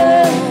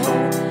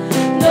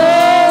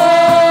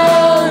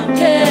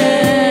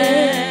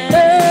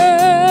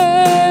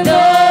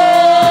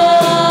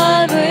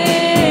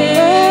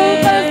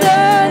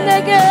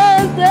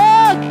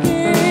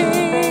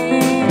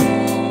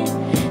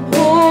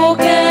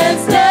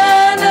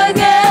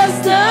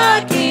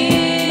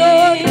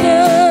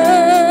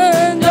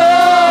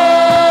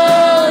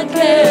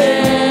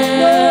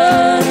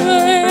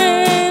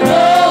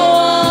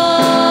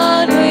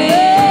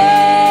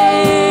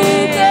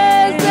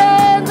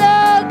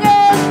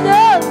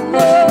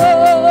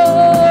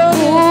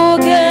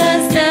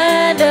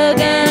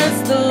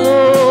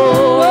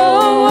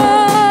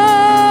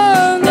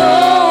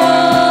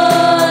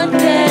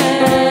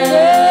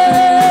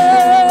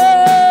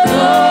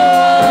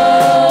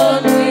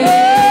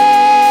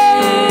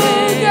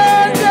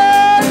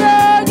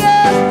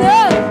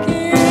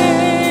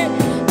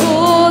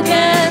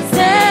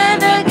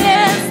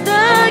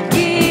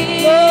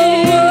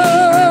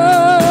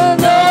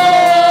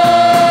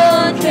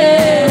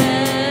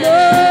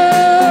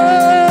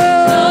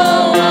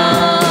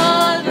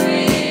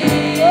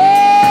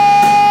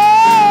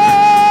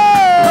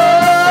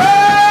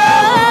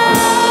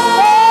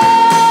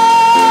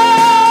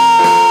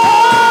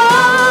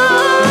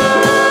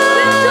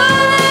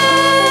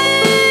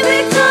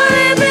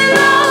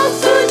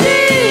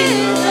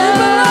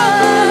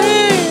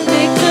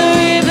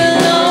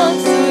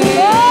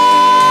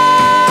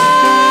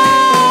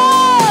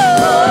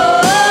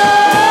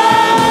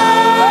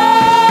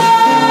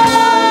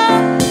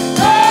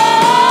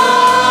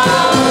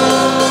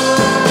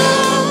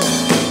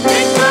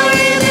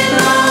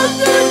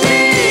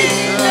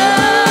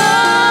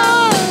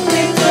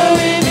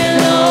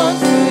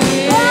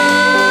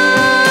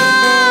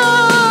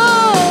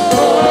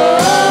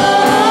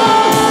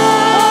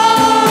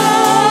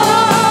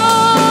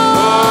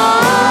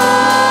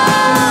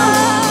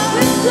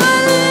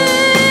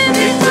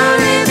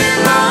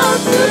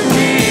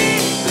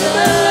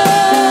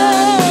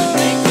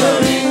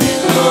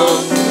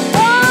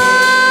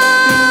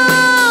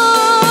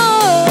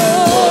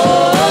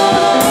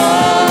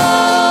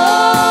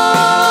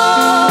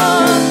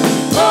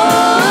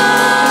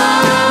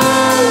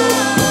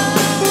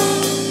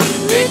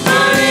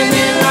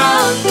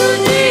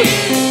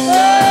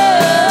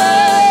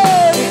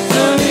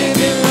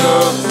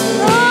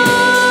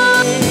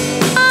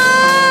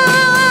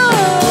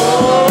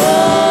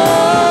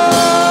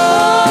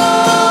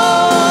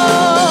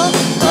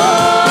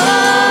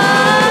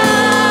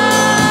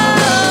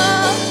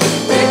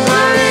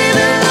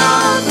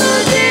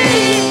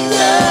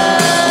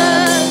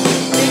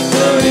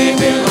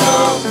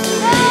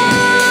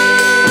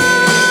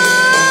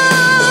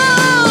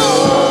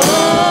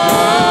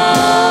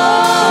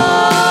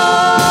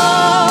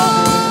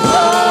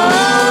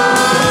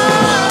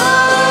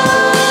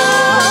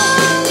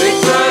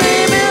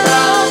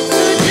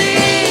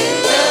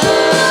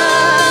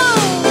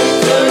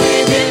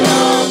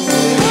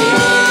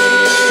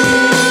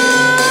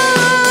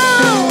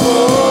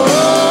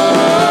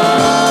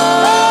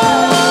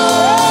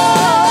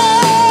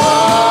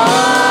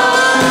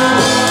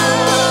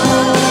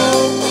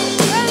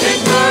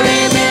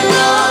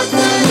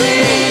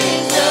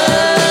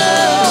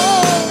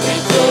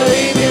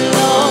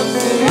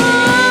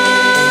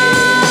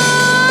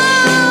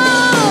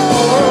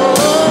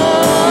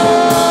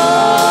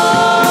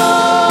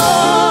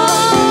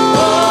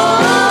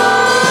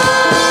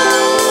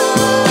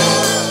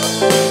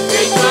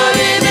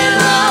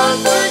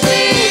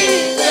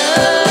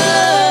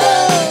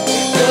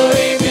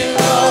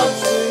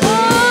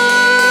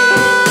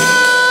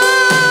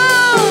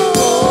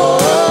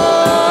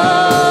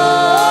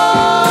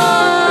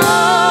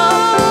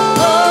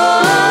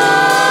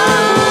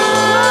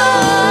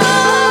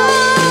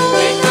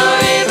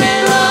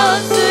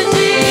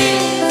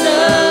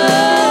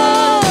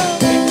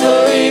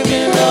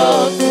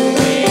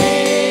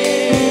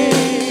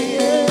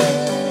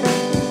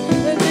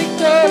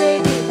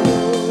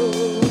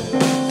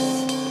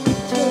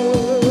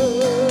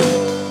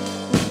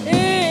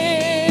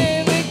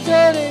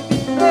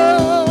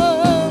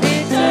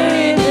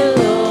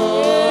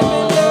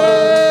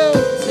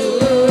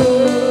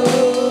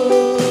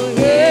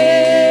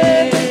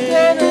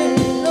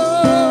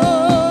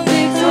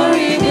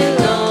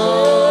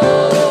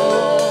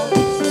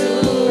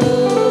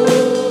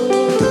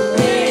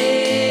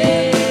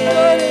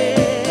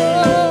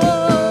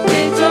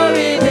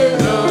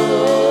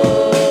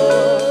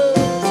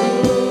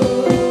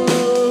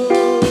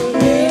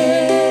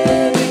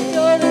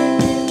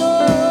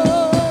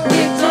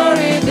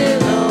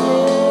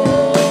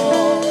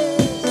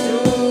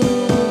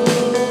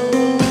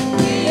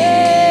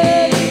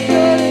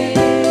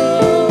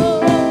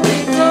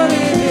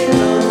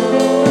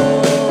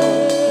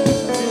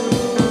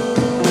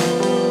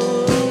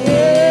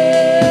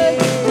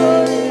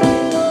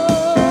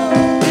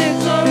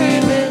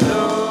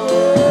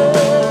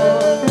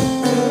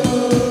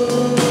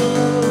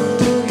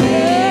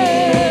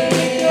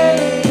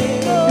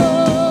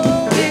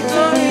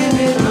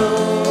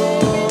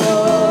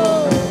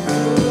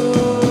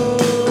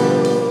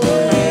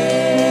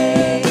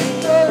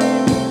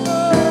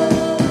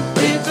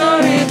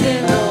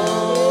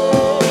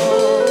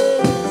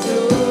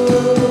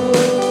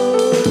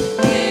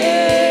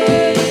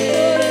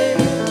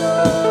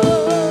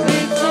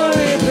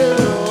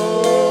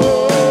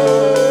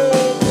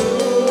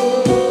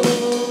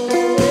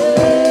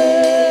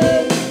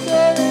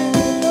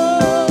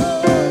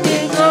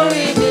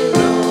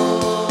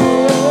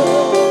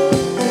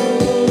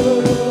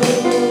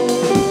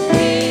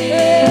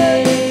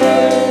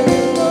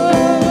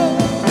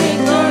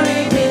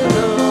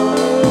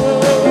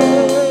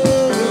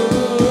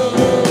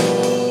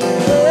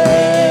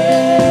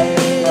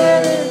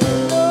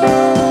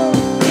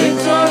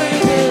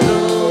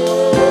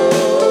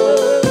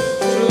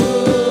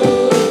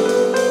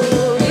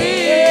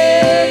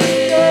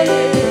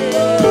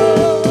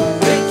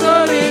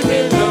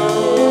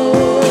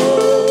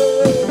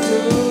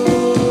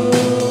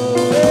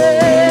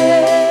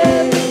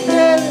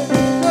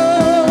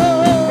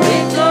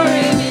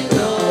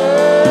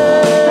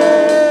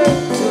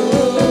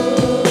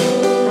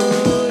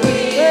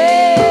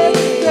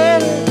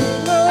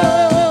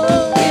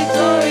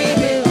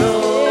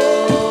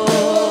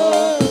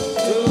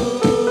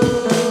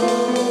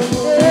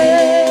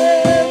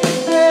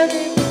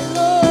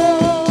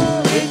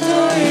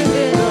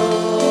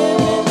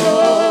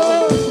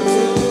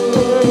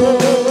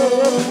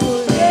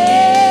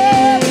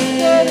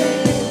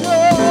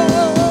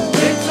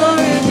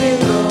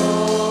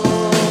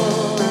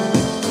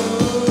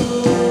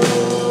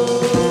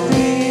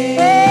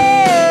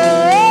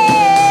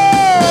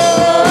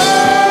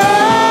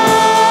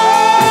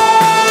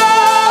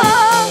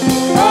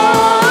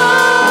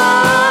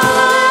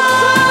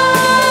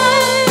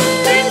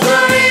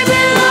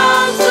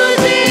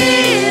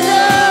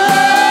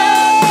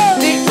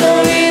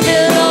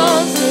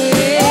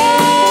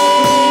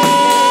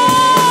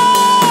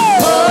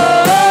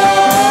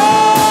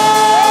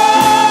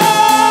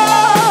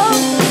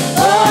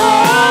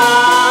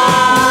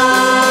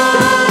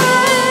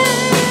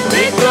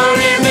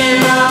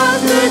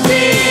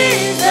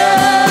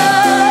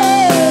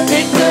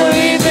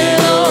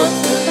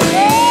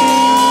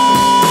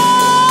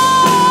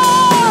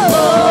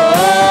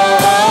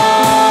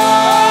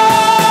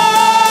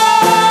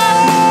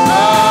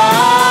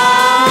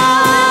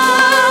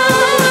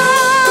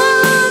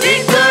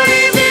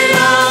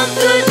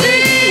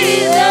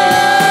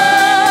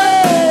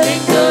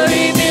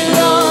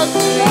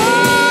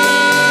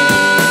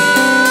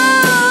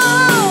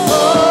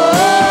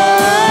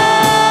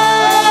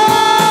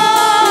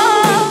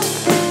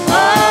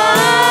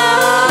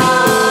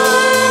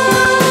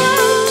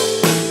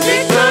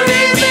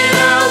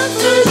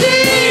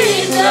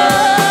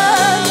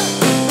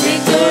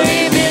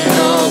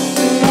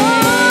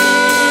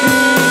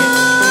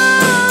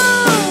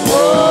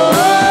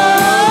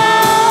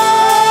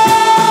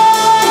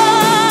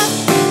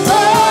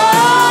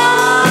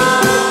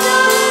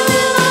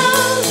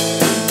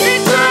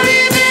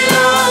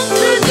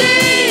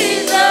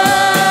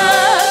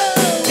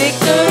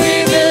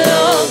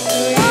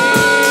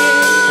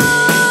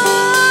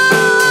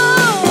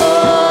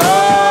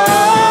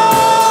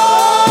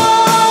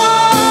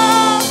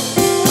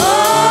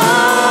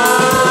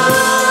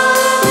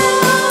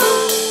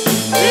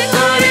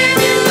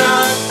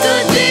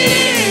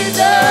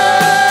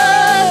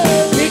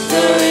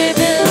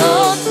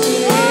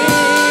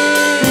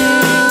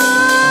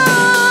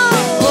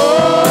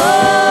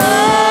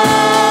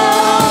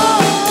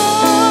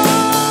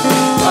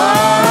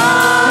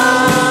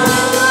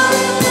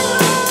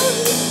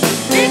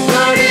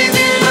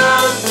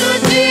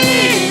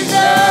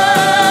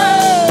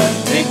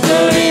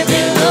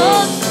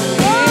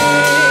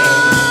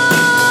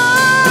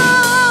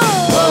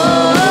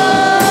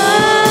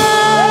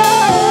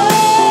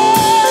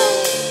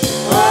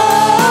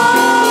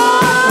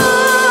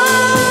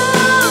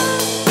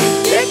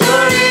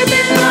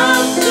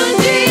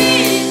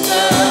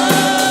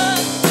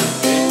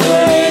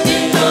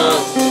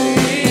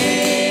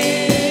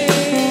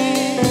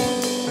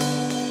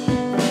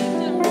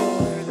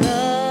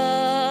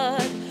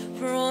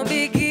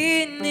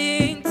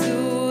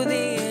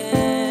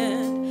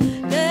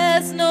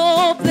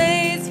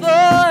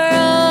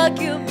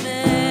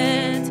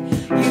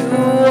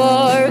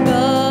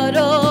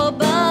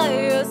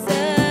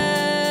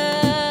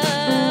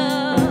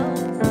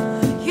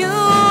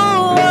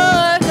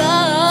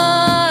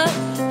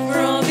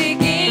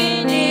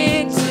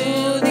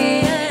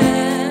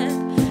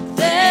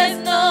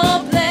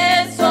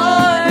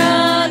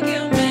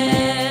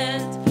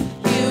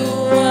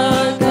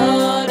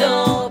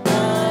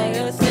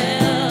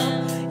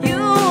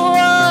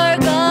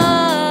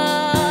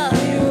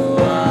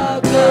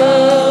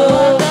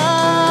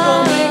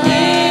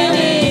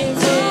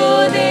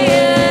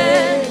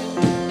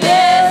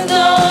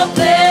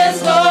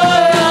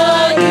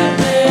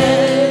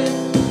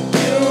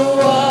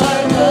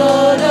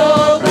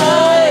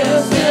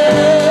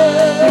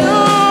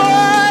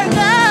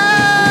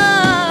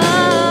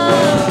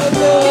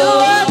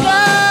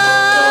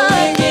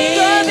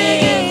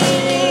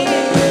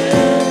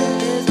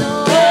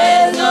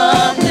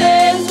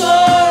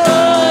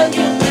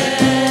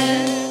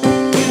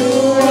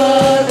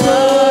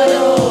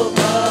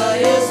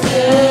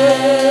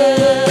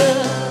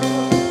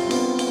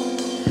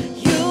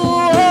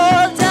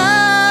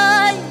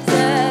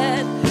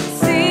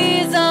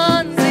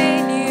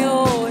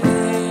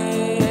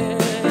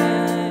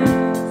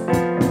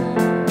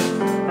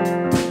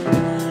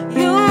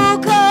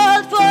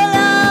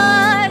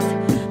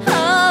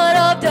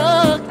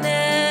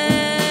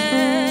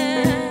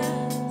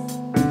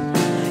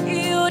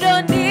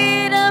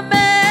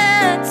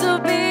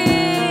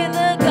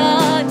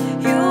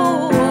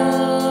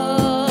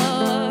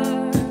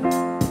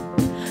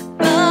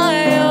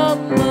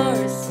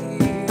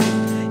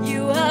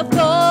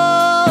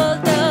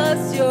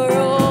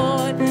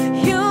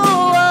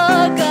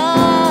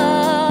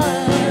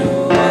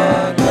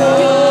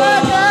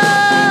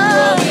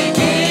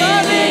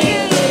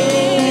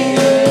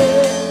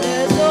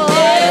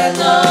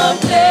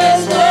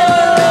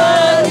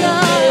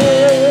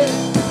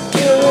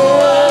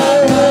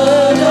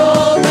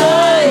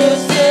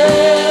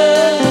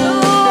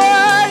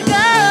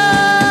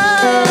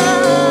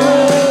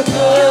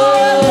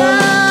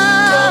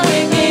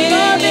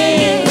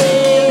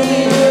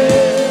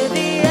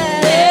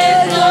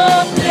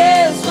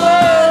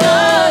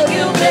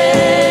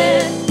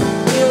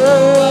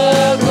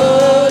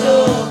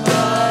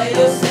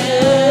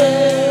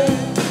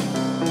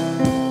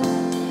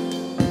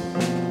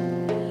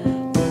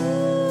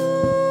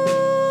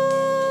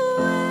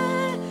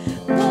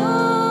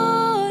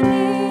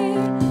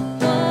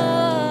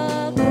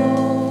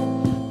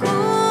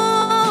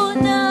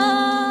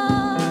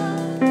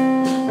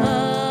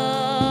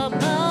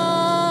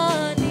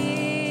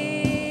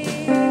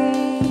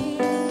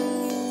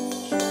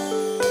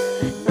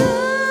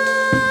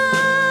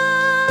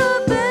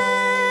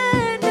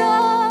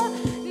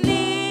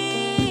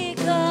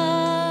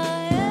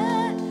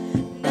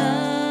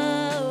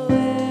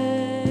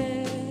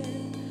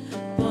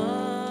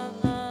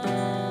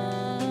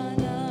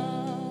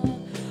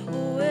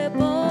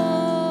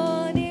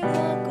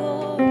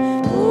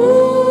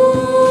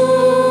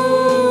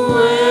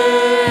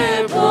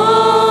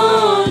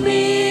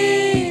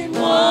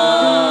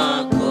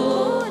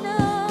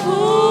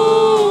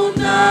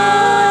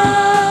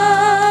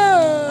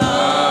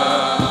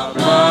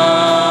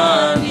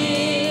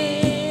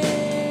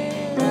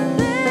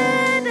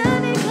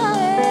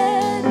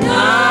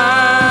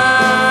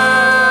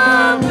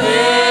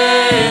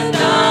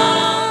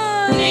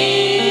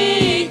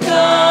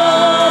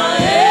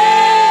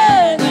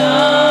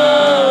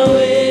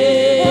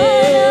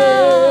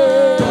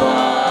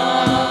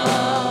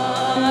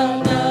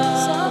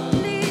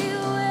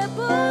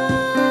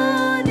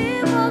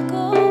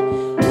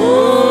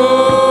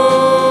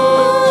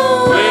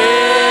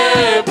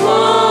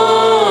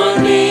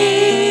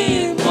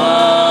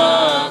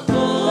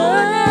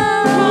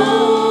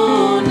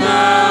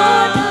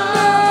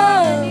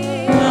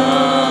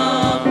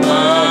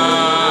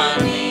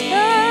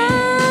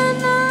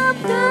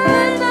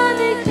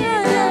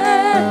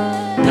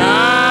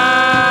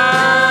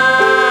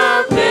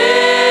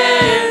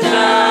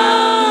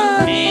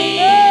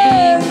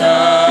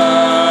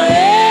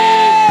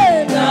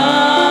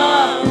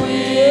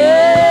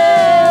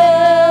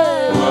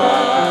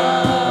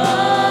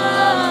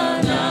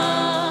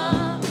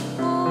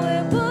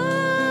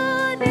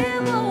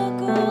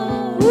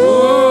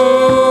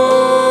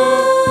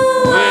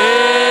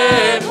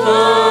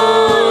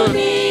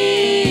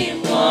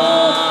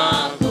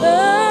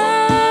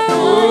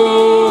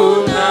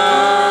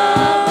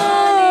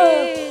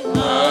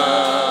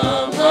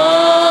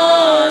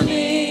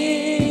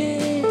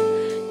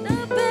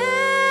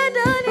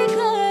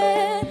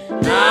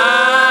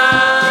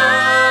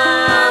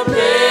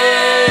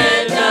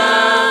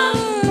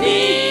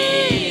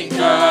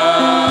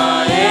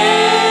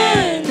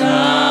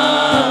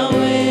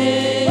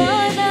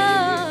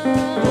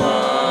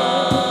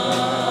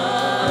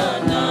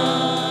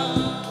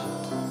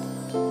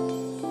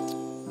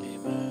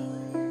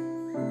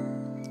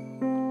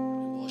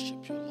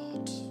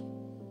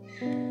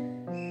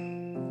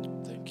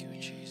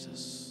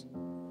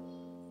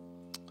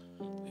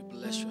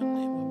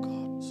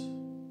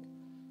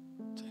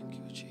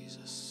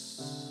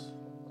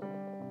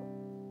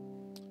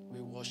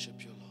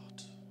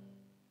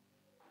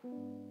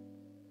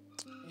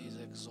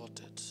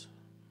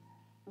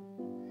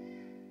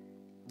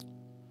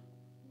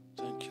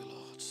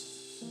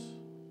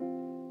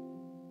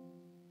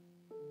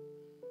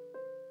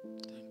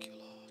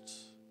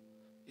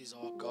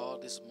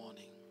 this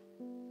morning.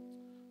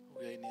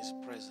 We are in His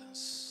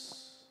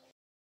presence.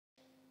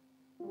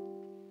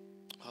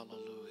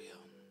 Hallelujah.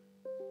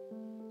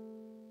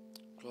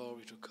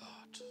 Glory to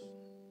God.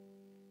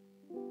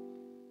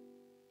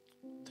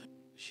 Thank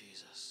you,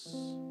 Jesus.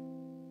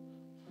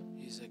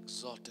 He is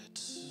exalted.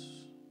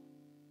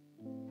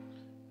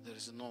 There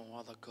is no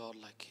other God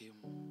like Him.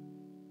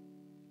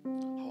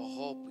 Our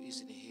hope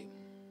is in Him.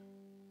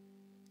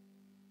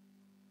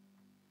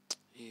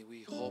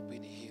 We hope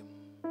in Him.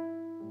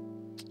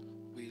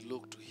 We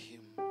look to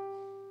Him.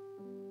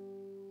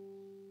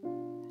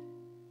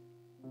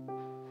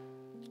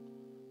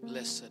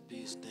 Blessed be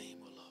His name,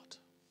 O Lord.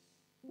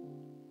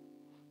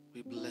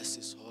 We bless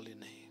His holy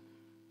name.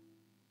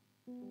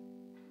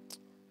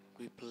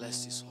 We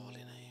bless His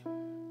holy name.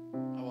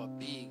 Our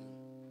being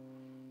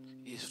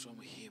is from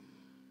Him.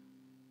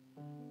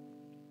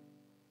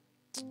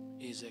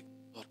 He is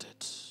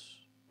exalted.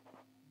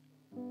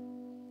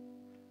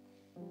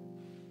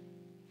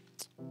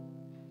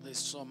 There is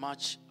so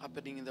much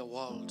happening in the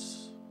world,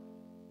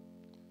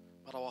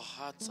 but our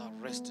hearts are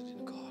rested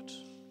in God.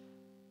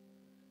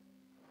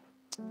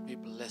 We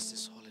bless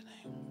His holy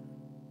name.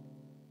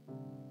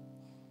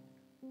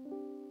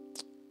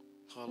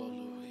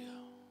 Hallelujah.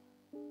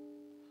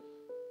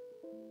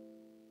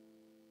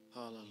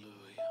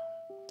 Hallelujah.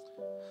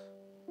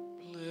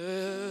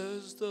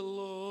 Bless the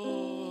Lord,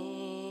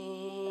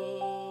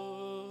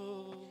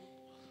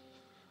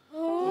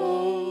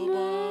 oh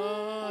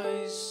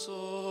my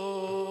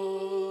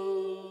soul,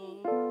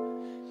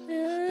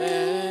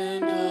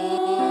 and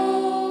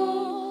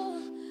all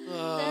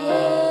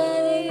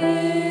that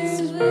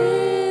is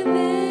within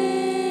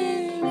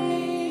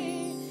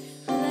me.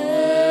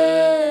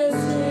 Bless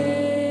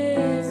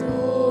His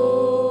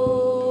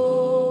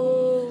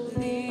holy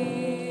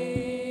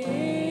name.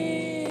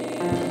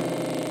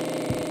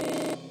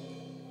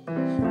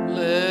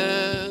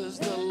 Bless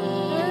the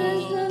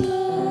Lord,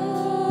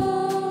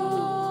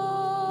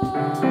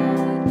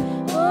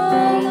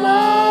 oh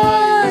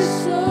my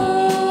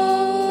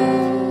soul,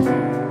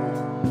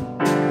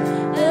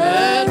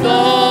 and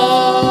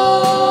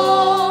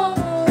all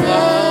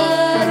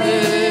that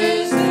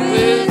is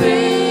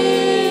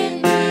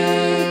within me.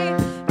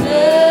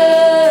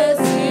 Bless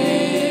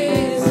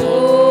His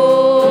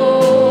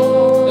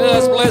holy. Let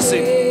us bless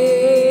Him.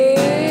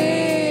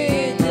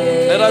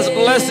 Let us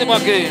bless Him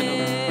again.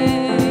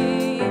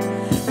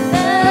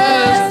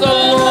 Bless the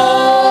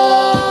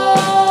Lord.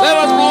 Let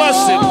us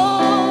bless Him.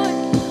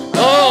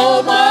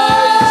 Oh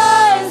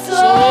my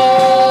soul,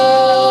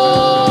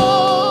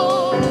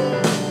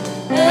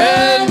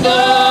 and all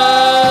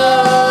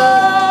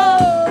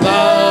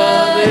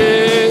that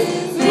is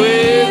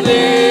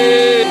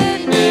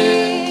within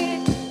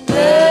me.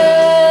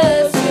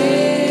 Bless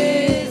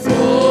His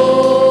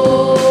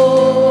holy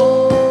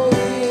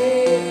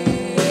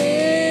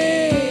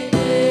name.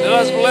 Let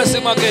us bless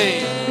Him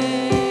again.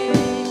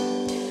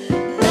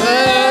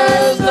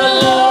 Bless the Lord,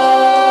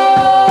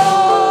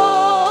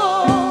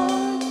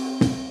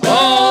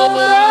 oh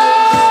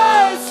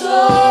my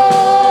soul,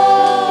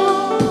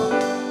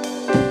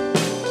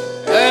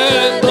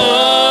 and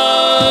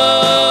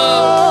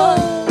all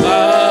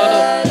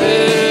that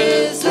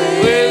is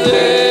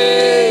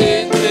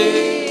within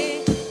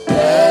me.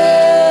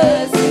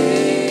 Bless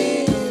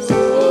His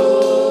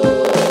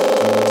holy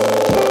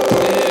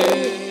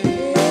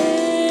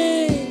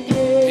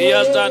name. He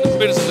has done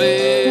great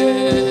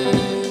things.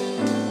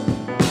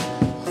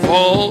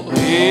 For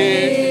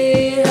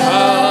He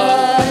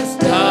has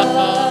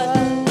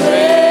done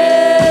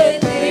great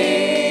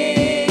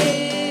things.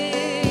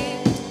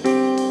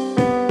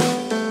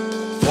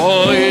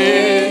 For He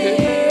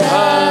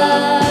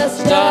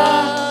has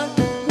done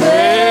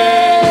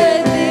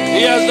great things.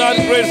 He has done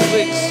great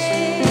things.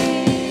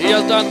 He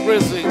has done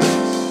great things.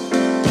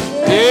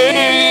 He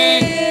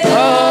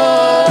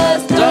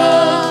has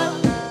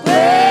done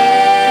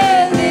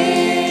great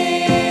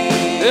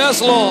things.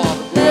 Yes, Lord.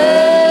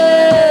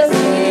 For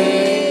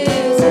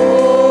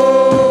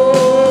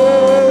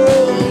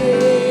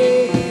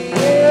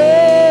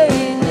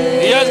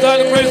He has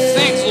done great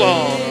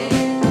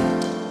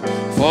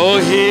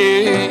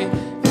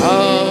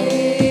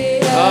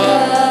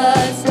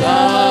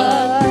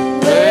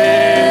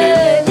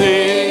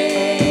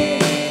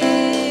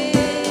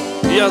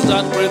He has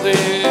done great things.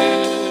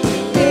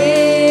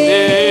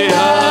 He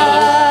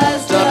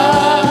has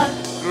done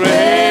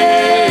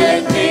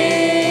great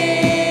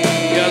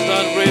things. He has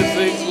done great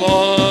things,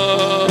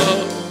 Lord.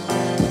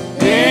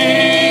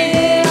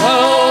 He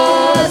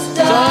has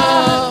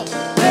done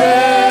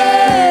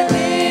great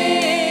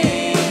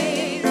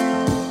things.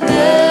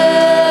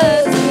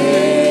 Bless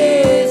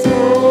His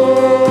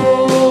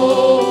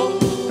holy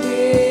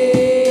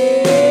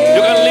name.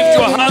 You can lift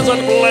your hands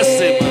and bless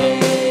Him.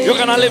 You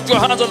can lift your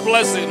hands and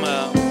bless Him.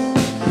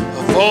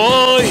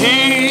 For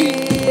He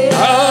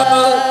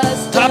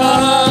has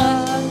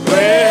done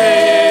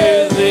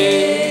great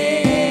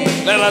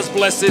things. Let us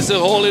bless His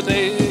holy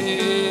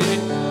name.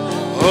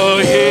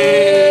 For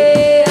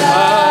He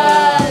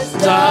has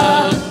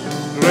done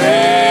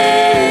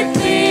great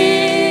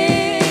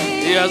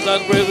things. He has done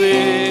done great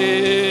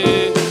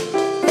things.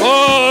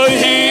 For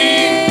he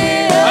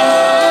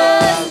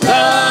has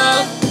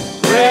done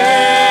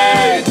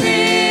great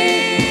things.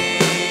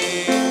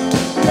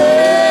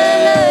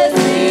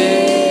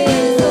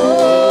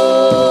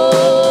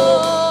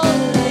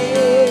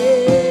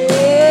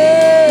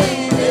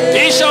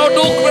 He shall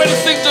do great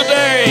things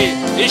today.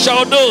 He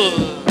shall do.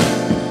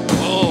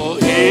 Oh,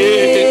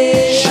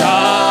 he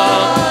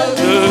shall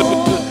do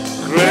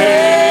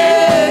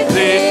great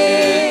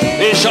things.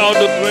 He shall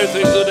do great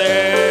things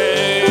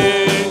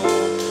today.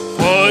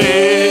 For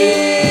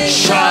he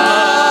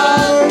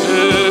shall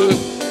do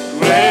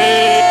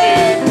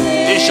great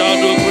things. He shall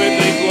do great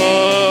things,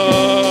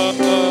 Lord.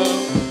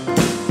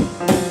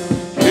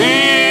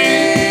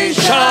 He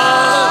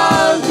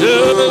shall do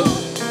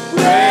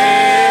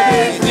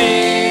great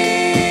things.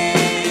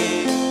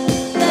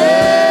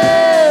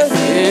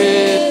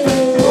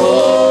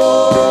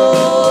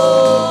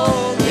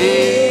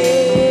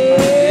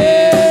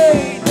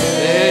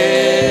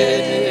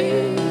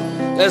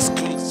 Let's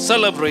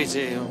celebrate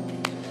him.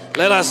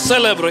 Let us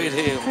celebrate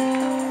him.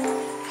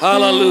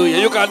 Hallelujah.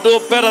 You can do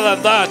better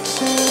than that.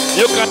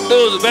 You can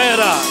do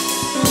better.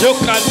 You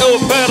can do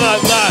better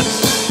than that.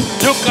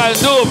 You can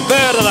do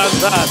better than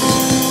that.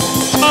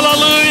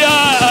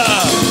 Hallelujah.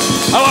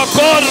 Our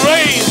God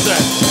reigns.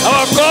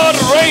 Our God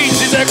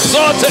reigns. Is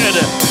exalted.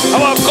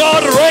 Our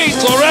God reigns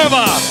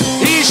forever.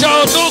 He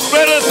shall do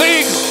greater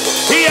things.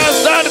 He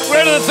has done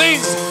greater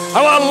things.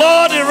 Our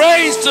Lord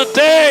reigns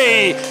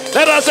today.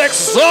 Let us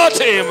exalt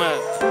him.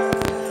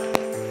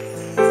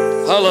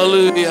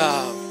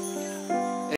 Hallelujah.